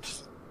 And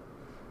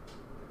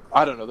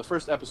I don't know, the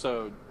first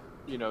episode,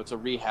 it's a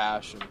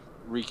rehash and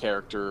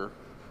recharacter,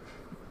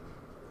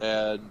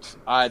 and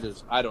I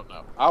don't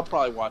know. I'll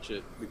probably watch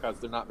it because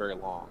they're not very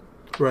long,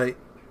 Right.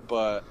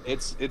 but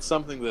it's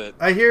something that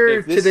I hear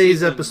if this today's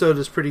season- episode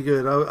is pretty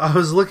good. I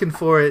was looking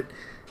for it,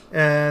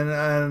 and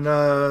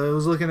I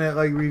was looking at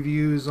like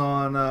reviews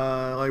on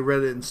like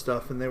Reddit and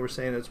stuff, and they were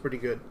saying it's pretty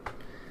good.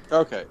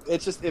 Okay,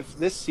 it's just if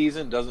this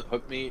season doesn't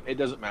hook me, it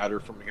doesn't matter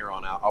from here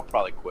on out. I'll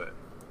probably quit.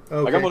 Okay.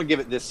 Like I'm going to give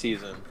it this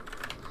season,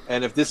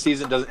 and if this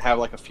season doesn't have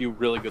like a few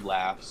really good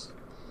laughs,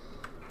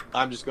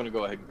 I'm just going to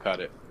go ahead and cut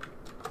it.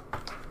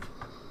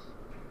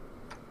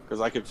 Because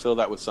I could fill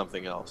that with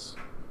something else.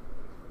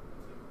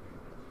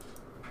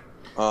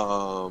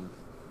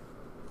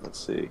 Let's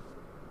see.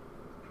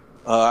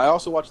 I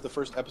also watched the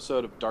first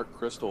episode of Dark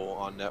Crystal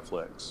on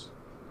Netflix.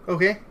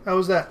 Okay, how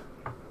was that?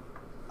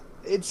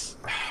 It's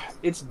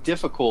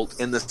difficult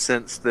in the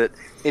sense that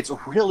it's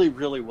really,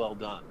 really well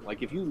done.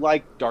 Like, if you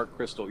like Dark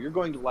Crystal, you're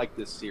going to like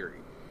this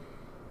series.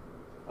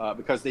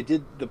 Because they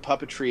did the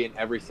puppetry and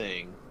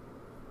everything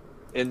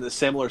in the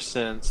similar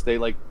sense. They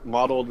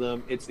modeled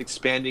them. It's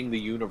expanding the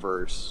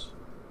universe,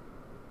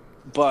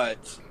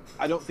 but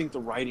I don't think the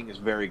writing is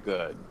very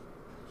good.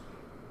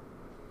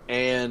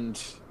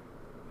 And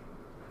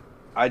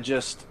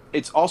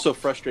it's also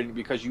frustrating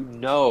because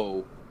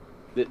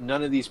that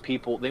none of these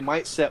people, they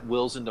might set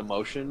wills into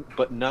motion,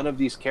 but none of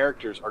these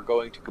characters are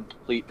going to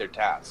complete their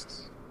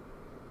tasks.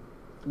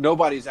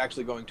 Nobody's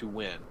actually going to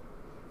win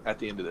at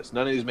the end of this.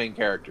 None of these main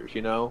characters,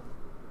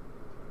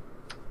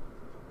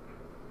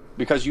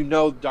 Because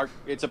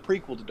it's a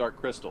prequel to Dark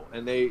Crystal,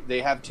 and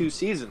they have 2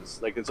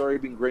 seasons. Like, it's already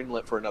been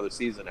greenlit for another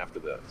season after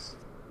this.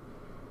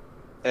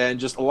 And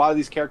just a lot of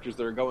these characters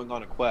that are going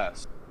on a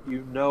quest,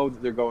 that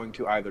they're going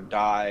to either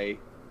die,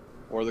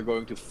 or they're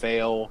going to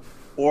fail,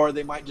 or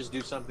they might just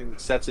do something that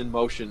sets in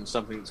motion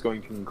something that's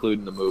going to conclude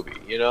in the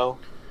movie,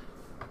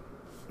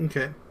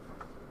 Okay.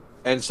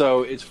 And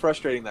so it's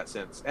frustrating in that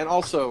sense. And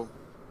also,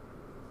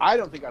 I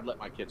don't think I'd let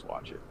my kids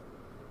watch it.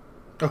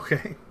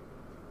 Okay.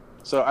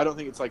 So I don't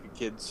think it's like a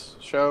kids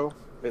show,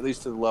 at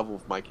least to the level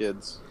of my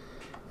kids.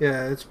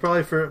 Yeah, it's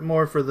probably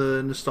more for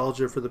the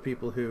nostalgia for the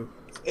people who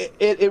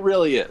It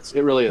really is.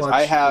 It really is. I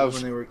watched have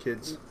when they were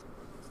kids.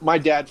 my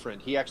dad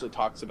friend. He actually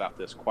talks about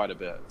this quite a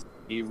bit.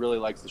 He really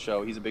likes the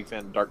show. He's a big fan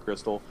of Dark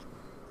Crystal.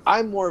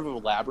 I'm more of a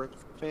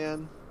Labyrinth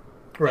fan.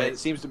 Right. And it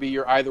seems to be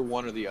you're either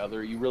one or the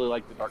other. You really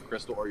like the Dark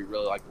Crystal or you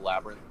really like the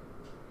Labyrinth.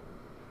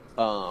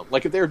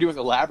 Like if they were doing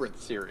a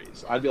Labyrinth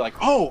series, I'd be like,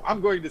 oh,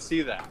 I'm going to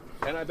see that.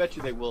 And I bet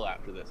you they will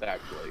after this,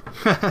 actually.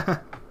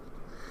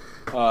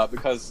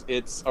 Because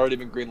it's already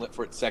been greenlit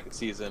for its 2nd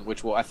season,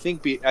 which will, I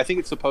think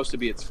it's supposed to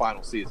be its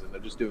final season. They're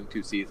just doing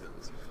 2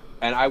 seasons.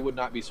 And I would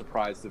not be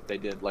surprised if they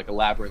did like a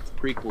Labyrinth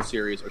prequel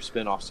series or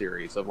spin-off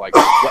series of like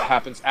what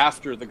happens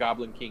after the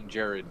Goblin King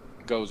Jared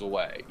goes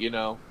away,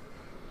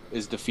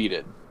 is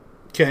defeated.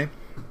 Okay.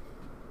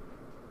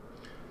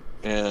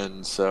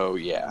 And so,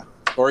 yeah.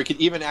 Or it could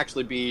even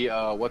actually be,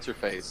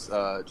 what's-her-face?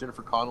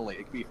 Jennifer Connelly.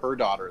 It could be her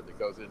daughter that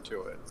goes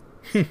into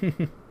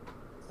it.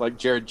 Like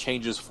Jared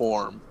changes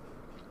form,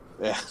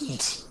 and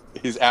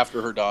he's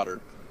after her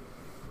daughter.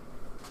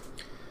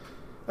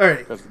 All right.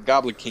 Because the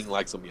Goblin King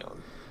likes him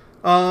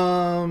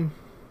young.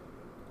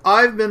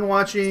 I've been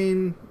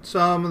watching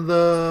some of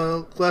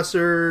the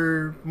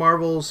lesser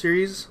Marvel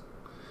series.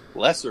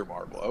 Lesser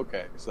Marvel,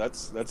 okay. So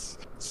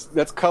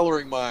that's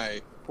coloring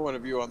my point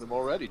of view on them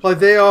already. Like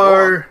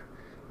they're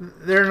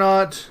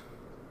not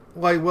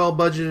like well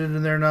budgeted,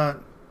 and they're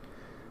not.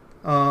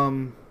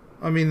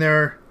 I mean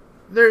they're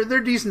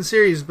decent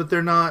series, but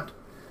they're not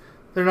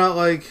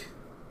like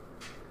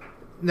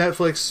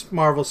Netflix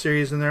Marvel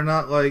series, and they're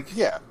not like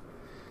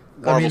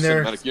Marvel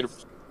Cinematic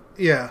Universe.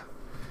 Yeah.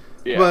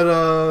 Yeah.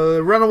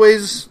 But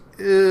Runaways,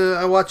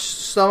 I watched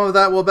some of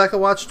that while Becca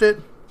watched it.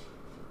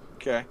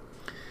 Okay.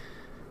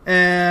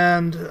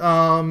 And it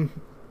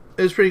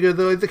was pretty good.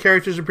 The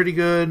characters are pretty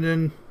good,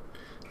 and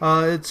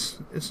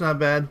it's not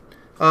bad.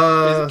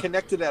 Is it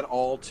connected at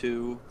all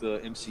to the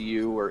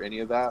MCU or any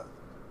of that?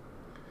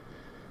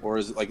 Or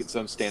is it like its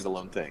own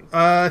standalone thing?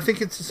 I think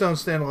it's its own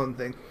standalone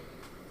thing.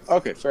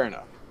 Okay, fair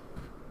enough.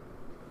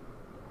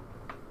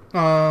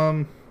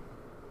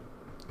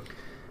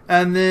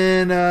 And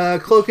then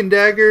Cloak and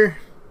Dagger,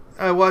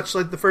 I watched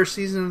like the first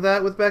season of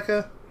that with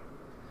Becca.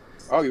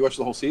 Oh, you watched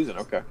the whole season?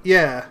 Okay.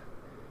 Yeah.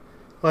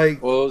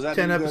 Like was that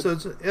 10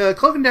 episodes.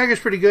 Cloak and Dagger's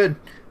pretty good.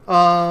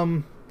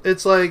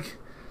 It's like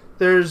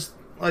there's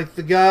like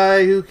the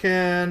guy who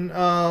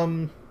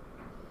can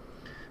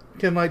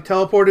like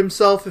teleport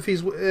himself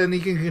and he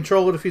can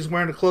control it if he's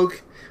wearing a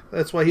cloak.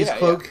 That's why he's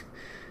Cloak.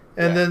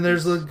 Yeah. And then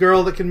there's the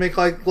girl that can make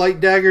like light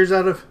daggers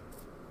out of.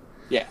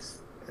 Yes.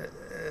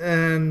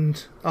 And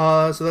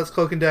so that's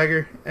Cloak and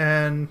Dagger,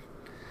 and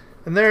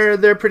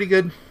they're pretty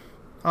good.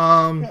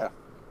 And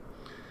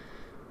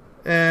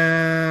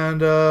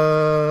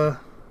I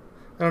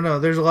don't know.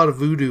 There's a lot of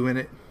voodoo in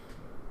it.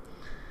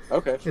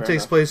 Okay. It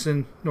takes place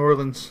in New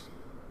Orleans.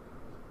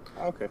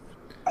 Okay.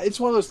 It's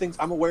one of those things.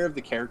 I'm aware of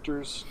the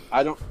characters.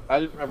 I didn't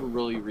ever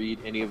really read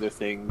any of their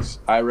things.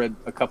 I read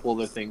a couple of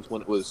their things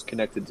when it was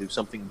connected to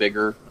something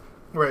bigger.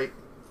 Right.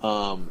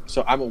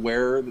 So I'm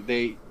aware that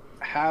they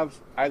have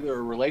either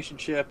a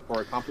relationship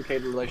or a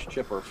complicated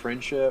relationship or a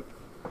friendship,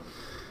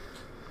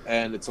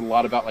 and it's a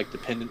lot about like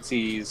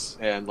dependencies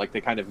and like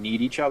they kind of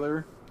need each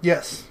other.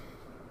 Yes.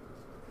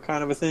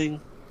 Kind of a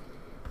thing.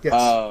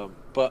 Yes.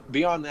 But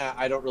beyond that,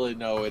 I don't really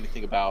know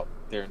anything about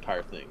their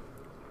entire thing.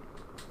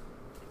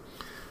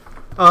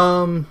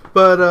 So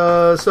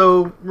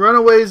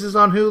Runaways is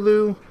on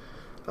Hulu.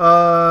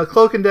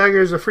 Cloak and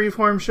Dagger is a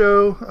freeform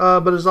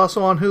show, but is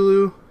also on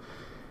Hulu.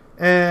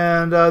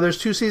 And there's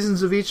 2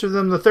 seasons of each of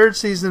them. The 3rd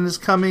season is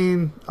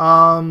coming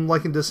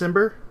like in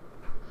December.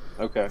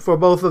 Okay. For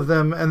both of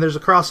them, and there's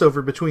a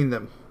crossover between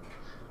them.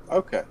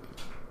 Okay.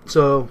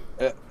 So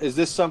is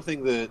this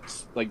something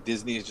that like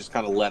Disney is just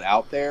kind of let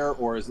out there,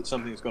 or is it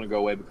something that's going to go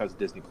away because of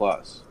Disney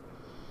Plus?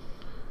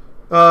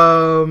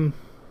 I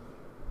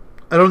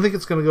don't think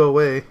it's going to go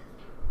away.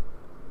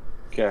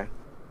 Okay.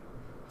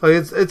 Like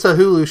it's a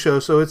Hulu show,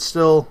 so it's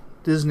still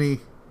Disney.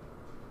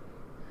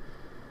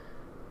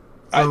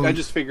 I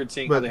just figured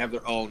seeing how they have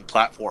their own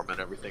platform and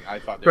everything, I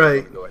thought they were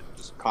going to go ahead and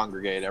just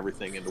congregate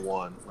everything into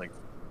one. Like,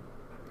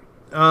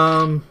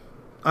 I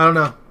don't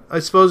know. I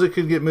suppose it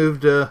could get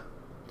moved to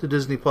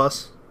Disney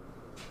Plus.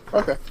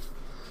 Okay.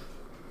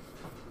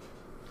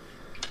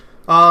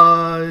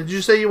 Did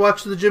you say you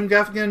watched the Jim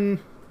Gaffigan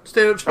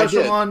stand-up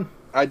special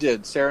I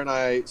did.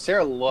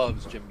 Sarah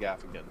loves Jim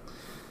Gaffigan.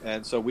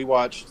 And so we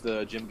watched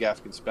the Jim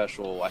Gaffigan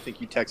special. I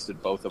think you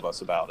texted both of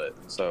us about it.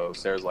 And so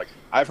Sarah's like,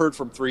 I've heard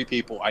from 3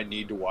 people I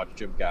need to watch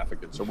Jim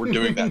Gaffigan. So we're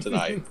doing that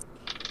tonight.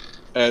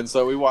 And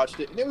so we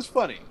watched it, and it was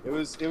funny. It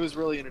was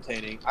really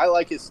entertaining. I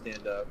like his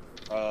stand-up.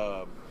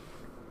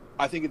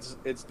 I think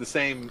it's the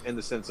same in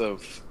the sense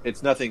of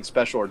it's nothing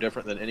special or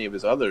different than any of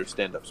his other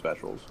stand-up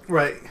specials.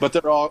 Right. But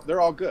they're all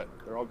good.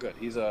 They're all good.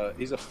 He's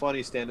a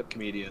funny stand-up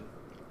comedian.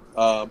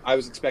 I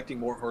was expecting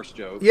more horse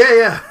jokes.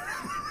 Yeah.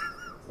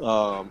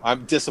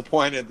 I'm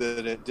disappointed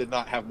that it did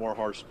not have more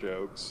horse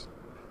jokes.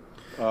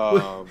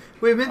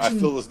 We mentioned, I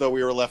feel as though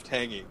we were left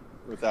hanging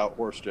without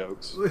horse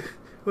jokes.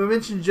 We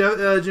mentioned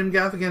Jim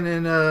Gaffigan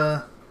in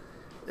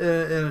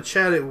a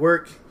chat at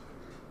work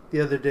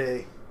the other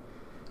day,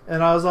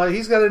 and I was like,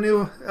 he's got a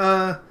new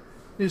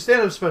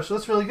stand-up special.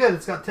 It's really good.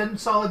 It's got 10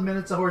 solid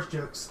minutes of horse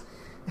jokes.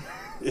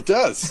 It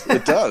does,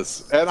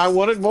 and I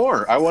wanted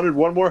more. I wanted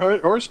one more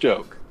horse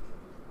joke.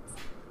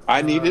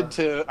 I needed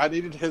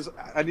his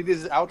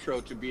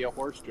outro to be a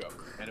horse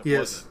joke, and it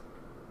wasn't.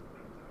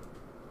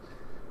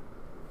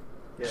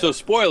 Yeah. So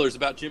spoilers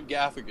about Jim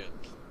Gaffigan.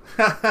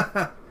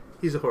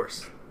 He's a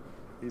horse.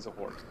 He's a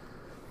horse.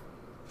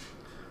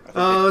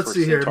 Let's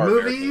see here.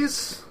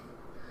 Movies.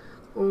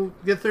 We'll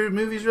get through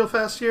movies real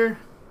fast here.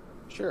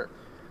 Sure.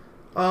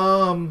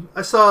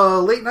 I saw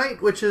Late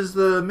Night, which is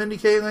the Mindy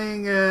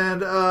Kaling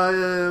and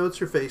what's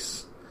her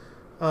face?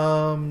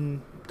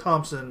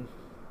 Thompson.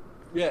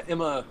 Yeah,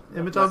 Emma.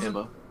 Emma Thompson?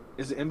 Emma.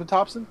 Is it Emma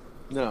Thompson?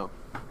 No.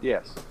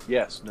 Yes.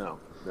 Yes. No.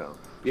 No.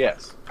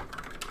 Yes.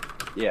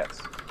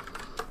 Yes.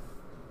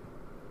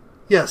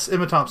 Yes,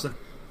 Emma Thompson.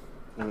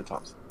 Emma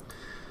Thompson.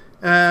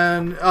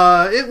 And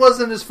it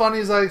wasn't as funny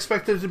as I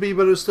expected it to be,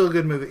 but it was still a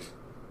good movie.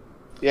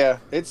 Yeah,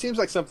 it seems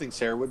like something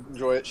Sarah would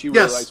enjoy it. She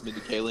really likes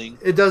Mindy Kaling.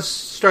 It does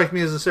strike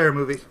me as a Sarah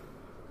movie.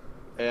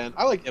 And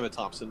I like Emma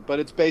Thompson, but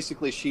it's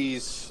basically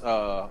she's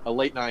a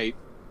late night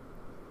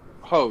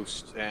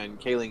host, and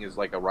Kaling is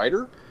like a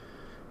writer.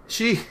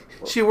 She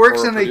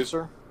works or in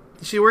producer.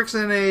 She works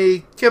in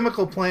a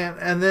chemical plant,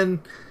 and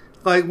then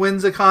like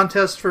wins a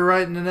contest for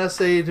writing an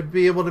essay to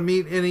be able to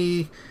meet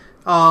any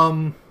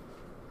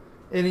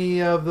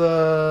of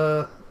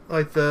the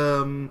like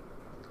the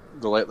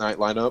late night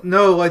lineup.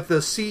 No, like the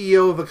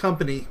CEO of a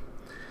company,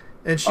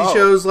 and she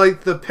shows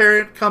like the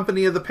parent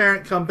company of the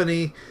parent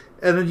company,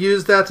 and then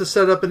used that to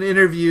set up an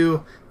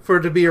interview for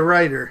her to be a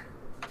writer.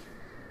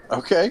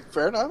 Okay,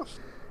 fair enough.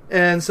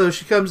 And so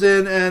she comes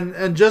in,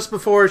 and just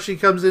before she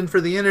comes in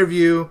for the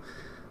interview,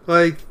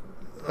 Emma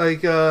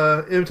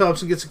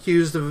Thompson gets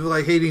accused of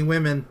like hating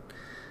women,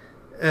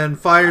 and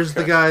fires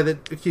the guy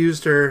that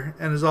accused her,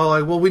 and is all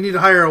like, "Well, we need to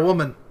hire a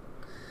woman."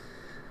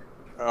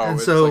 Oh, and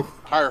it's so like,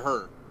 hire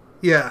her.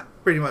 Yeah,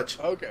 pretty much.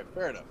 Okay,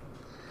 fair enough.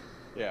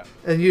 Yeah,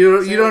 and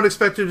you don't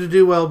expect her to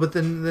do well, but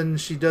then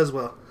she does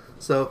well.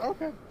 So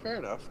okay, fair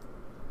enough.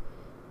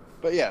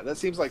 But yeah, that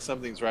seems like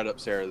something's right up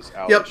Sarah's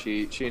alley. Yep.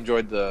 She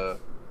enjoyed the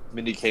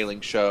Mindy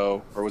Kaling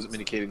show, or was it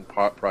Mindy Kaling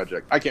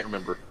Project? I can't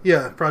remember.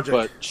 Yeah, Project.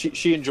 But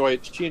she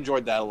enjoyed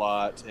that a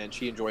lot, and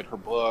she enjoyed her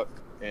book,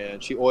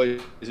 and she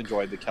always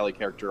enjoyed the Kelly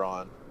character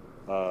on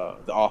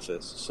The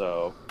Office.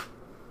 So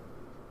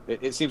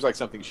it seems like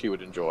something she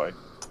would enjoy.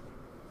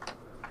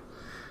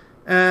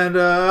 And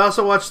I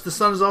also watched The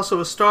Sun Is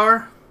Also a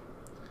Star.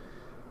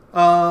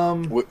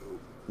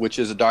 Which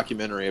is a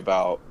documentary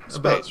about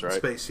space, right?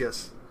 Space,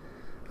 yes.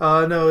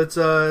 No, it's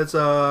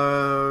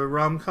a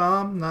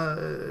rom-com.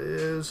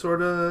 Not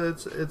sort of.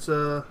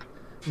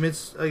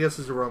 I guess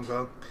it's a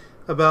rom-com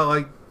about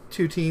like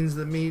two teens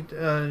that meet,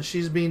 and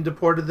she's being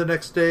deported the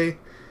next day.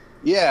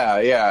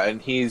 Yeah,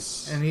 and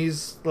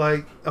he's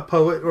like a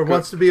poet, or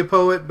wants to be a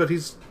poet, but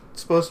he's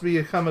supposed to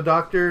become a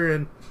doctor,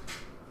 and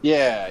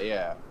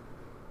yeah.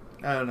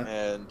 I don't know.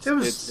 And it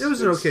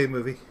was an okay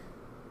movie.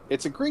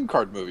 It's a green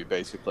card movie,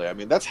 basically. I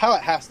mean, that's how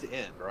it has to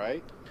end,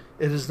 right?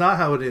 It is not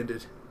how it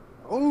ended.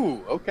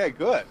 Oh, okay,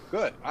 good.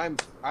 I'm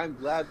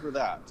glad for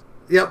that.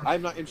 Yep.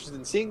 I'm not interested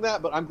in seeing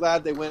that, but I'm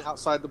glad they went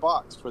outside the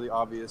box for the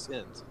obvious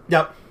end.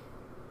 Yep.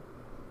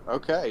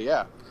 Okay,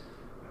 yeah.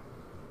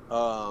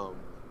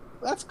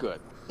 That's good.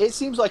 It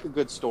seems like a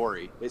good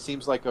story. It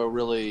seems like a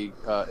really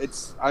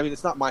it's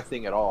not my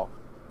thing at all,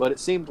 but it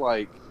seemed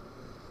like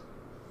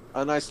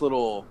a nice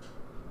little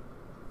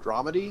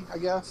dramedy, I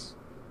guess.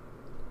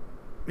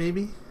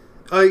 Maybe.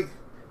 I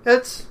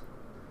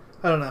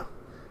don't know.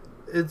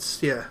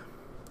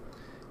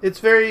 It's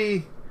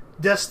very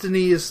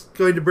destiny is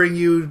going to bring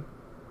you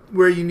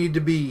where you need to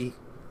be.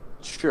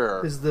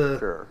 Sure. Is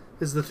the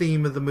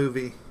theme of the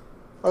movie.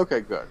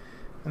 Okay, good.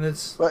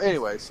 But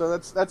anyway, so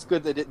that's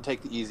good they didn't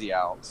take the easy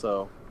out.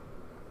 So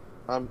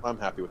I'm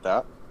happy with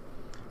that.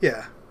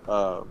 Yeah.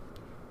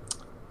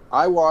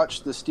 I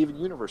watched the Steven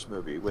Universe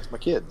movie with my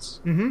kids.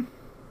 Mm-hmm.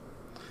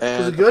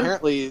 And was it good?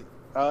 Apparently,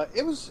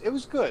 it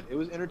was good. It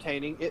was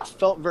entertaining. It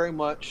felt very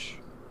much.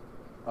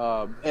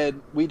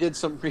 And we did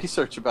some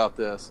research about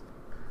this.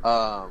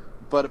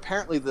 But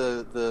apparently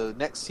the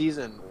next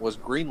season was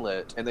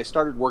greenlit, and they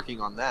started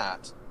working on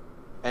that.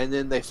 And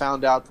then they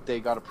found out that they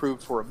got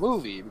approved for a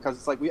movie, because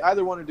it's like, we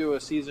either want to do a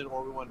season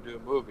or we want to do a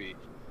movie.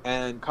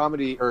 And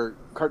Comedy or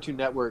Cartoon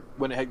Network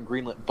went ahead and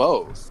greenlit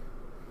both.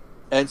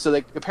 And so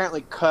they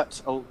apparently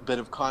cut a bit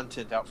of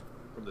content out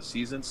from the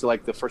season. So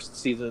like the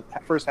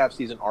first half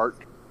season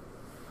arc,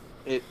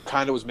 it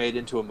kind of was made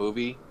into a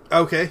movie.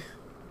 Okay.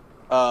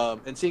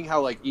 And seeing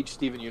how like each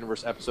Steven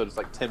Universe episode is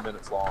like 10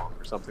 minutes long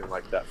or something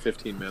like that,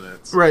 15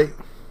 minutes. Right.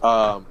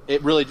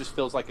 It really just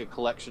feels like a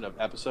collection of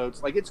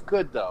episodes. Like, it's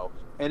good though,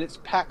 and it's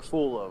packed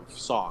full of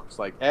songs.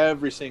 Like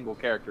every single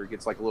character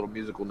gets like a little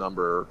musical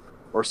number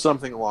or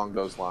something along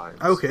those lines.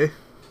 Okay.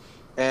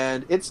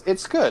 And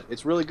it's good.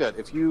 It's really good.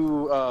 If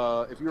you're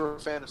a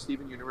fan of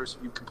Steven Universe,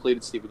 if you've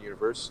completed Steven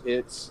Universe,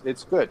 it's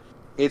good.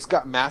 It's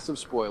got massive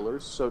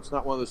spoilers, so it's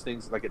not one of those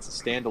things like it's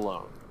a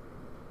standalone.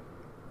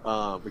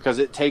 Because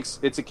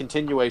it's a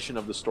continuation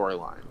of the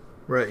storyline.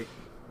 Right.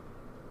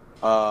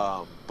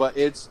 But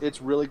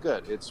it's really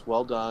good. It's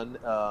well done.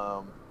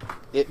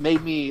 It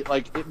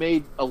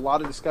made a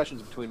lot of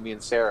discussions between me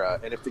and Sarah,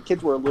 and if the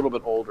kids were a little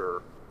bit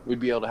older, we'd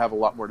be able to have a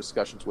lot more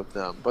discussions with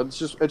them. But it's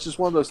just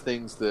one of those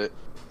things that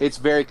it's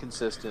very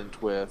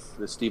consistent with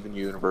the Steven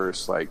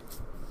Universe, like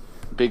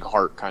big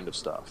heart kind of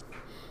stuff.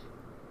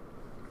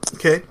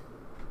 Okay.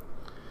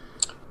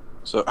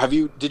 So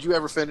did you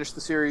ever finish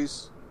the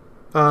series?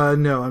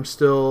 No, I'm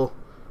still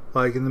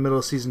like in the middle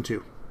of season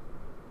 2.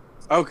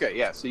 Okay,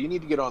 yeah. So you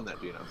need to get on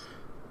that, Gino.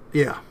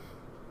 Yeah.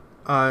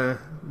 That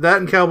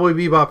and Cowboy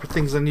Bebop are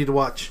things I need to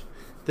watch.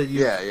 that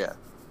you. Yeah, yeah.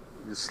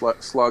 You just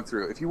slog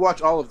through. If you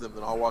watch all of them,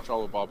 then I'll watch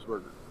all of Bob's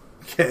Burgers.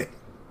 Okay.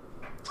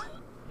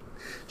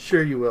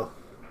 Sure, you will.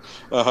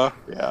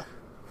 Yeah.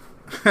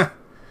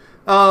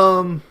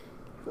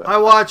 I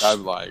watched.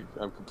 I'm lying.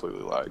 I'm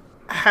completely lying.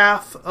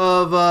 Half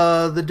of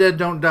The Dead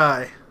Don't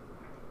Die.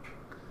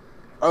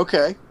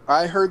 Okay,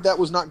 I heard that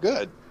was not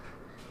good.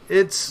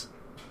 It's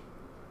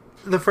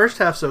the first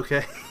half's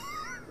okay.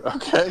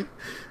 Okay.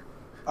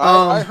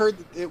 I heard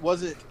that it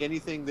wasn't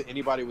anything that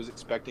anybody was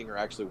expecting or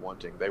actually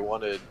wanting. They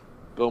wanted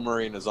Bill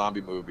Murray in a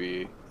zombie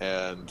movie,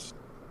 and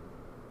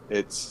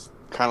it's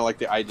kind of like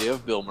the idea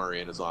of Bill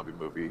Murray in a zombie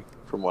movie,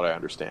 from what I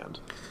understand.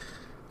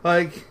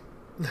 Like,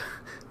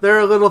 there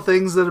are little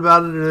things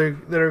about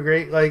it that are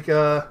great. Like,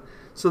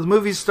 so the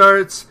movie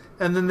starts,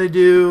 and then they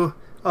do,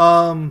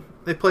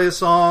 they play a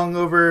song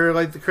over,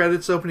 like, the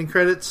credits, opening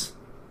credits.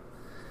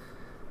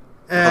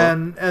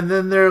 And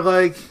then they're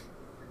like,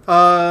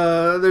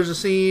 there's a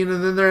scene,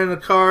 and then they're in a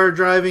car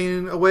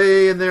driving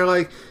away, and they're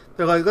like,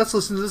 let's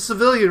listen to the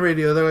civilian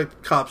radio. They're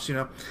like cops, you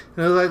know. And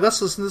they're like,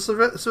 let's listen to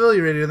the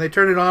civilian radio. And they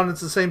turn it on.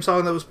 It's the same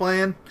song that was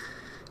playing.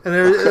 And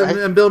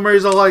and Bill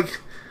Murray's all like,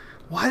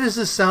 why does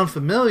this sound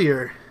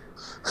familiar?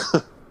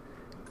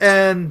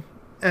 and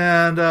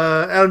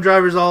Adam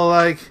Driver's all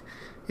like,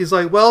 he's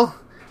like, well,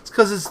 it's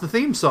because it's the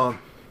theme song.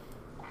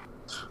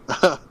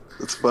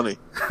 That's funny.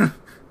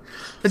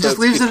 It just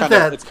leaves it at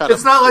that.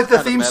 It's not like the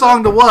theme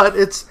song to what?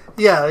 It's,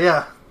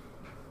 yeah.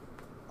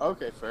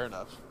 Okay, fair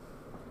enough.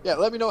 Yeah,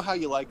 let me know how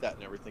you like that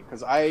and everything,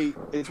 because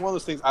it's one of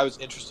those things I was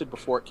interested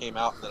before it came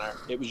out, and then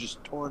it was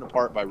just torn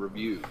apart by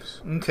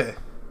reviews. Okay.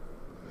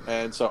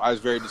 And so I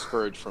was very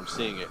discouraged from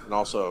seeing it, and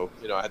also,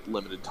 I had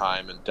limited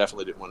time and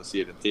definitely didn't want to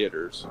see it in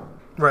theaters.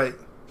 Right.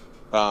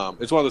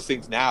 It's one of those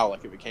things now,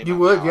 like if it came out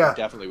now, I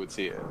definitely would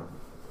see it.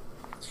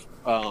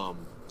 But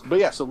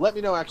yeah, so let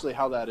me know actually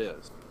how that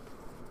is,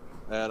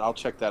 and I'll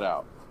check that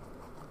out.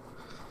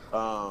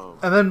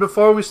 And then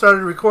before we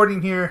started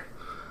recording here,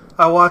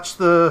 I watched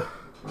the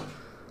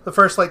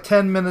first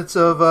 10 minutes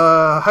of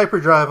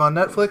Hyperdrive on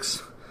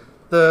Netflix,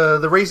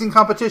 the racing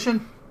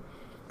competition.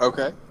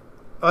 Okay.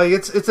 Like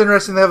it's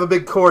interesting. They have a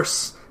big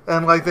course,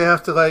 and they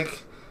have to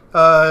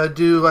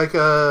do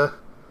a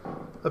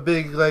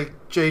big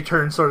J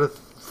turn sort of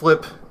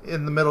flip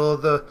in the middle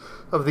of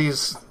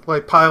these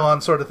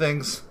pylon sort of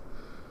things,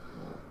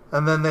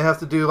 and then they have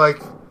to do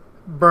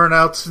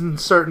burnouts in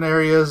certain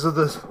areas of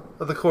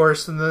the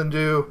course, and then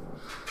do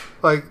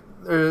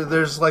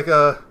there's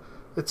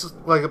it's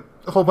like a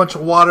whole bunch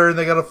of water, and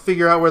they got to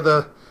figure out where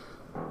the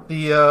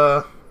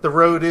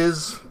road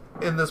is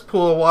in this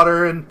pool of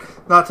water, and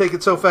not take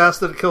it so fast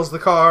that it kills the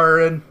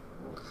car. And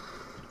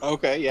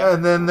okay, yeah.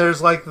 And then there's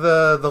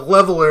the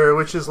leveler,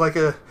 which is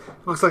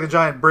looks like a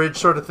giant bridge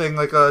sort of thing,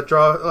 that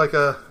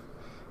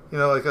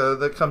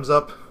comes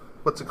up.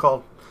 What's it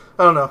called?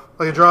 I don't know,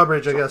 like a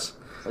drawbridge, I guess.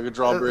 Like a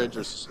drawbridge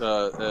or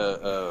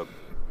drawbridge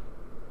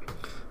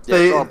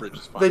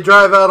is fine. They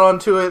drive out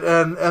onto it,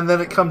 and then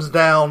it comes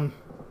down,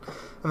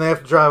 and they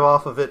have to drive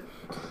off of it.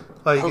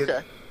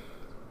 Okay.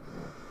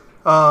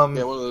 One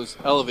of those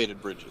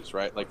elevated bridges,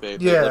 right? They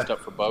lift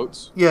up for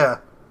boats. Yeah.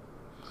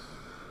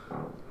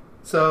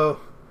 So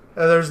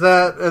there's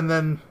that, and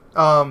then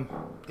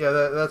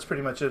that's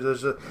pretty much it.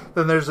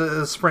 Then there's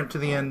a sprint to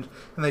the end,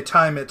 and they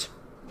time it.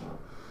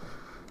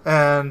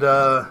 And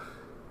I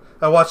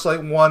watched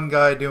one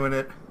guy doing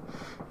it,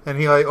 and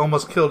he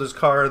almost killed his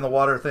car in the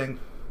water thing.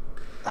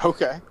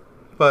 Okay.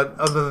 But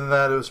other than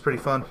that, it was pretty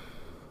fun.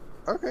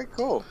 Okay,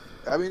 cool.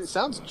 I mean, it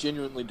sounds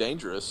genuinely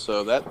dangerous,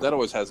 so that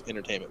always has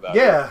entertainment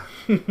value. Yeah.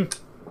 And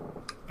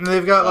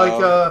they've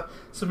got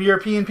some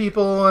European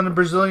people and a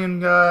Brazilian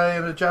guy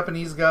and a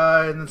Japanese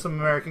guy and then some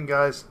American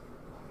guys.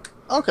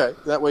 Okay,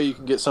 that way you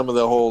can get some of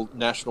the whole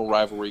national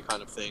rivalry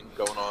kind of thing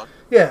going on.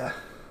 Yeah.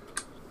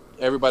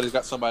 Everybody's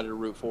got somebody to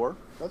root for.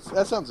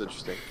 That sounds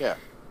interesting, yeah.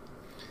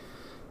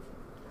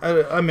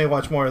 I may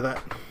watch more of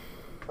that.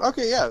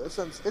 Okay, yeah, it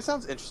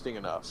sounds interesting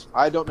enough.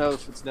 I don't know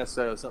if it's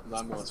necessarily something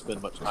I'm going to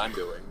spend much time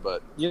doing,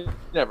 but you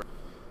never.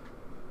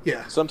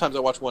 Yeah. Sometimes I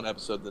watch one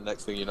episode, the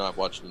next thing you know, I've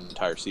watched an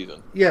entire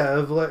season. Yeah,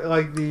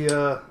 like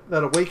the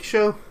that Awake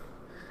show.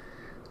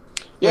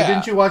 Yeah.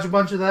 Didn't you watch a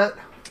bunch of that?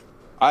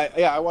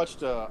 I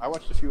watched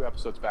a few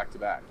episodes back to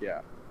back.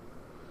 Yeah.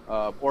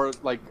 Or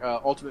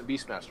Ultimate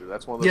Beastmaster.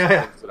 That's one of those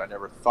things that I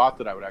never thought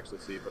that I would actually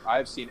see, but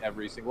I've seen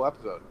every single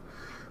episode.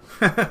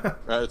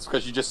 It's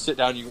because you just sit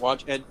down and you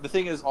watch. And the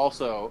thing is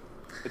also,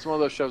 it's one of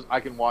those shows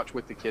I can watch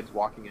with the kids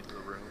walking into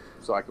the room.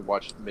 So I could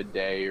watch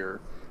midday or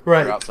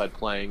they're outside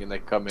playing and they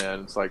come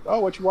in. It's like,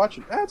 oh, what you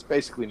watching? It's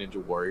basically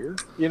Ninja Warrior,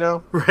 you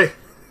know? Right.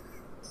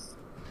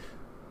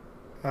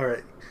 All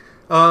right.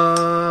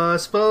 I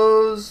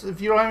suppose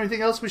if you don't have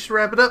anything else, we should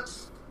wrap it up.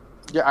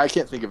 Yeah, I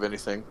can't think of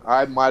anything.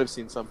 I might have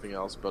seen something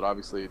else, but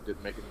obviously it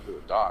didn't make it into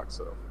a doc,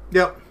 so.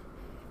 Yep.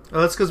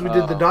 Well, that's because we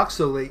did the doc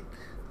so late.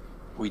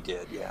 We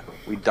did, yeah.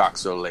 We doc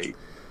so late.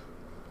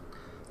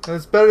 And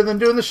it's better than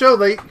doing the show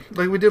late,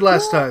 like we did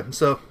last time,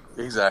 so.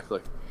 Exactly.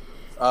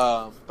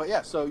 But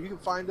yeah, so you can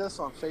find us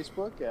on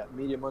Facebook at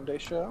Media Monday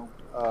Show.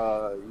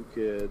 You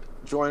could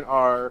join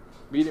our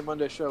Media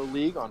Monday Show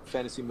League on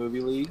Fantasy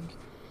Movie League.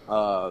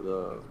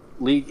 The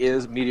league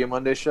is Media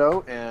Monday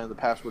Show, and the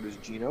password is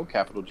Gino,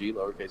 capital G,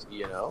 lowercase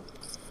E-N-O.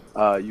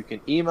 You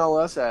can email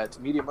us at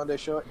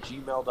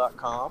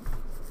MediaMondayShow@gmail.com.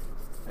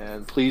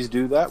 And please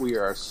do that. We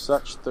are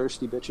such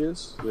thirsty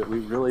bitches that we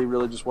really,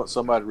 really just want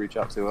somebody to reach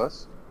out to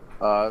us.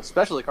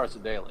 Especially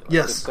Carson Daly.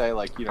 Yes. Just say,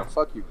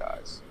 fuck you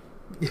guys.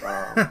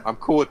 I'm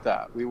cool with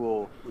that. We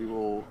will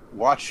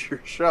watch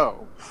your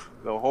show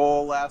the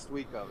whole last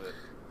week of it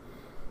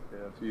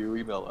if you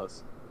email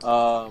us.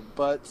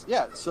 But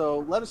yeah, so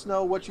let us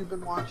know what you've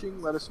been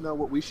watching. Let us know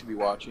what we should be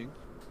watching.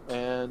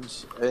 And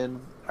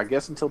I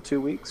guess until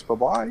 2 weeks.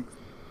 Bye-bye.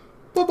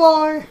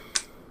 Bye-bye.